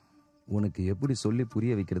 உனக்கு எப்படி சொல்லி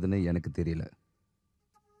புரிய வைக்கிறதுன்னு எனக்கு தெரியல.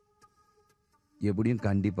 எப்படியும்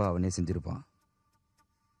கண்டிப்பா அவனே செஞ்சிருப்பான்.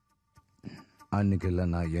 அன்னைக்கு இல்ல,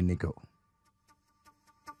 நான் என்னைக்கோ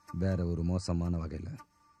வேற ஒரு மோசமான வகையில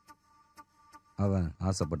அவன்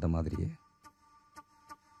ஆசைப்பட்ட மாதிரியே.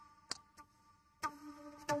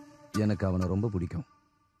 எனக்கு அவனை ரொம்ப பிடிக்கும்.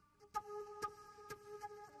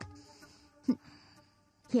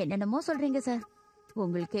 என்னென்னமோ சொல்றீங்க சார்.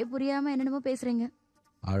 உங்களுக்கே புரியாம என்னென்னமோ பேசுறீங்க.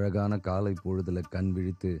 அழகான காலை பொழுதுல கண்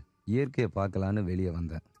விழித்து இயற்கையை பார்க்கலான்னு வெளியே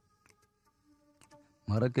வந்தேன்.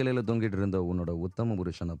 மரக்கிளையில தொங்கிட்டு இருந்த உன்னோட உத்தம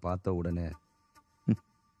புருஷனை பார்த்த உடனே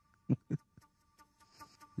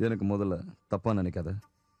எனக்கு முதல்ல தப்பா நினைக்காத,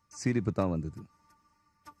 சிரிப்பு தான் வந்தது.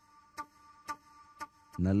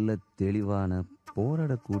 நல்ல தெளிவான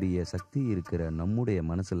போராடக்கூடிய சக்தி இருக்கிற நம்முடைய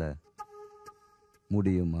மனசுல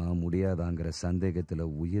முடியுமா முடியாதாங்கிற சந்தேகத்துல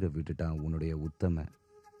உயிரை விட்டுட்டான் உன்னுடைய உத்தம.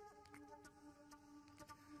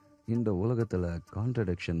 இந்த உலகத்துல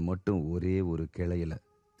கான்ட்ரடிக்ஷன் மட்டும் ஒரே ஒரு கிளையில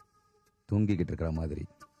தொங்கிக்கிட்டு இருக்கிற மாதிரி.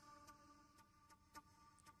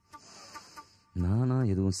 நானா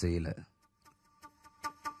எதுவும் செய்யல,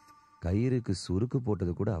 கயிறுக்கு சுருக்கு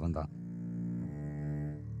போட்டது கூட அவன்தான்.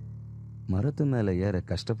 மரத்து மேல ஏற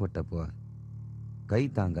கஷ்டப்பட்டப்போ கை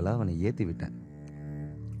தாங்கல அவனை ஏத்தி விட்டேன்.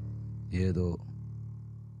 ஏதோ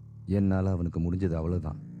என்னால அவனுக்கு முடிஞ்சது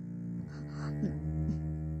அவ்வளவுதான்.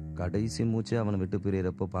 கடைசி மூச்சு அவனை விட்டு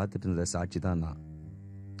பிரியறப்போ பார்த்துட்டு இருந்த சாட்சி தான் நான்.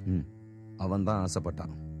 அவன் தான்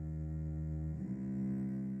ஆசைப்பட்டான்.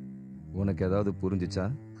 உனக்கு ஏதாவது புரிஞ்சுச்சா?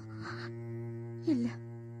 இல்ல.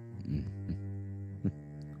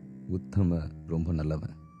 உத்தம ரொம்ப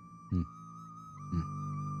நல்லவன்.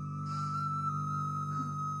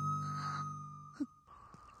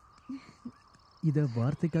 இத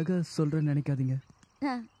வார்த்தைக்காக சொல்றேன்னு நினைக்காதீங்க.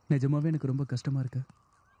 நிஜமாவே எனக்கு ரொம்ப கஷ்டமா இருக்கு.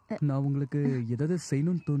 நான் உங்களுக்கு ஏதாவது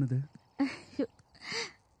செய்யணும்னு தோணுது.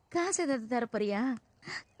 காசு ஏதாவது தரப்போறியா?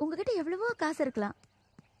 உங்ககிட்ட எவ்வளவோ காசு இருக்கலாம்,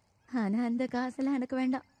 ஆனா அந்த காசெல்லாம் எனக்கு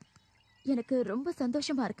வேண்டாம். எனக்கு ரொம்ப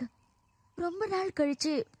சந்தோஷமா இருக்கு. ரொம்ப நாள்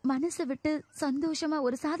கழிச்சு மனசை விட்டு சந்தோஷமா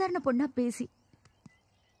ஒரு சாதாரண பொண்ணா பேசி.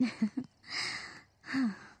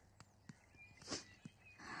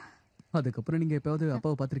 அதுக்கப்புறம் நீங்க எப்பயாவது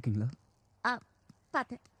அப்பாவை பார்த்திருக்கீங்களா?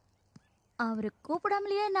 பார்த்தேன். அவரு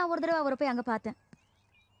கூப்பிடாமலேயே நான் ஒரு தடவை அவரை போய் அங்க பார்த்தேன்.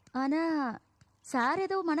 ஆனா சார்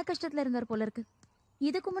ஏதோ மன கஷ்டத்துல இருந்தார் போல இருக்கு.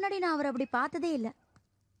 இதுக்கு முன்னாடி நான் அவரை அப்படி பார்த்ததே இல்லை.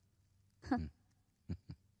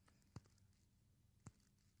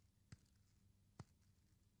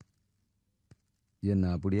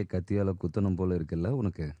 என்ன அப்படியே கத்தியால குத்தணும் போல இருக்குல்ல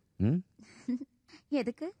உனக்கு?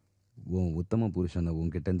 எதுக்கு? உன் உத்தம புருஷனை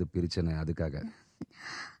உன்கிட்ட இருந்து பிரிச்சனே அதுக்காக.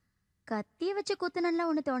 கத்திய வச்சு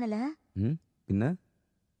குத்தணும்லாம் ஒண்ணு தோணல. பின்ன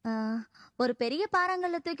ஒரு பெரிய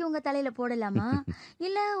பாறாங்கல்ல தூக்கி உங்க தலையில போடலாமா,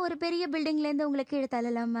 இல்ல ஒரு பெரிய பில்டிங்ல இருந்து உங்களை கீழே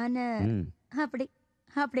தள்ளலாமான்னு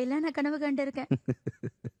அப்படிலாம் நான் கனவு கண்டு இருக்கேன்.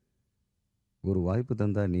 ஒரு வாய்ப்பு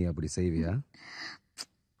தந்தா நீ அப்படி செய்வியா?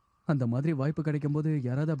 அந்த மாதிரி வாய்ப்பு கிடைக்கும் போது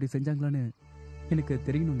யாராவது அப்படி செஞ்சாங்களான்னு எனக்கு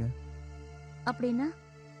தெரியணுங்க. அப்படின்னா?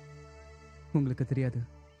 உங்களுக்கு தெரியாது,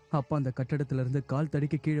 அப்பா அந்த கட்டடத்துல இருந்து கால்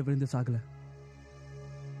தடிக்க கீழே விழுந்து சாகல.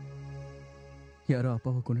 யாரோ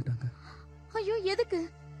அப்பாவை கொண்டுட்டாங்க. ஐயோ, எதுக்கு?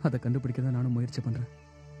 அதை கண்டுபிடிக்க தான் நானும் முயற்சி பண்றேன்.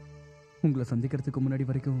 உங்களை சந்திக்கிறதுக்கு முன்னாடி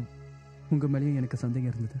வரைக்கும் உங்க மேலேயும் எனக்கு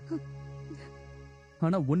சந்தேகம் இருந்தது.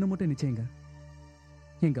 ஆனா ஒண்ணு மட்டும் நிச்சயங்க,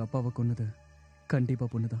 எங்க அப்பாவை கொன்னது கண்டிப்பா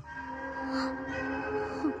பொண்ணுதான்.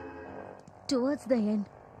 Towards the end,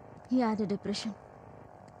 he had a depression.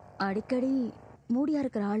 அடிக்கடி மூடியா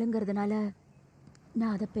இருக்கிற ஆளுங்கிறதுனால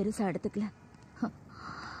நான் அதை பெருசா எடுத்துக்கல.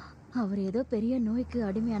 அவர் ஏதோ பெரிய நோய்க்கு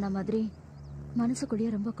அடிமையான மாதிரி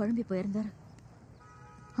மனசுக்குள்ளேயே ரொம்ப குழம்பி போயிருந்தார்.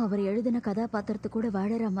 அவர் எழுதின கதாபாத்திரத்து கூட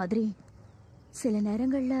வாழற மாதிரி சில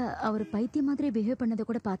நேரங்கள்ல அவர் பைத்தியம் மாதிரி பிஹேவ் பண்ணதை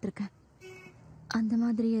கூட பார்த்துருக்கேன். அந்த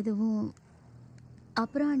மாதிரி எதுவும்.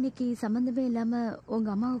 அப்புறம் அன்னைக்கு சம்மந்தமே இல்லாம உங்க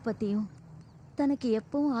அம்மாவை பத்தியும் தனக்கு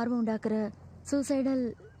எப்பவும் ஆர்வம் உண்டாக்குற சூசைடல்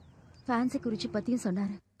ஃபேன்சி குறிச்சி பத்தியும்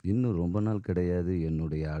சொன்னாரு. இன்னும் ரொம்ப நாள் கிடையாது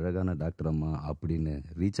என்னுடைய அழகான டாக்டர் அம்மா அப்படின்னு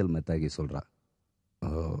ரீச்சல் மெத்தாகி சொல்றா. ஓ,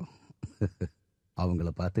 அவங்கள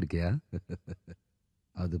பார்த்துருக்கியா?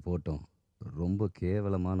 அது போட்டோம், ரொம்ப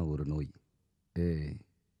கேவலமான ஒரு நோய். ஏய்,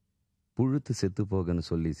 புழுத்து செத்து போகன்னு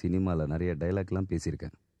சொல்லி சினிமாவில் நிறைய டைலாக்லாம்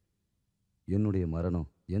பேசியிருக்கேன். என்னுடைய மரணம்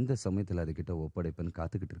எந்த சமயத்தில் அதுக்கிட்ட ஒப்படைப்பேன்னு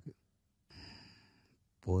காத்துக்கிட்டு இருக்கு.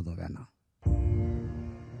 போதும், வேணாம்.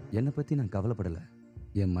 என்னை பற்றி நான் கவலைப்படலை.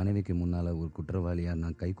 என் மனைவிக்கு முன்னால் ஒரு குற்றவாளியாக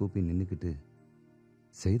நான் கைகூப்பி நின்றுக்கிட்டு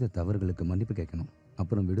செய்த தவறுகளுக்கு மன்னிப்பு கேட்கணும்,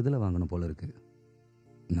 அப்புறம் விடுதலை வாங்கணும் போல இருக்கு.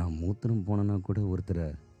 நான் மூத்திரம் போனேன்னா கூட ஒருத்தரை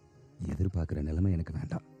எதிர்பார்க்குற நிலைமை எனக்கு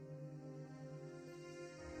வேண்டாம்.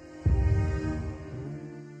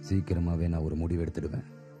 சீக்கிரமாகவே நான் ஒரு முடிவு எடுத்துடுவேன்.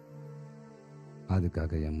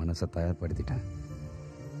 அதுக்காக என் மனசை தயார்படுத்திட்டேன்.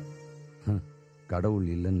 கடவுள்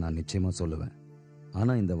இல்லைன்னு நான் நிச்சயமாக சொல்லுவேன்.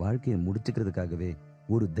 ஆனால் இந்த வாழ்க்கையை முடிச்சுக்கிறதுக்காகவே,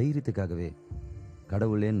 ஒரு தைரியத்துக்காகவே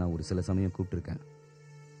கடவுளே நான் ஒரு சில சமயம் கூப்பிட்டுருக்கேன்.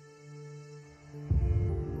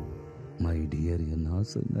 மை டியர் என்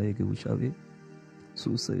ஆசை நாயகி உஷாவே,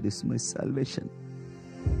 suicide is my salvation.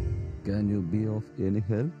 Can you be of any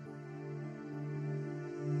help?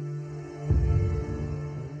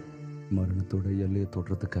 மரணத்தோட எல்லையை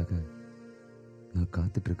தொடுறதுக்காக நான்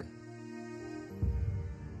காத்துட்டு இருக்கேன்.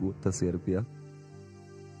 ஒத்த சேர்ப்பியா?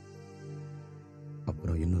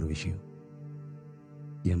 அப்புறம் இன்னொரு விஷயம்,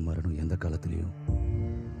 என் மரணம் எந்த காலத்திலையும்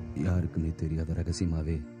யாருக்குமே தெரியாத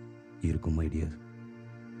ரகசியமாவே இருக்கும். மை டியர்,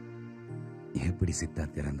 எப்படி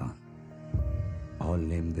சித்தார்த் இறந்தான், all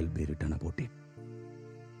name will be written about it.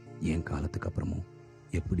 என் காலத்துக்கு அப்புறமும்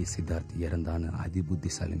எப்படி சித்தார்த் இறந்தான்னு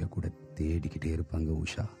அதிபுத்திசாலிங்க கூட தேடிக்கிட்டே இருப்பாங்க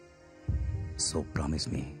உஷா. சோ ப்ராமிஸ்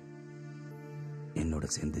மீ, என்னோட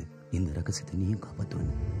சேர்ந்து இந்த ரகசியத்தை நீயும்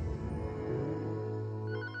காப்பாற்றுவேன்.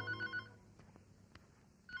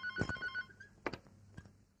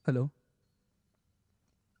 ஹலோ.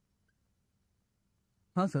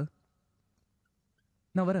 சார்,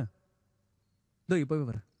 நான் வரேன். இதோ இப்பவே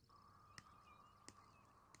வரேன்.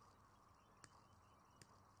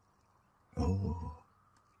 ஓ,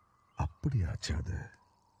 அப்படியாச்சு. அது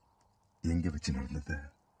எங்க வச்சு நடந்தது?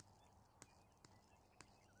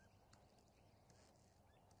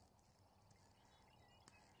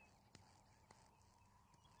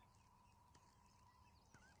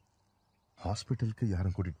 ஹாஸ்பிட்டலுக்கு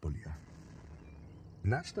யாரும் கூட்டிட்டு போலியா?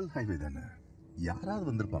 நேஷனல் ஹைவே தானே, யாராவது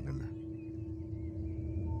வந்திருப்பாங்கல்ல.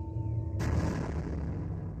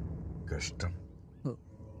 கஷ்டம்.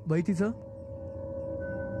 வைத்தி சார்,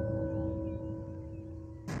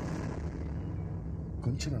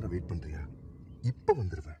 கொஞ்ச நேரம் வெயிட் பண்றியா? இப்ப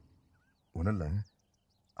வந்துருவேன். ஒண்ணுல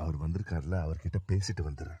அவர் வந்திருக்காருல, அவர்கிட்ட பேசிட்டு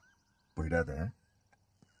வந்துடுறேன். போயிடாத.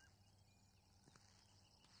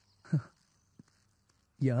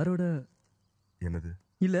 யாரோட? என்னது?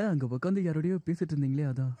 இல்ல, அங்க உட்காந்து யாரோடய பேசிட்டு இருந்தீங்களே,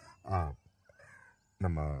 அதான்.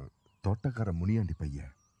 நம்ம தோட்டக்கார முனியாண்டி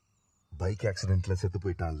பையன் பைக் ஆக்சிடென்ட்ல செத்து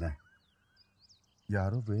போயிட்டான்ல,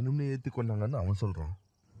 யாரோ வேணும்னு ஏத்தி கொண்டாங்கன்னு அவன் சொல்றான்.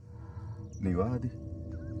 நீ வா ஆதி.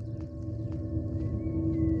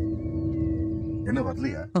 என்ன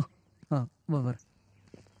வரலையா? வர.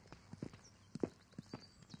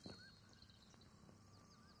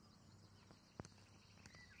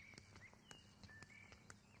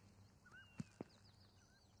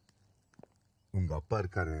 உங்க அப்பா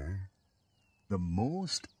இருக்காரு, the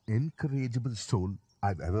most encourageable soul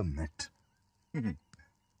I've ever met.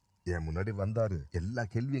 என் முன்னாடி வந்தாரு, எல்லா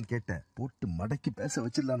கேள்வியும் கேட்டேன், போட்டு மடக்கி பேச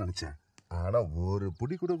வச்சிடலாம் நினைச்சேன். ஆனா ஒரு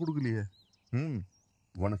புடி கூட கொடுக்கலையே.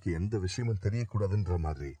 உனக்கு எந்த விஷயமும் தெரியக்கூடாதுன்ற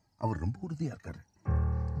மாதிரி அவர் ரொம்ப உறுதியா இருக்காரு.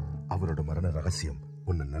 அவரோட மரண ரகசியம்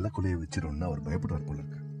உன்னை நிலக்குலைய வச்சிரும்னு அவர் பயப்படுவார் போல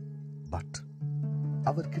இருக்கு. பட்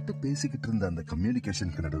அவர்கிட்ட பேசிக்கிட்டு இருந்த அந்த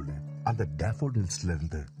கம்யூனிகேஷனுக்கு நடுவுல அந்த டேஃபோடில்ஸ்ல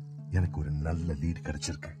இருந்து எனக்கு ஒரு நல்ல லீட்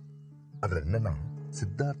கிடைச்சிருக்கு. அதுல என்னன்னா,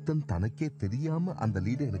 சித்தார்த்தன் தனக்கே தெரியாம அந்த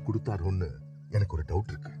லீடை எனக்கு கொடுத்தாரோன்னு எனக்கு ஒரு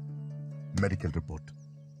டவுட் இருக்கு. மெடிக்கல் ரிப்போர்ட்,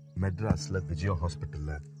 மெட்ராஸ்ல விஜயா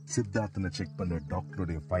ஹாஸ்பிட்டல்ல சித்தார்த்தனை செக் பண்ண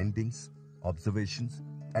டாக்டருடைய findings, observations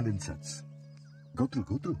and insights. Go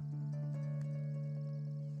through.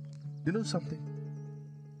 You know something?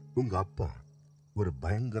 உங்க அப்பா ஒரு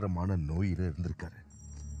பயங்கரமான நோயில இருந்திருக்காரு.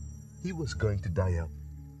 He was going to die a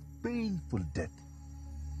painful death.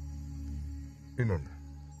 இன்னொன்னு,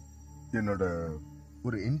 என்னோட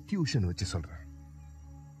ஒரு இன்ட்யூஷன் வச்சு சொல்றேன்.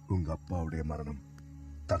 உங்க அப்பாவுடைய மரணம்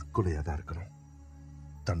தற்கொலையா தான் இருக்கணும்.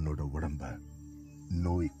 தன்னோட உடம்ப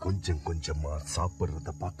நோய் கொஞ்சம் கொஞ்சமா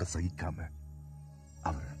சாப்பிடுறத பார்க்க சகிக்காம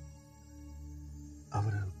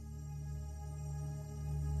அவரு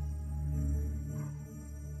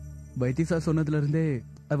வைத்தி சார் சொன்னதுல இருந்தே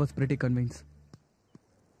ஐ வாஸ் பிரிட்டி கன்வின்ஸ்.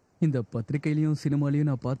 இந்த பத்திரிகையிலையும் சினிமாலையும்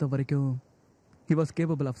நான் பார்த்த வரைக்கும் he was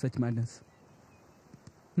capable of such madness.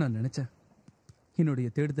 நான் நினைச்சேன் என்னுடைய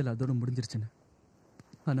தேடுதல் அதோடு முடிஞ்சிருச்சுன்னு.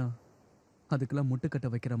 ஆனா அதுக்கெல்லாம் முட்டுக்கட்டை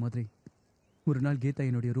வைக்கிற மாதிரி ஒரு நாள் கீதா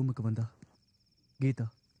என்னுடைய ரூமுக்கு வந்தா. கீதா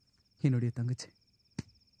என்னுடைய தங்கச்சி.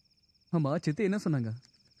 ஆமா, சித்தி என்ன சொன்னாங்க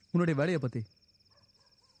உன்னுடைய வேலையை பத்தி?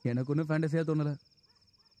 எனக்கு ஒன்றும் ஃபேண்டஸியாக தோணலை.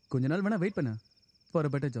 கொஞ்ச நாள் வேணா வெயிட் பண்ண ஃபார்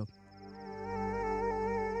அ பெட்டர் ஜாப்.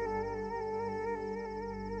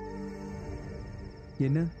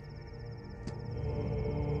 என்ன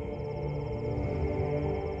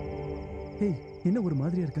ஏய், என்ன ஒரு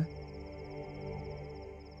மாதிரியா இருக்க?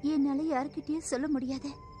 என்னால யாருக்கிட்டயும் சொல்ல முடியாத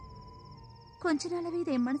கொஞ்ச நாளாவே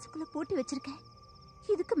இதை என் மனசுக்குள்ள போட்டு வச்சிருக்கேன்.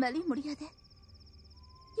 இதுக்கு மேலேயும் முடியாது.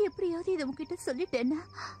 எப்படியாவது இதை உங்ககிட்ட சொல்லிட்டேன்னா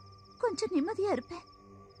கொஞ்சம் நிம்மதியா இருப்பேன்.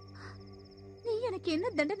 நீ எனக்கு என்ன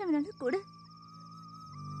தண்டனை வேணாலும் கூட,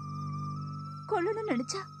 கொல்லணும்னு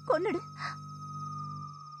நினைச்சா கொன்னுடு.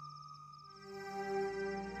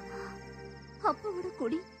 அப்பாவோட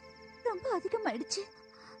குடி ரொம்ப அதிகமாயிடுச்சு.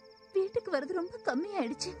 வீட்டுக்கு வர்றது ரொம்ப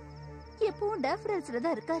கம்மியாயிடுச்சு. எப்பவும் டேஃபோடில்ஸ்ல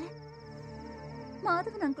தான் இருக்காரு.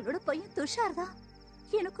 மாதவன் அங்கிளோட பையன் துஷார் தான்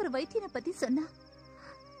எனக்கு ஒரு வைத்தியனை பத்தி சொன்னா.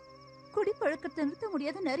 குடிப்பழக்கத்தை நிறுத்த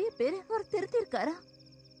முடியாத நிறைய பேர் அவர் திருத்தி இருக்காரா.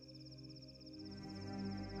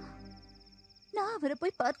 நான் அவரை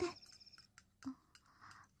போய் பார்த்தேன்.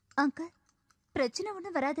 அங்கிள், பிரச்சனை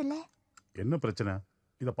ஒண்ணும் வராதுல்ல? என்ன பிரச்சனை?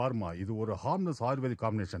 இத பாருமா, இது ஒரு ஹார்ம்லெஸ் ஆயுர்வேதிக்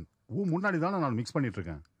காம்பினேஷன். முன்னாடி தானே நான் மிக்ஸ் பண்ணிட்டு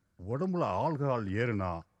இருக்கேன். உடம்புல ஆல்கஹால்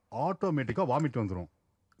ஏறுனா ஆட்டோமேட்டிக்கா வாமிட் வந்துடும்.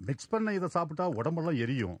 மிக்ஸ் பண்ண இதை சாப்பிட்டா உடம்பெல்லாம்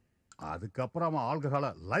எரியும். அதுக்கப்புறம் ஆல்கஹால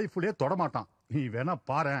லைஃப்லயே தொடமாட்டான். நீ வேணா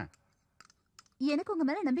பாரேன். எனக்கு உங்க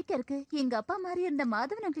மேல நம்பிக்கை இருக்கு. எங்க அப்பா மாதிரி இருந்த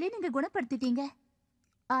மாதவன் அங்கிளே நீங்க குணப்படுத்திட்டீங்க.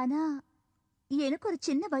 ஆனா எனக்கு ஒரு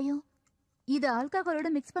சின்ன பயம். இது ஆல்கஹாலோட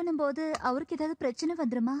மிக்ஸ் பண்ணும்போது அவருக்கு ஏதாவது பிரச்சனை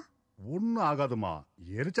வந்துருமா? ஒன்னும் ஆகாதுமா.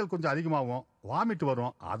 எரிச்சல் கொஞ்சம் அதிகமாகும், வாமிட்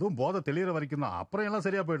வரும். அதுவும் போதை தெளிகிற வரைக்கும் தான். அப்புறம் எல்லாம்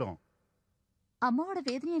சரியா போயிடும். அம்மாவோட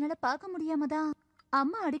வேதனையை என்னால பார்க்க முடியாம தான்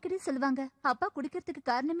அம்மா அடிக்கடி சொல்லுவாங்க, அப்பா குடிக்கிறதுக்கு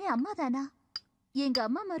காரணமே அம்மா தானா. எங்க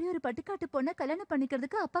அம்மா மாதிரி ஒரு பட்டுக்காட்டு பொண்ணை கல்யாணம்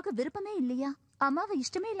பண்ணிக்கிறதுக்கு அப்பாக்கு விருப்பமே இல்லையா? அம்மாவை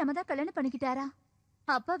இஷ்டமே இல்லாம தான் கல்யாணம் பண்ணிக்கிட்டாரா?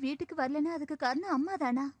 அப்பா வீட்டுக்கு வரலன்னா அதுக்கு காரணம் அம்மா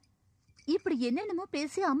தானா? இப்படி என்னென்னமோ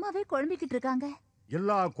பேசி அம்மாவே குழம்பிக்கிட்டு இருக்காங்க.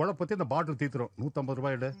 எல்லா குழப்பத்தையும் இந்த பாட்டில் தீத்துரும். 150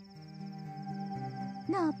 ரூபாய் எடு.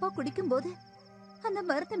 நான் அப்பா குடிக்கும் போது அந்த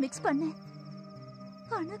மரத்தை மிக்ஸ் பண்ணேன்.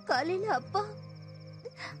 ஆனா காலையில அப்பா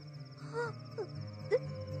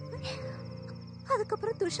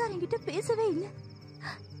அதுக்கப்புறம் துஷார் என்கிட்ட பேசவே இல்லை.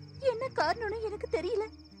 என்ன காரணம்னு எனக்கு தெரியல.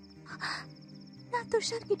 நான்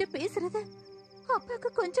துஷார் கிட்ட பேசுறது அப்பாக்கு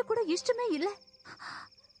கொஞ்சம் கூட இஷ்டமே இல்லை.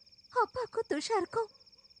 அப்பாக்கும் துஷாருக்கும்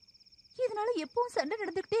இதனால எப்பவும் சண்டை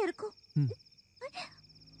நடந்துகிட்டே இருக்கும்.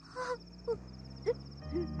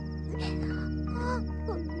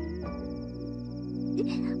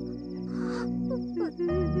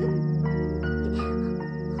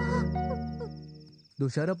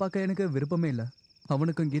 துஷாரை பார்க்க எனக்கு விருப்பமே இல்லை.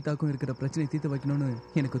 அவனுக்கும் கீதாக்கும் இருக்கிற பிரச்சனை தீர்த்து வைக்கணும்னு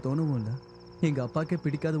எனக்கு தோணவும் இல்லை. எங்க அப்பாக்கே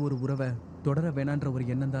பிடிக்காத ஒரு உறவை தொடர வேணான்ற ஒரு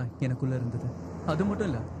எண்ணம் தான் எனக்குள்ள இருந்தது. அது மட்டும்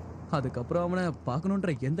இல்லை, அதுக்கப்புறம் அவனை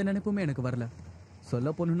பார்க்கணுன்ற எந்த நினைப்புமே எனக்கு வரல.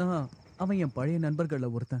 சொல்ல போனா அவன் என் பழைய நண்பர்கள்ல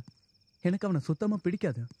ஒருத்தன். எனக்கு அவனை சுத்தமா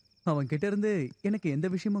பிடிக்காது. அவன் கிட்ட இருந்து எனக்கு எந்த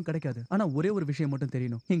விஷயமும் கிடைக்காது. ஆனா ஒரே ஒரு விஷயம் மட்டும்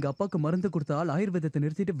தெரியணும். எங்க அப்பாவுக்கு மருந்து கொடுத்த ஆள் ஆயுர்வேதத்தை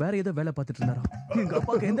நிறுத்திட்டு வேற ஏதோ வேலை பார்த்துட்டு இருந்தாராம். எங்க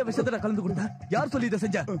அப்பாவுக்கு எந்த விஷயத்துல கலந்து கொடுத்தேன்? யார் சொல்லி இதை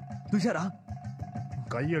செஞ்ச? துஷாரா?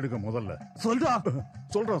 கையெடுக்க முதல்ல சொல்றா.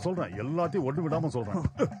 சொல்றேன் எல்லாத்தையும் ஒண்ணு விடாம சொல்றேன்.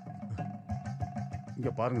 இங்க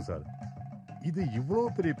பாருங்க சார், இது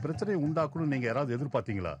இவ்வளவு பெரிய பிரச்சனையை உண்டாக்கணும் நீங்க யாராவது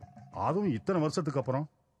எதிர்பார்த்தீங்களா? அதுவும் இத்தனை வருஷத்துக்கு அப்புறம்.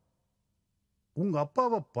 உங்க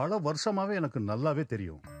அப்பாவை பல வருஷமாவே எனக்கு நல்லாவே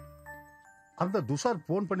தெரியும். அந்த துஷார்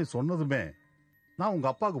போன் பண்ணி சொன்னதுமே நான் உங்க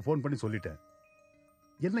அப்பாவுக்கு போன் பண்ணி சொல்லிட்டேன்.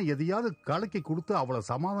 என்ன எதையாவது கலக்கி கொடுத்து அவளை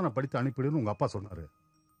சமாதானப்படுத்தி அனுப்பிடுன்னு உங்க அப்பா சொன்னாரு.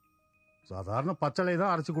 சாதாரண பச்சளை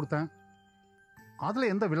தான் அரைச்சு கொடுத்தேன். அதுல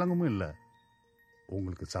எந்த விலங்குமும் இல்ல.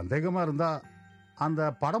 உங்களுக்கு சந்தேகமா இருந்தா அந்த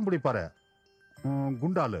படம் பிடிப்பாரு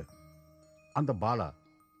குண்டாலு, அந்த பாலா,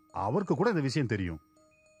 அவருக்கு கூட இந்த விஷயம் தெரியும்.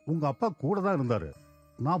 உங்க அப்பா கூட தான் இருந்தாரு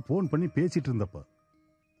நான் போன் பண்ணி பேசிட்டு இருந்தப்ப.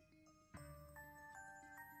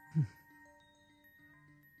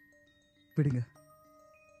 விடுங்க.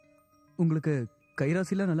 உங்களுக்கு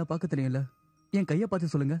கைராசிலாம் நல்லா பார்க்க தெரியும்ல. என் கையை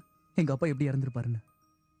பார்த்து சொல்லுங்க, எங்க அப்பா எப்படி இறந்துருப்பாருன்னு.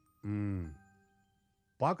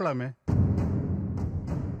 பார்க்கலாமே.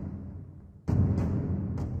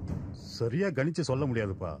 சரியா கணிச்சு சொல்ல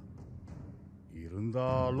முடியாதுப்பா.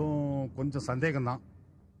 இருந்தாலும் கொஞ்சம் சந்தேகம் தான்.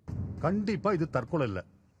 கண்டிப்பா இது தற்கொலை இல்ல.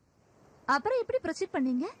 அப்புறம் எப்படி ப்ரொசீட்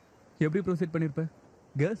பண்ணீங்க? எப்படி ப்ரொசீட் பண்ணிருப்ப?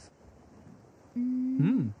 கஸ்.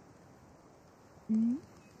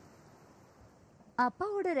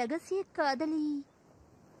 அப்பாவோட ரகசிய காதலி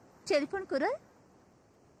டெலிபோன் குரல்.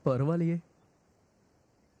 பரவாயில்லையே.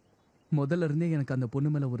 முதல்ல இருந்தே எனக்கு அந்த பொண்ணு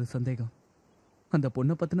மேல ஒரு சந்தேகம். அந்த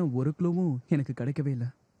பொண்ணை பத்தின ஒரு க்ளூவும் எனக்கு கிடைக்கவே இல்லை.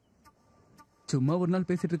 சும்மா ஒரு நாள்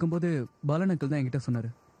பேசிட்டு இருக்கும்போது பாலன் அங்கிள் தான் என்கிட்ட சொன்னாரு,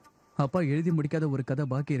 அப்பா எழுதி முடிக்காத ஒரு கதை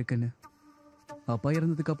பாக்கி இருக்குன்னு. அப்பா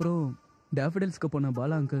இறந்ததுக்கு அப்புறம் டேஃபடில்ஸ்க்கு போன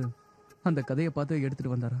பாலா அங்கிள் அந்த கதையை பார்த்து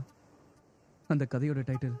எடுத்துட்டு வந்தாரா. அந்த கதையோட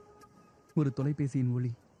டைட்டில் ஒரு தொலைபேசியின்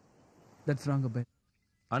ஒளி. That's wrong Abe.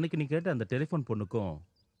 அன்னைக்கு நீ கேட்ட அந்த டெலிஃபோன் பொண்ணுக்கும்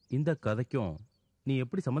இந்த கதைக்கும் நீ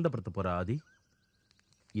எப்படி சம்மந்தப்படுத்த போற ஆதி?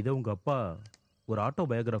 இதை உங்க அப்பா ஒரு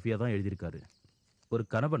ஆட்டோபயோகிராஃபியா தான் எழுதியிருக்காரு. ஒரு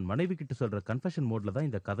கணவன் மனைவி கிட்ட சொல்ற கன்ஃபெஷன் மோட்ல தான்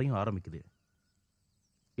இந்த கதையும் ஆரம்பிக்குது.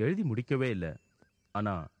 எழுதி முடிக்கவே இல்லை.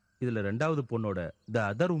 ஆனா இதுல ரெண்டாவது பொண்ணோட த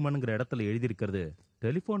அதர் உமன்ங்கிற இடத்துல எழுதியிருக்கிறது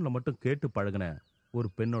டெலிஃபோன்ல மட்டும் கேட்டு பழகின ஒரு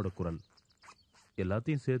பெண்ணோட குரல்.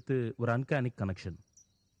 எல்லாத்தையும் சேர்த்து ஒரு அன்கானிக் கனெக்ஷன்.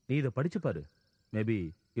 நீ இதை படிச்சு பாரு. Maybe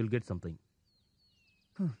you'll get something.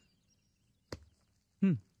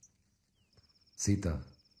 Sita,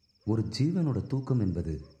 ஒரு ஜீவனோட தூக்கம்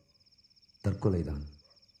என்பது தற்கொலைதான்.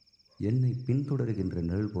 என்னை பின்தொடர்கின்ற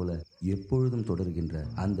நிழல் போல எப்பொழுதும் தொடர்கின்ற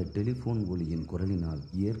அந்த டெலிபோன் ஒலியின் குரலினால்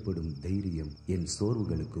ஏற்படும் தைரியம் என்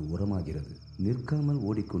சோர்வுகளுக்கு உரமாகிறது. நிற்காமல்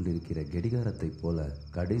ஓடிக்கொண்டிருக்கிற கடிகாரத்தைப் போல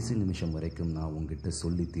கடைசி நிமிஷம் வரைக்கும் நான் உங்ககிட்ட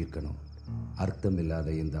சொல்லி தீர்க்கணும். அர்த்தமில்லாத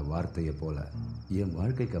இந்த வார்த்தையை போல என்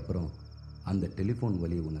வாழ்க்கைக்கு அப்புறம் அந்த டெலிபோன்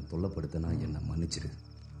ஒலி உன்னை தொல்லப்படுத்தினா என்னை மன்னிச்சிடு.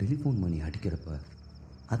 டெலிபோன் மணி அடிக்கிறப்ப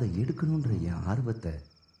அதை எடுக்கணுன்ற என் ஆர்வத்தை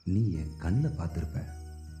நீ என் கண்ணில் பார்த்துருப்ப.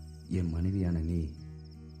 என் மனைவியான நீ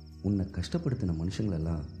உன்னை கஷ்டப்படுத்தின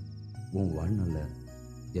மனுஷங்களெல்லாம் உன் வாழ்நாளில்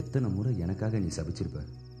எத்தனை முறை எனக்காக நீ சபிச்சிருப்ப.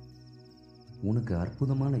 உனக்கு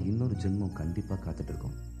அற்புதமான இன்னொரு ஜென்மம் கண்டிப்பாக காத்துட்டு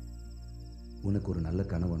இருக்கும். உனக்கு ஒரு நல்ல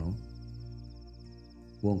கணவனும்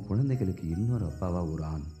உன் குழந்தைகளுக்கு இன்னொரு அப்பாவா ஒரு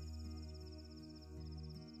ஆண்.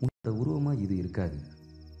 உன்னோட உருவமா இது இருக்காது.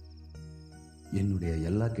 என்னுடைய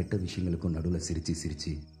எல்லா கெட்ட விஷயங்களுக்கும் நடுவில் சிரிச்சு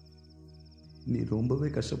சிரிச்சு நீ ரொம்பவே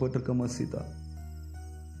கஷ்டப்பட்டிருக்கமா சீதா.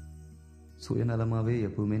 சுயநலமாவே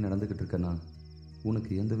எப்பவுமே நடந்துகிட்டு இருக்கனா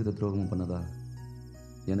உனக்கு எந்தவித துரோகமும் பண்ணதா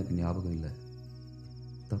எனக்கு ஞாபகம் இல்லை.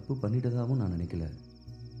 தப்பு பண்ணிட்டதாகவும் நான் நினைக்கல.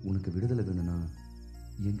 உனக்கு விடுதலை வேணும்னா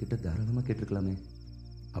என்கிட்ட தாராளமாக கேட்டிருக்கலாமே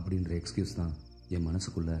அப்படின்ற எக்ஸ்கியூஸ் தான் என்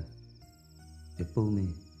மனசுக்குள்ள எப்பவுமே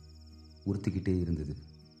உறுத்திக்கிட்டே இருந்தது.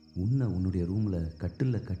 உன்னுடைய ரூமில்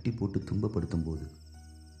கட்டில் கட்டி போட்டு துன்பப்படுத்தும் போது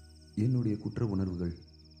என்னுடைய குற்ற உணர்வுகள்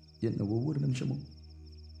என்னை ஒவ்வொரு நிமிஷமும்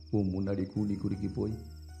உன் முன்னாடி கூனி குறுக்கி போய்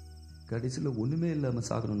கடைசியில் ஒன்றுமே இல்லாமல்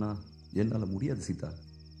சாகணும்னா என்னால் முடியாது சீதா.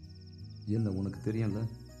 என்ன உனக்கு தெரியும்ல,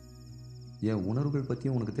 என் உணர்வுகள்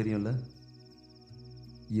பற்றியும் உனக்கு தெரியும்ல.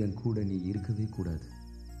 என் கூட நீ இருக்கவே கூடாது.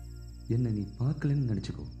 என்னை நீ பார்க்கலன்னு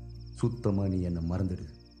நினச்சிக்கோ. சுத்தமாக நீ என்னை மறந்துடு.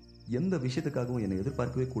 எந்த விஷயத்துக்காகவும் என்னை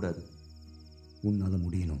எதிர்பார்க்கவே கூடாது. உன்னால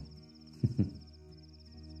முடியணும்.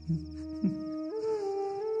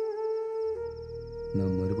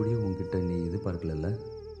 நான் மறுபடியும் உன்கிட்ட நீ எதிர்பார்க்கல.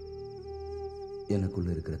 எனக்குள்ள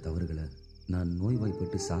இருக்கிற தவறுகளை நான்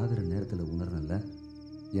நோய்வாய்ப்பட்டு சாகிற நேரத்தில் உணர்றேன்ல.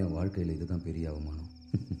 என் வாழ்க்கையில் இதுதான் பெரிய அவமானம்.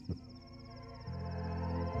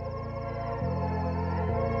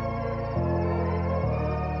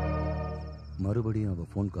 மறுபடியும் அவள்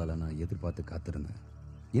ஃபோன் காலை நான் எதிர்பார்த்து காத்திருந்தேன்.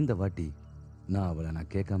 இந்த வாட்டி நான் அவளை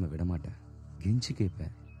நான் கேட்காம விடமாட்டேன். கெஞ்சி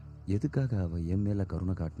கேட்பேன். எதுக்காக அவள் என் மேலே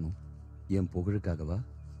கருணை காட்டணும்? என் புகழுக்காகவா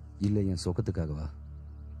இல்லை என் சொகத்துக்காகவா?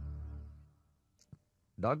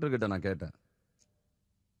 டாக்டர்கிட்ட நான் கேட்டேன்,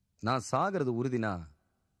 நான் சாகிறது உறுதினா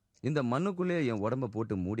இந்த மண்ணுக்குள்ளே என் உடம்ப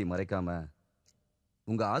போட்டு மூடி மறைக்காம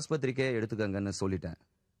உங்க ஆஸ்பத்திரிக்கே எடுத்துக்கங்கன்னு சொல்லிட்டேன்.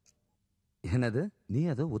 என்னது, நீ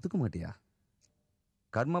அதை ஒத்துக்க மாட்டியா?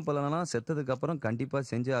 கர்ம பலனெல்லாம் செத்ததுக்கு அப்புறம் கண்டிப்பா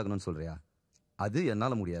செஞ்சே ஆகணும்னு சொல்றியா? அது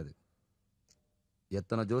என்னால முடியாது.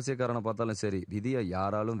 எத்தனை ஜோசியக்காரனை பார்த்தாலும் சரி, விதியை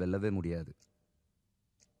யாராலும் வெல்லவே முடியாது.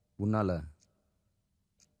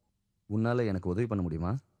 உன்னால எனக்கு உதவி பண்ண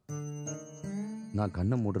முடியுமா? நான்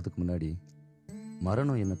கண்ணை மூடுறதுக்கு முன்னாடி,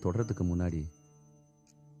 மரணம் என்னை தொடறதுக்கு முன்னாடி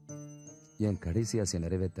என் கடைசி ஆசையை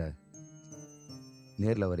நிறைவேற்ற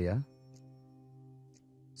நேர்ல வரியா?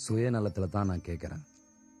 சுயநலத்துல தான் நான் கேட்கிறேன்.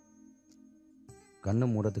 கண்ணை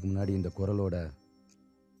மூடுறதுக்கு முன்னாடி இந்த குரலோட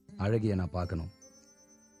அழகிய நான் பார்க்கணும்.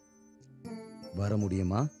 வர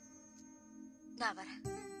முடியுமா? நான் வரேன்.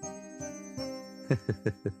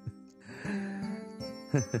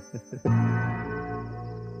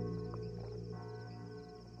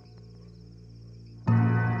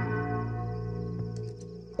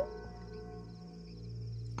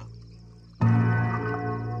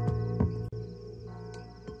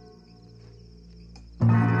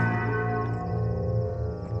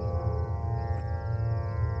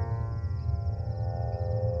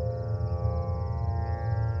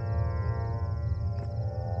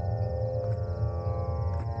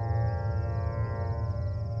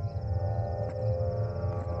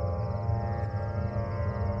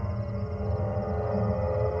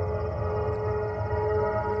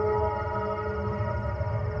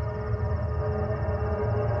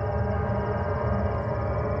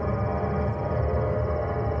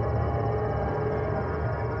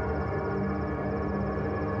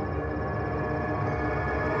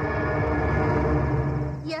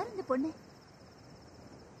 பொண்ணு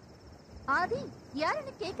ஆதி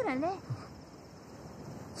யாருன்னு கேக்குறானே.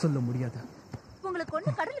 சொல்ல முடியாத. உங்களை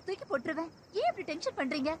கொண்டு கடல்ல தூக்கி போட்டுருவேன். ஏன் இப்படி டென்ஷன்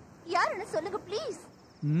பண்றீங்க? யாருன்னு சொல்லுங்க ப்ளீஸ்.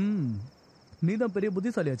 நீ தான் பெரிய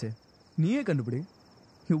புத்திசாலியாச்சே, நீயே கண்டுபிடி.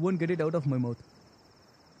 You won't get it out of my mouth.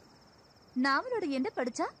 நாவலோட என்ன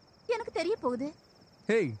படிச்சா எனக்கு தெரிய போகுது.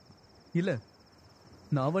 ஹேய், இல்ல,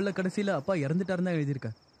 நாவல்ல கடைசியில அப்பா இறந்துட்டாருன்னு தான்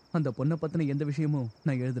எழுதியிருக்கேன். அந்த பொண்ணை பத்தின எந்த விஷயமும்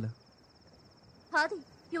நான் எழுதல. ஆதி,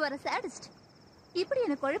 you are a sadist. இப்படி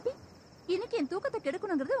என்ன குழப்பி இன்னைக்கு என் தூக்கத்தை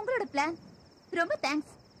கெடுக்கணுங்கிறது உங்களோட பிளான். ரொம்ப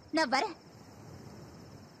தேங்க்ஸ். நான் வரேன்.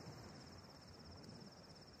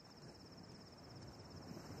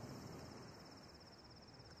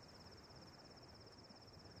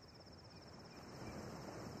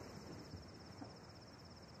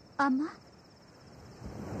 அம்மா,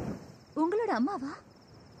 உங்களோட அம்மாவா?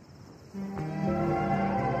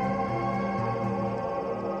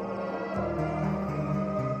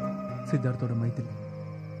 சித்தார்த்தோட மைத்திலி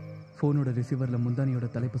போனோட ரிசீவர்ல முந்தானியோட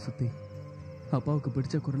தலைப்பை சுத்தி அப்பாவுக்கு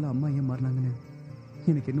பிடிச்ச குரல அம்மா ஏன் மாறினாங்கன்னு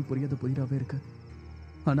எனக்கு இன்னும் புரியாத புதிராவே இருக்கு.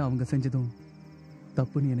 ஆனா அவங்க செஞ்சதும்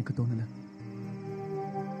தப்புன்னு எனக்கு தோணல.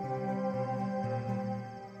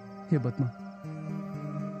 ஏ பத்மா,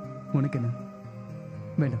 உனக்கு என்ன?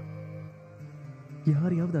 வேண்டாம்.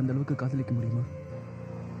 யாரையாவது அந்த அளவுக்கு காதலிக்க முடியுமா?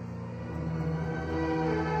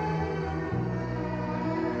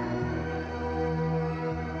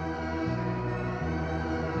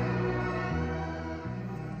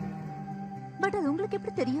 பட் அது உங்களுக்கு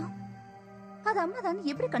எப்படி தெரியும்? அது அம்மா தான்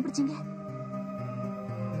எப்படி கண்டுபிடிச்சீங்க?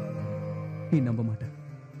 நீ நம்ப மாட்டேன்,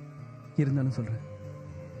 இருந்தாலும் சொல்றேன்.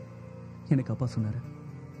 எனக்கு அப்பா சொன்னாரு,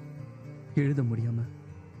 எழுத முடியாம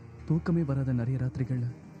தூக்கமே வராத நிறைய ராத்திரிகள்ல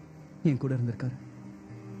என் கூட இருந்திருக்காரு.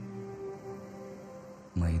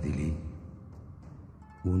 மைதிலி,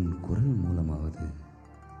 உன் குரல் மூலமாவது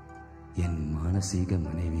என் மானசீக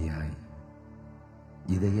மனைவியாய்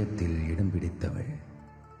இதயத்தில் இடம் பிடித்தவள்.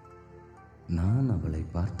 நான் அவளை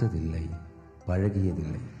பார்த்ததில்லை,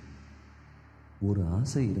 பழகியதில்லை. ஒரு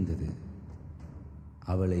ஆசை இருந்தது,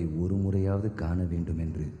 அவளை ஒரு முறையாவது காண வேண்டும்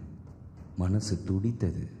என்று மனசு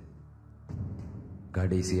துடித்தது.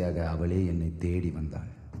 கடைசியாக அவளே என்னை தேடி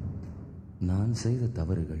வந்தாள். நான் செய்த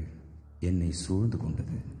தவறுகள் என்னை சூழ்ந்து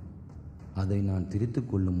கொண்டது. அதை நான் திருத்திக்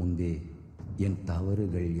கொள்ளும் முன்பே என்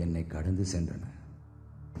தவறுகள் என்னை கடந்து சென்றன.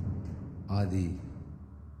 ஆதி,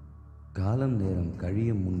 காலம் நேரம்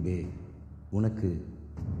கழியும் முன்பே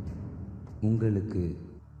உங்களுக்கு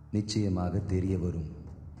நிச்சயமாக தெரிய வரும்.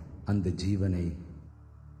 அந்த ஜீவனை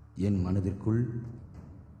என் மனதிற்குள்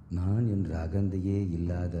நான் என்ற அகந்தையே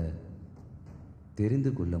இல்லாத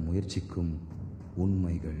தெரிந்து கொள்ள முயற்சிக்கும்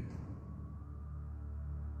உண்மைகள்.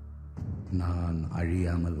 நான்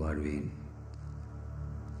அழியாமல் வாழ்வேன்.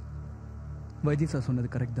 வைத்தியசா சொன்னது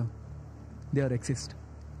கரெக்ட் தான். They are exist.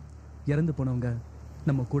 இறந்து போனவங்க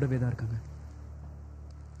நம்ம கூடவே தான் இருக்காங்க.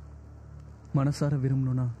 மனசார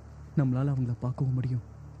விரும்பணும்னா நம்மளால அவங்கள பார்க்கவும் முடியும்,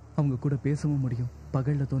 அவங்க கூட பேசவும் முடியும்.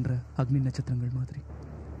 பகல்ல தோன்ற அக்னி நட்சத்திரங்கள் மாதிரி.